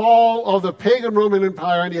have the fall of the pagan Roman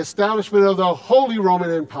Empire and the establishment of the Holy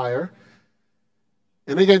Roman Empire.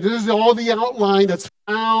 And again, this is all the outline that's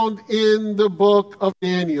found in the book of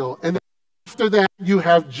Daniel. And after that, you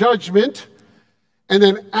have judgment. And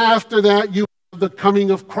then after that, you have the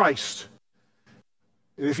coming of Christ.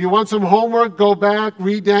 And if you want some homework, go back,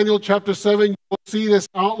 read Daniel chapter 7. You will see this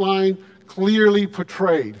outline clearly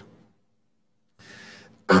portrayed.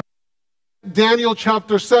 Daniel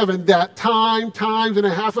chapter 7, that times and a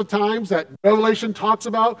half of times that Revelation talks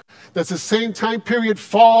about, that's the same time period,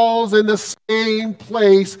 falls in the same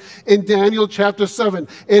place in Daniel chapter 7.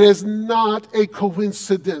 It is not a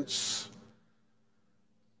coincidence.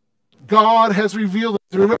 God has revealed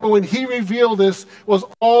this. Remember, when he revealed this was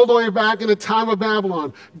all the way back in the time of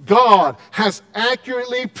Babylon. God has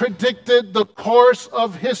accurately predicted the course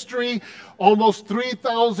of history almost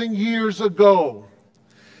 3,000 years ago.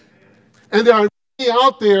 And there are many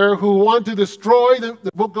out there who want to destroy the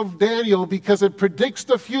book of Daniel because it predicts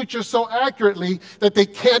the future so accurately that they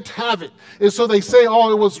can't have it. And so they say,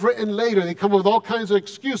 oh, it was written later. They come up with all kinds of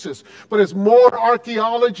excuses. But it's more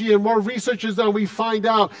archaeology and more researches that we find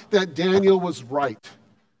out that Daniel was right.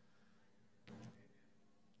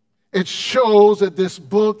 It shows that this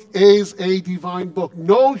book is a divine book.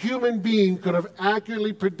 No human being could have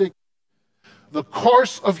accurately predicted the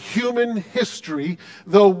course of human history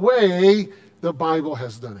the way the Bible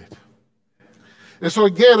has done it. And so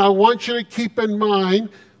again, I want you to keep in mind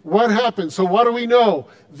what happened. So what do we know?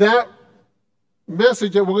 That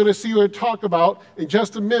message that we're going to see or talk about in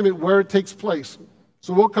just a minute, where it takes place.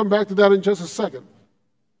 So we'll come back to that in just a second.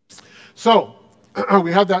 So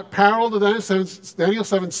we have that parallel to Daniel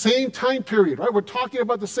 7, same time period, right? We're talking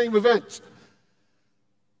about the same events.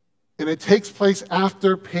 And it takes place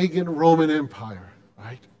after pagan Roman Empire,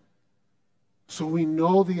 right? So we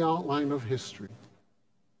know the outline of history.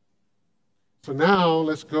 So now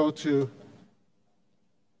let's go to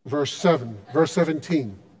verse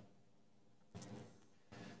 17.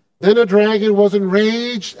 Then a dragon was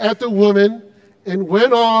enraged at the woman and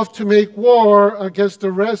went off to make war against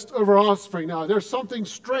the rest of her offspring. Now, there's something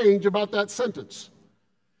strange about that sentence.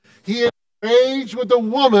 He is enraged with the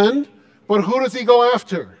woman, but who does he go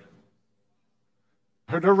after?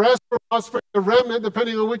 The rest of her offspring, the remnant,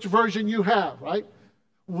 depending on which version you have, right?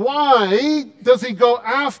 Why does he go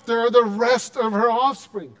after the rest of her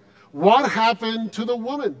offspring? What happened to the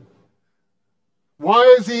woman? Why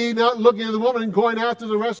is he not looking at the woman and going after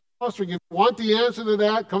the rest of her offspring? If you want the answer to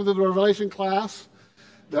that, come to the Revelation class.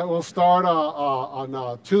 That will start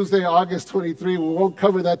on Tuesday, August 23. We won't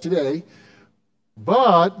cover that today.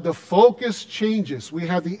 But the focus changes. We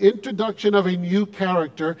have the introduction of a new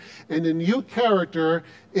character, and the new character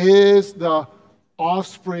is the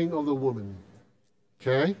offspring of the woman.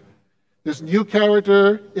 Okay? This new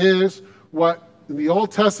character is what in the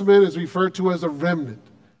Old Testament is referred to as a remnant.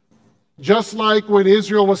 Just like when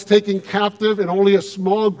Israel was taken captive and only a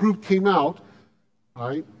small group came out,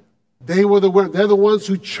 right? They're the ones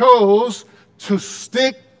who chose to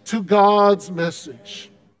stick to God's message.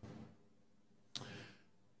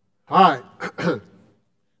 All right.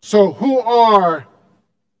 So who are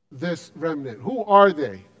this remnant? Who are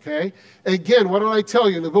they? Okay. Again, what did I tell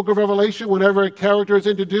you? In the book of Revelation, whenever a character is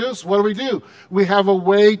introduced, what do? We have a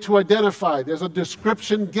way to identify. There's a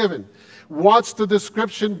description given. What's the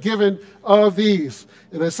description given of these?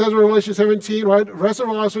 And it says in Revelation 17, right? Rest of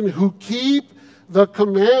us who keep the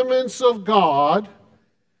commandments of God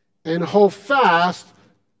and hold fast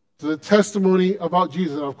to the testimony about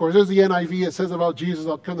Jesus. And of course, there's the NIV. It says about Jesus.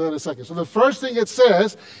 I'll come to that in a second. So the first thing it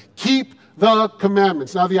says, keep the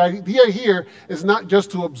commandments. Now, the idea here is not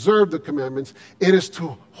just to observe the commandments. It is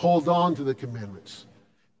to hold on to the commandments,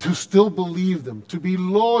 to still believe them, to be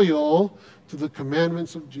loyal to the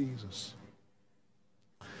commandments of Jesus.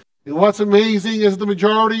 And what's amazing is the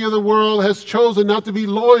majority of the world has chosen not to be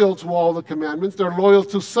loyal to all the commandments. They're loyal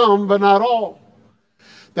to some, but not all.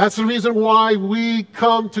 That's the reason why we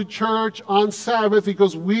come to church on Sabbath,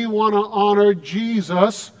 because we want to honor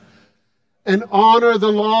Jesus and honor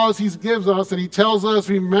the laws he gives us. And he tells us,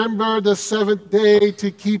 remember the seventh day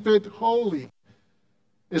to keep it holy.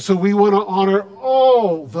 And so we want to honor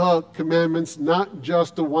all the commandments, not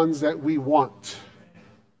just the ones that we want.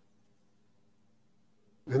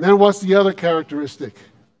 And then what's the other characteristic?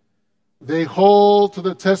 They hold to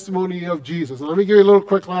the testimony of Jesus. And let me give you a little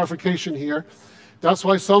quick clarification here. That's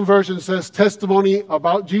why some versions says testimony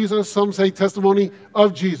about Jesus. Some say testimony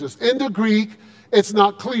of Jesus. In the Greek, it's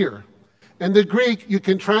not clear. In the Greek, you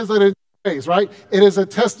can translate it in two ways, right? It is a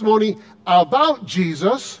testimony about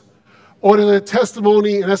Jesus, or it is a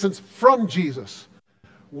testimony, in essence, from Jesus.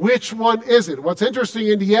 Which one is it? What's interesting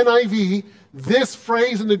in the NIV, this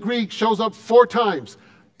phrase in the Greek shows up 4 times.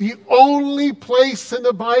 The only place in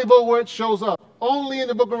the Bible where it shows up, only in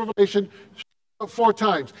the book of Revelation, shows up 4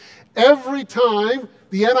 times. Every time,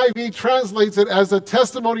 the NIV translates it as a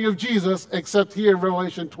testimony of Jesus, except here in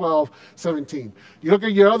Revelation 12:17. You look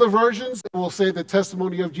at your other versions, it will say the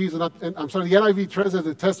testimony of Jesus. The NIV translates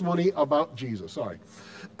the testimony about Jesus. Sorry.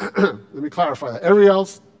 Let me clarify that. Every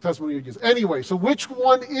else, testimony of Jesus. Anyway, so which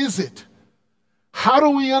one is it? How do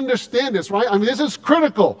we understand this, right? I mean, this is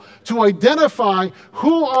critical to identify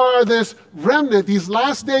who are this remnant, these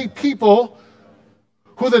last day people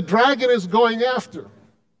who the dragon is going after.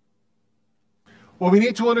 Well, we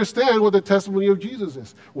need to understand what the testimony of Jesus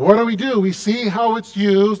is. What do? We see how it's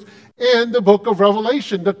used in the book of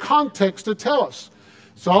Revelation, the context to tell us.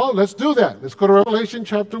 So let's do that. Let's go to Revelation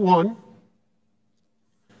chapter 1.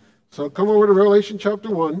 So come over to Revelation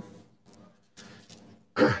chapter 1.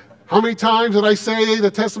 How many times did I say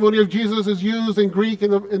the testimony of Jesus is used in Greek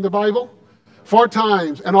in the Bible? 4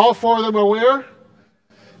 times. And all 4 of them are where?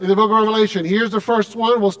 In the book of Revelation. Here's the first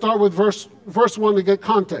one. We'll start with verse 1 to get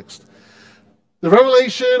context. The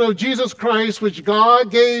revelation of Jesus Christ, which God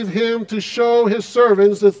gave him to show his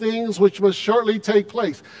servants the things which must shortly take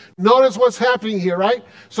place. Notice what's happening here, right?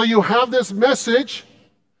 So you have this message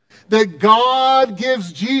that God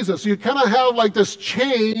gives Jesus. You kind of have like this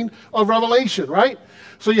chain of revelation, right?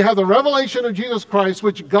 So you have the revelation of Jesus Christ,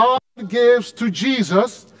 which God gives to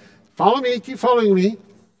Jesus. Follow me, keep following me.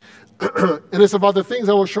 And it's about the things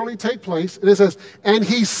that will shortly take place. And it says, and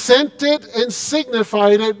he sent it and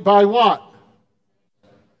signified it by what?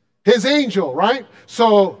 His angel, right?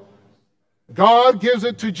 So God gives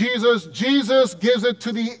it to Jesus. Jesus gives it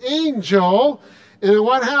to the angel. And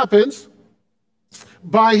what happens?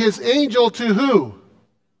 By his angel to who?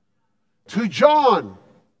 To John.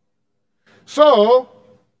 So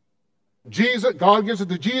God gives it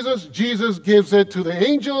to Jesus. Jesus gives it to the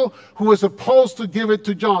angel who is supposed to give it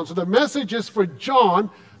to John. So the message is for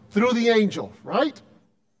John through the angel, right?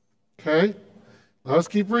 Okay. Now let's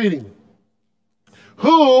keep reading.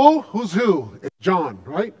 Who's who? It's John,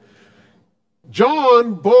 right?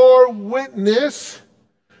 John bore witness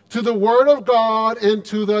to the word of God and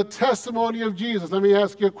to the testimony of Jesus. Let me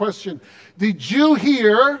ask you a question. Did you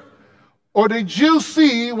hear or did you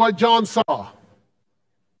see what John saw?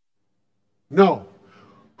 No.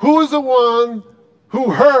 Who is the one who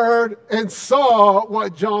heard and saw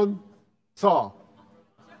what John saw?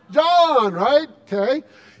 John, right? Okay.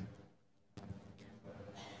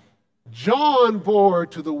 John bore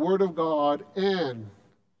to the word of God and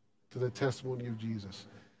to the testimony of Jesus.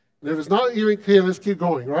 And if it's not even clear, let's keep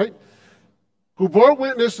going, right? Who bore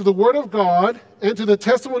witness to the word of God and to the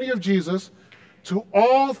testimony of Jesus, to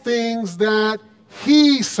all things that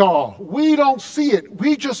he saw. We don't see it.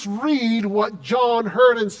 We just read what John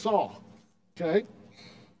heard and saw. Okay?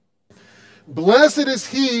 Blessed is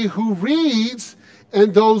he who reads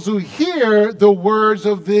and those who hear the words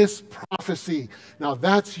of this prophecy. Now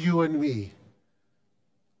that's you and me.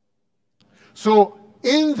 So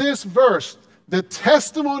in this verse, the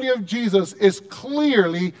testimony of Jesus is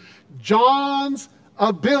clearly John's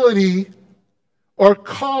ability or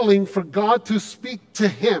calling for God to speak to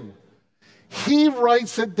him. He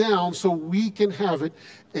writes it down so we can have it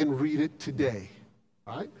and read it today.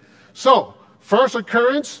 All right? So, first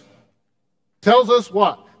occurrence tells us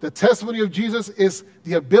what? The testimony of Jesus is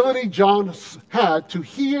the ability John had to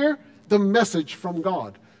hear the message from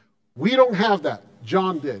God. We don't have that.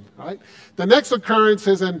 John did. Right? The next occurrence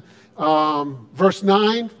is in verse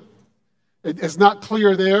 9. It's not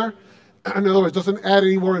clear there. In other words, it doesn't add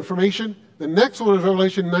any more information. The next one is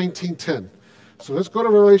Revelation 19:10. So let's go to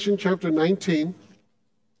Revelation chapter 19,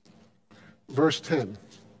 verse 10.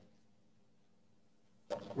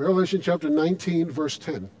 Revelation chapter 19, verse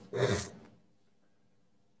 10.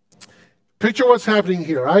 Picture what's happening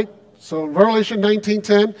here, right? So Revelation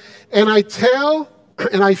 19:10, and I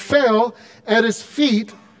fell at his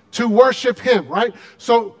feet to worship him, right?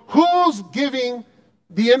 So who's giving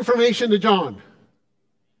the information to John?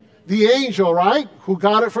 the angel, right? Who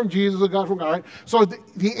got it from Jesus, who got it from God, right? So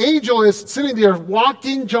the angel is sitting there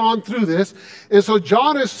walking John through this. And so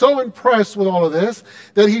John is so impressed with all of this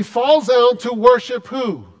that he falls down to worship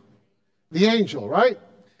who? The angel, right?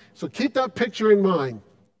 So keep that picture in mind.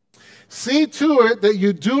 See to it that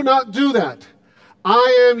you do not do that.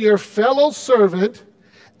 I am your fellow servant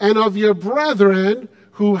and of your brethren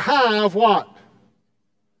who have what?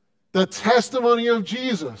 The testimony of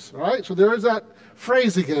Jesus, right? So there is that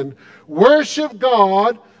phrase again. Worship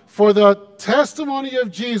God, for the testimony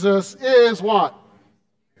of Jesus is what?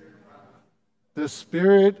 The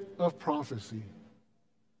spirit of prophecy.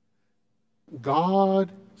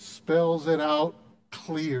 God spells it out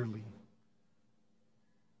clearly.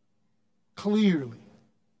 Clearly.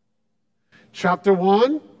 Chapter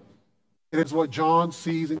 1, it is what John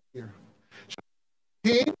sees and hears. Chapter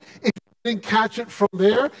 15, if you didn't catch it from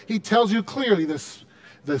there, he tells you clearly this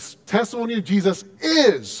testimony of Jesus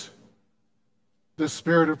is the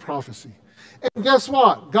spirit of prophecy. And guess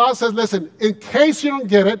what? God says, listen, in case you don't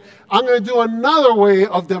get it, I'm going to do another way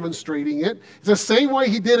of demonstrating it. It's the same way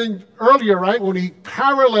he did earlier, right? When he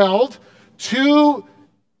paralleled two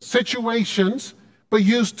situations, but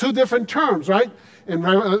used two different terms, right? In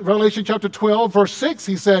Revelation chapter 12, verse 6,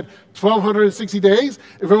 he said 1,260 days.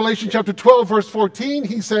 In Revelation chapter 12, verse 14,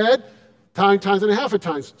 he said times and a half of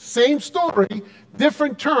times. Same story,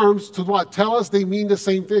 different terms to what? Tell us they mean the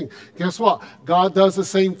same thing. Guess what? God does the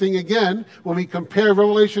same thing again when we compare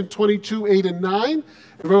Revelation 22, 8 and 9 and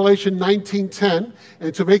Revelation 19, 10.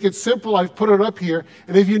 And to make it simple, I've put it up here.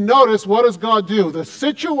 And if you notice, what does God do? The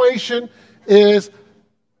situation is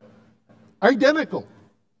identical.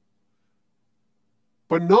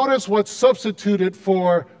 But notice what's substituted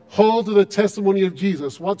for hold to the testimony of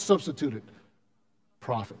Jesus. What's substituted?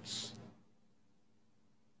 Prophets.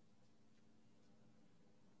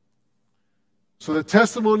 So the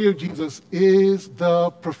testimony of Jesus is the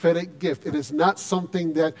prophetic gift. It is not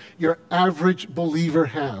something that your average believer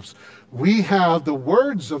has. We have the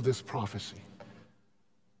words of this prophecy.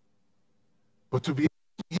 But to be able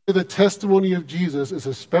to hear the testimony of Jesus is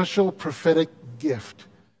a special prophetic gift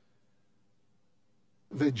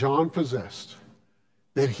that John possessed.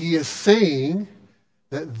 That he is saying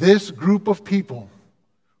that this group of people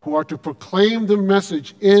who are to proclaim the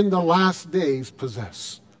message in the last days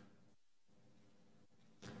possess.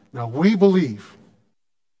 Now we believe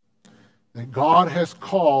that God has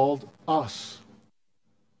called us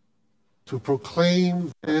to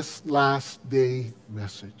proclaim this last day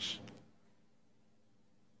message.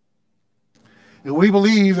 And we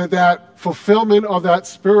believe that that fulfillment of that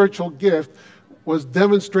spiritual gift was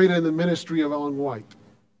demonstrated in the ministry of Ellen White.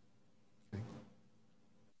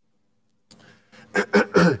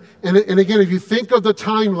 And again, if you think of the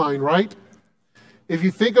timeline, right? If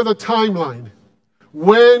you think of the timeline,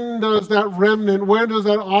 when does that remnant, when does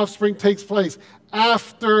that offspring take place?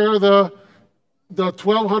 After the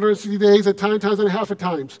 1,260 days at times and a half of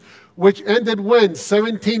times, which ended when?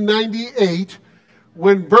 1798,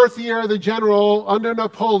 when Berthier the general under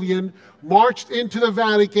Napoleon marched into the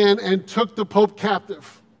Vatican and took the Pope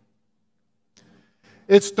captive.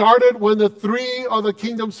 It started when the three of the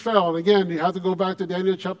kingdoms fell. And again, you have to go back to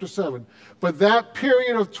Daniel chapter 7. But that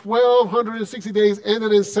period of 1,260 days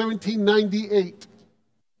ended in 1798.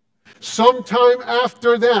 Sometime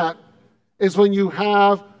after that is when you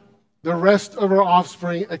have the rest of our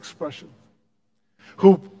offspring expression,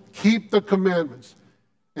 who keep the commandments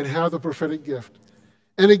and have the prophetic gift.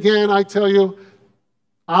 And again, I tell you,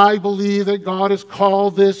 I believe that God has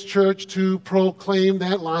called this church to proclaim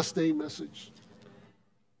that last day message.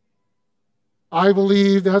 I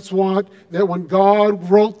believe that when God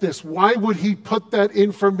wrote this, why would he put that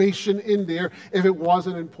information in there if it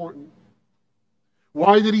wasn't important?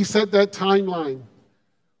 Why did he set that timeline?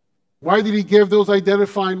 Why did he give those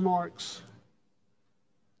identifying marks?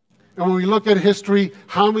 And when we look at history,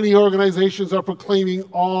 how many organizations are proclaiming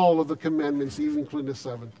all of the commandments, even including the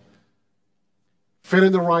seventh? Fit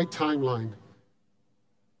in the right timeline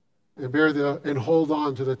and hold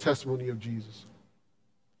on to the testimony of Jesus.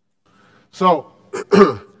 So,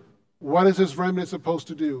 what is this remnant supposed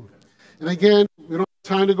to do? And again, we don't have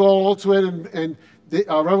time to go all to it. And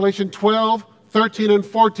Revelation 12, 13, and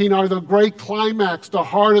 14 are the great climax, the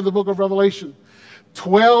heart of the book of Revelation.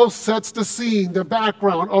 12 sets the scene, the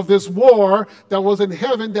background of this war that was in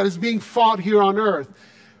heaven that is being fought here on earth.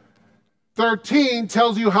 13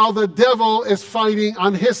 tells you how the devil is fighting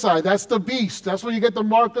on his side. That's the beast. That's where you get the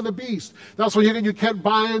mark of the beast. That's where you can't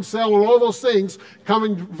buy and sell and all those things come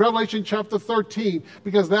in Revelation chapter 13,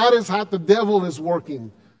 because that is how the devil is working.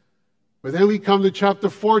 But then we come to chapter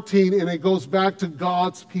 14 and it goes back to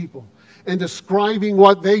God's people. and describing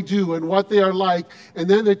what they do and what they are like. And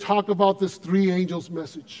then they talk about this three angels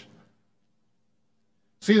message.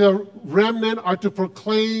 See, the remnant are to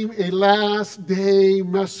proclaim a last day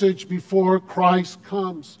message before Christ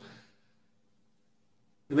comes.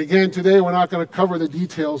 And again, today we're not going to cover the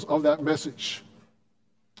details of that message.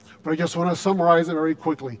 But I just want to summarize it very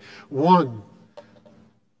quickly. 1,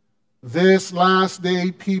 this last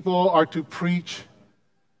day people are to preach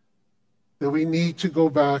that we need to go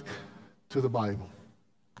back to the Bible.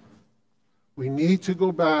 We need to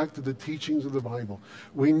go back to the teachings of the Bible.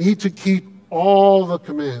 We need to keep all the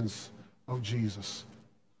commands of Jesus.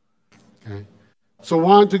 Okay. So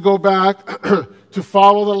 1, to go back, to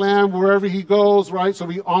follow the Lamb wherever he goes, right? So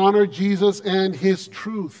we honor Jesus and his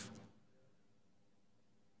truth.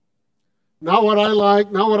 Not what I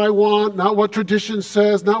like, not what I want, not what tradition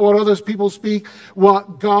says, not what other people speak.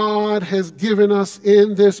 What God has given us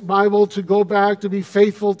in this Bible, to go back, to be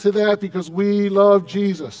faithful to that because we love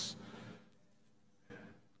Jesus.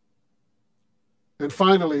 And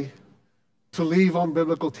finally, to leave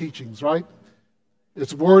unbiblical teachings, right?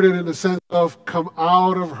 It's worded in the sense of, come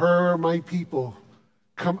out of her, my people.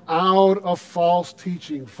 Come out of false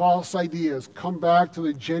teaching, false ideas. Come back to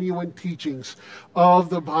the genuine teachings of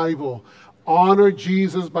the Bible. Honor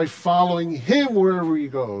Jesus by following him wherever he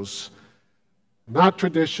goes. Not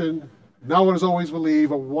tradition, not what is always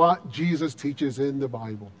believed, but what Jesus teaches in the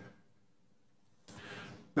Bible.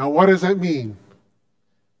 Now, what does that mean?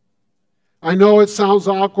 I know it sounds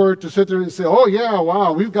awkward to sit there and say, oh yeah,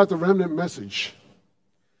 wow, we've got the remnant message.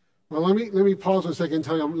 Well, let me pause a second and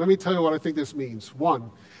tell you. Let me tell you what I think this means. 1,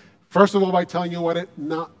 first of all, by telling you what it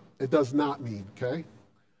does not mean, okay?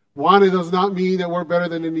 1, it does not mean that we're better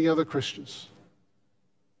than any other Christians.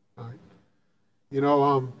 All right. You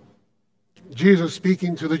know, Jesus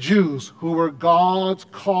speaking to the Jews, who were God's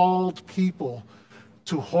called people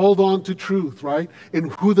to hold on to truth, right?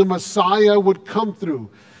 And who the Messiah would come through,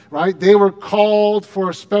 right? They were called for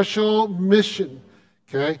a special mission,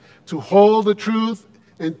 okay? To hold the truth,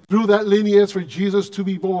 and through that lineage for Jesus to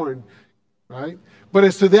be born, right? But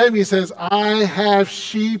as to them, he says, I have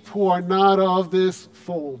sheep who are not of this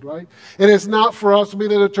fold, right? And it's not for us to make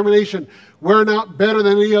the determination. We're not better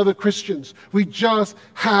than any other Christians. We just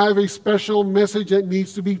have a special message that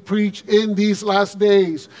needs to be preached in these last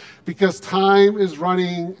days because time is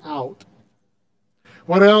running out.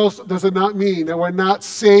 What else does it not mean? That we're not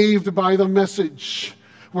saved by the message.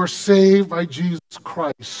 We're saved by Jesus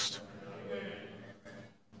Christ.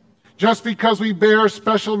 Just because we bear a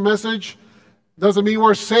special message doesn't mean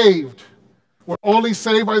we're saved. We're only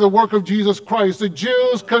saved by the work of Jesus Christ. The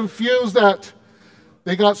Jews confused that.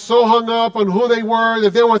 They got so hung up on who they were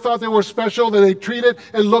that they thought they were special, that they treated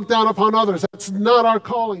and looked down upon others. That's not our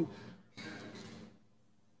calling.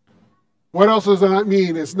 What else does that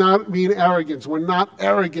mean? It's not mean arrogance. We're not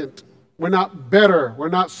arrogant. We're not better. We're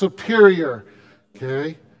not superior.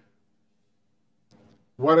 Okay?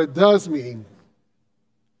 What it does mean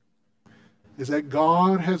is that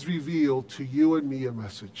God has revealed to you and me a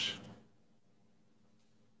message.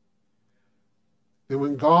 And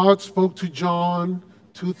when God spoke to John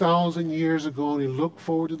 2,000 years ago and he looked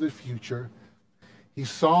forward to the future, he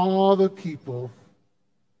saw the people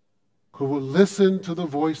who would listen to the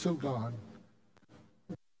voice of God,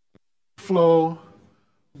 flow,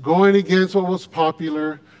 going against what was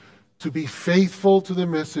popular, to be faithful to the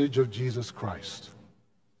message of Jesus Christ.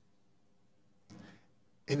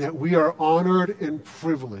 And that we are honored and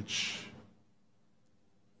privileged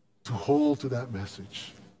to hold to that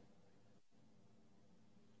message.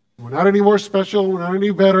 We're not any more special, we're not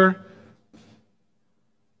any better,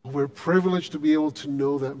 but we're privileged to be able to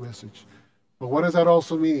know that message. But what does that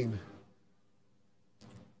also mean?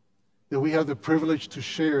 That we have the privilege to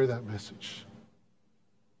share that message.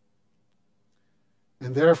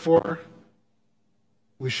 And therefore,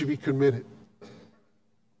 we should be committed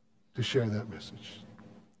to share that message.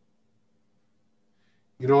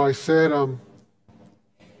 You know, I said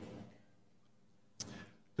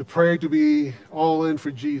to pray to be all in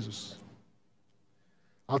for Jesus.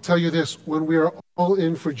 I'll tell you this, when we are all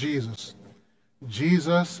in for Jesus,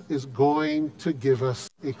 Jesus is going to give us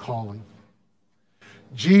a calling.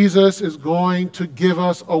 Jesus is going to give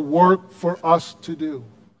us a work for us to do.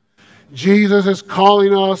 Jesus is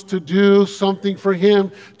calling us to do something for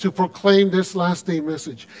him, to proclaim this last day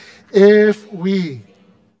message. If we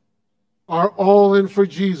are all in for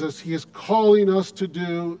Jesus, he is calling us to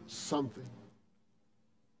do something.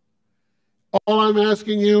 All I'm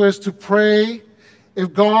asking you is to pray.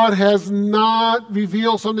 If God has not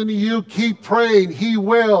revealed something to you, keep praying. He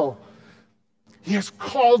will. He has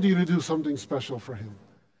called you to do something special for him.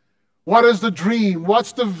 What is the dream?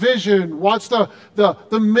 What's the vision? What's the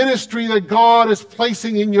ministry that God is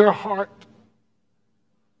placing in your heart?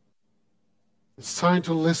 It's time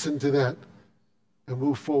to listen to that and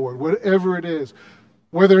move forward, whatever it is.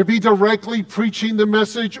 Whether it be directly preaching the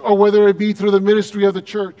message or whether it be through the ministry of the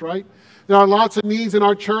church, right? There are lots of needs in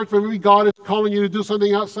our church, but maybe God is calling you to do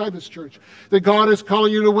something outside this church. That God is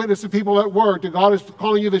calling you to witness to people at work. That God is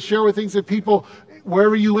calling you to share with things that people,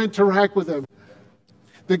 wherever you interact with them.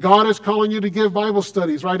 That God is calling you to give Bible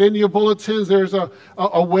studies, right? In your bulletins, there's a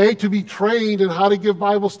way to be trained in how to give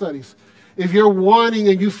Bible studies. If you're wanting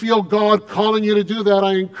and you feel God calling you to do that,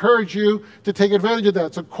 I encourage you to take advantage of that.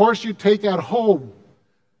 It's a course you take at home,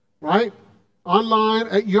 right? Online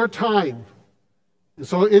at your time. And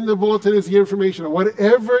so in the bulletin is the information.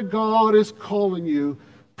 Whatever God is calling you,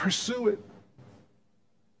 pursue it.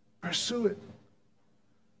 Pursue it.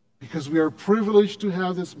 Because we are privileged to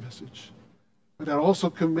have this message. But that also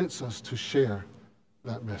commits us to share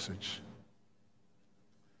that message.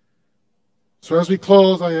 So as we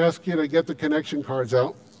close, I ask you to get the connection cards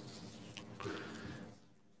out.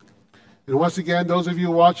 And once again, those of you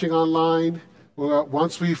watching online,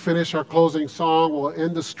 once we finish our closing song, we'll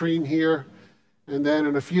end the stream here. And then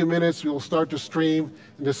in a few minutes, we'll start to stream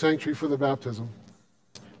in the sanctuary for the baptism.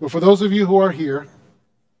 But for those of you who are here,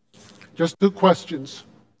 just 2 questions.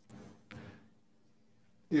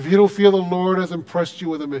 If you don't feel the Lord has impressed you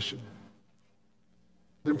with a mission,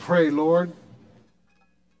 then pray, Lord,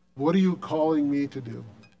 what are you calling me to do?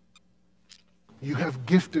 You have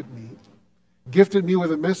gifted me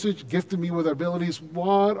with a message, gifted me with abilities.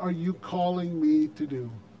 What are you calling me to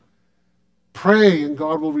do? Pray and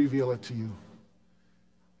God will reveal it to you.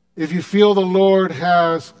 If you feel the Lord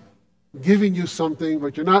has given you something,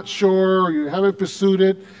 but you're not sure or you haven't pursued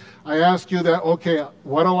it, I ask you that, okay,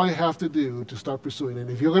 what do I have to do to start pursuing it?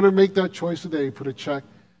 And if you're going to make that choice today, put a check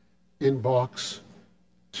in box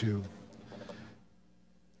 2.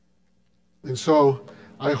 And so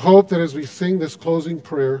I hope that as we sing this closing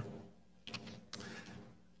prayer,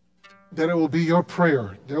 that it will be your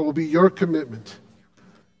prayer, that it will be your commitment,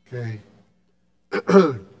 okay?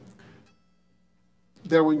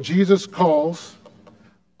 That when Jesus calls,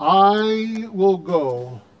 I will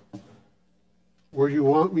go where you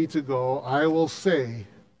want me to go. I will say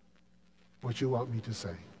what you want me to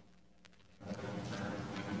say. I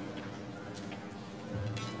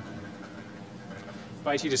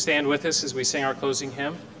invite you to stand with us as we sing our closing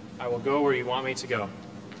hymn, I Will Go Where You Want Me to Go.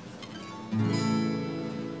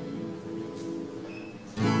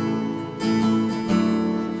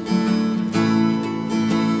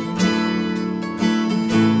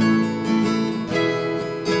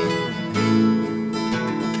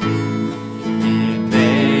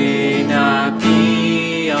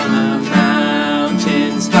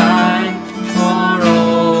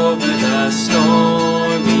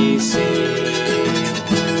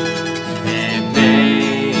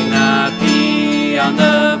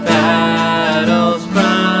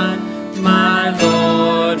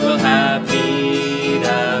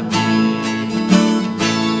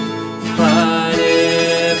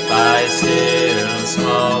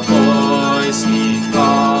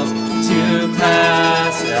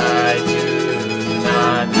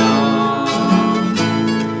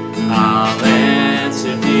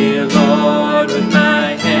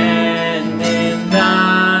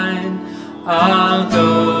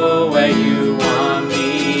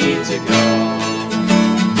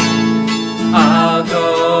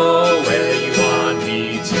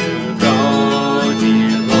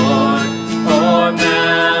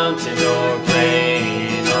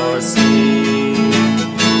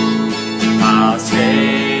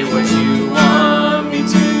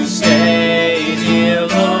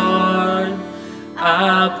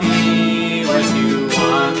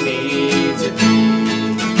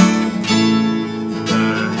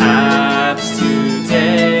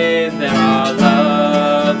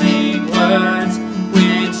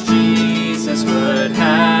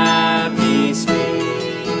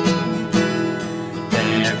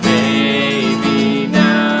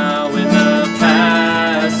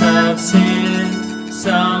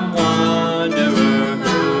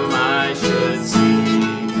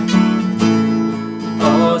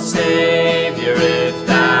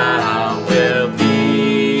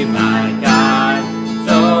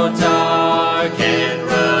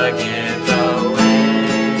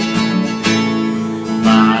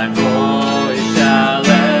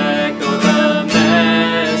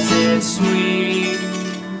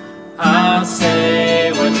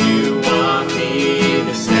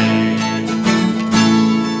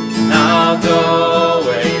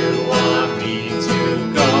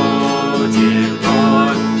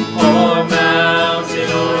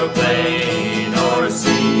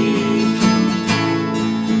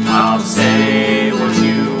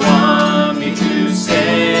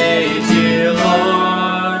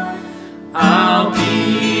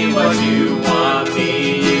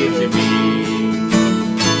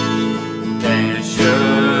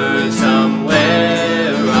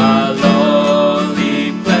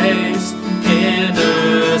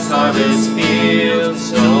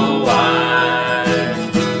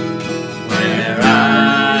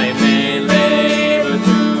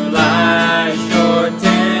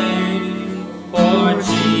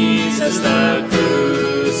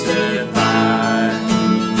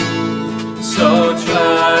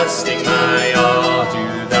 entrusting my all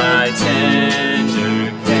to thy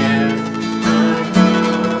tender care. I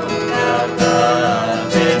know thou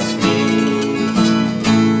lovest me.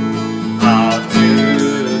 I'll do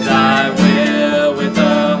thy will with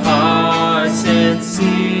a heart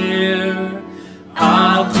sincere.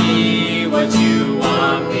 I'll be what you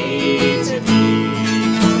want me to be.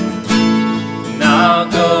 And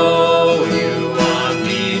I'll go where you want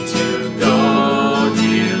me to go,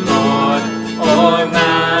 dear Lord, o'er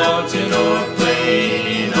mountain or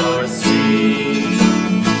plain or sea.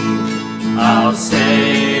 I'll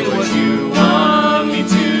say what you want me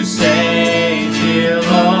to say, dear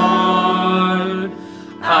Lord.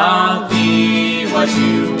 I'll be what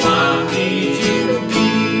you want me to be.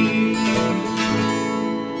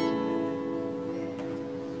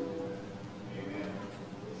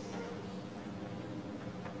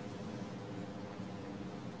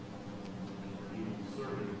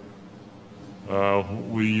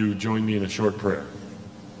 Will you join me in a short prayer?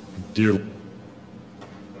 Dear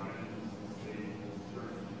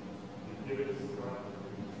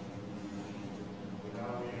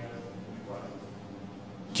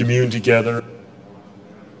commune together.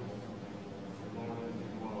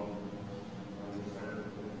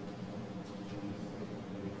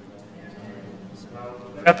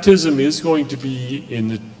 Baptism is going to be in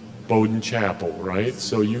the Bowden Chapel, right?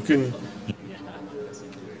 So you can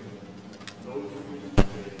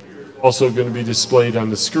also going to be displayed on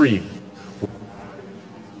the screen.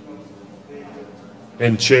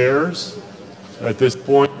 And chairs at this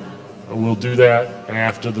point, we'll do that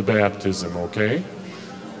after the baptism, okay?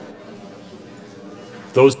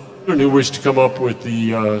 Those who wish to come up with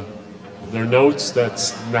their notes,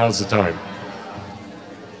 now's the time.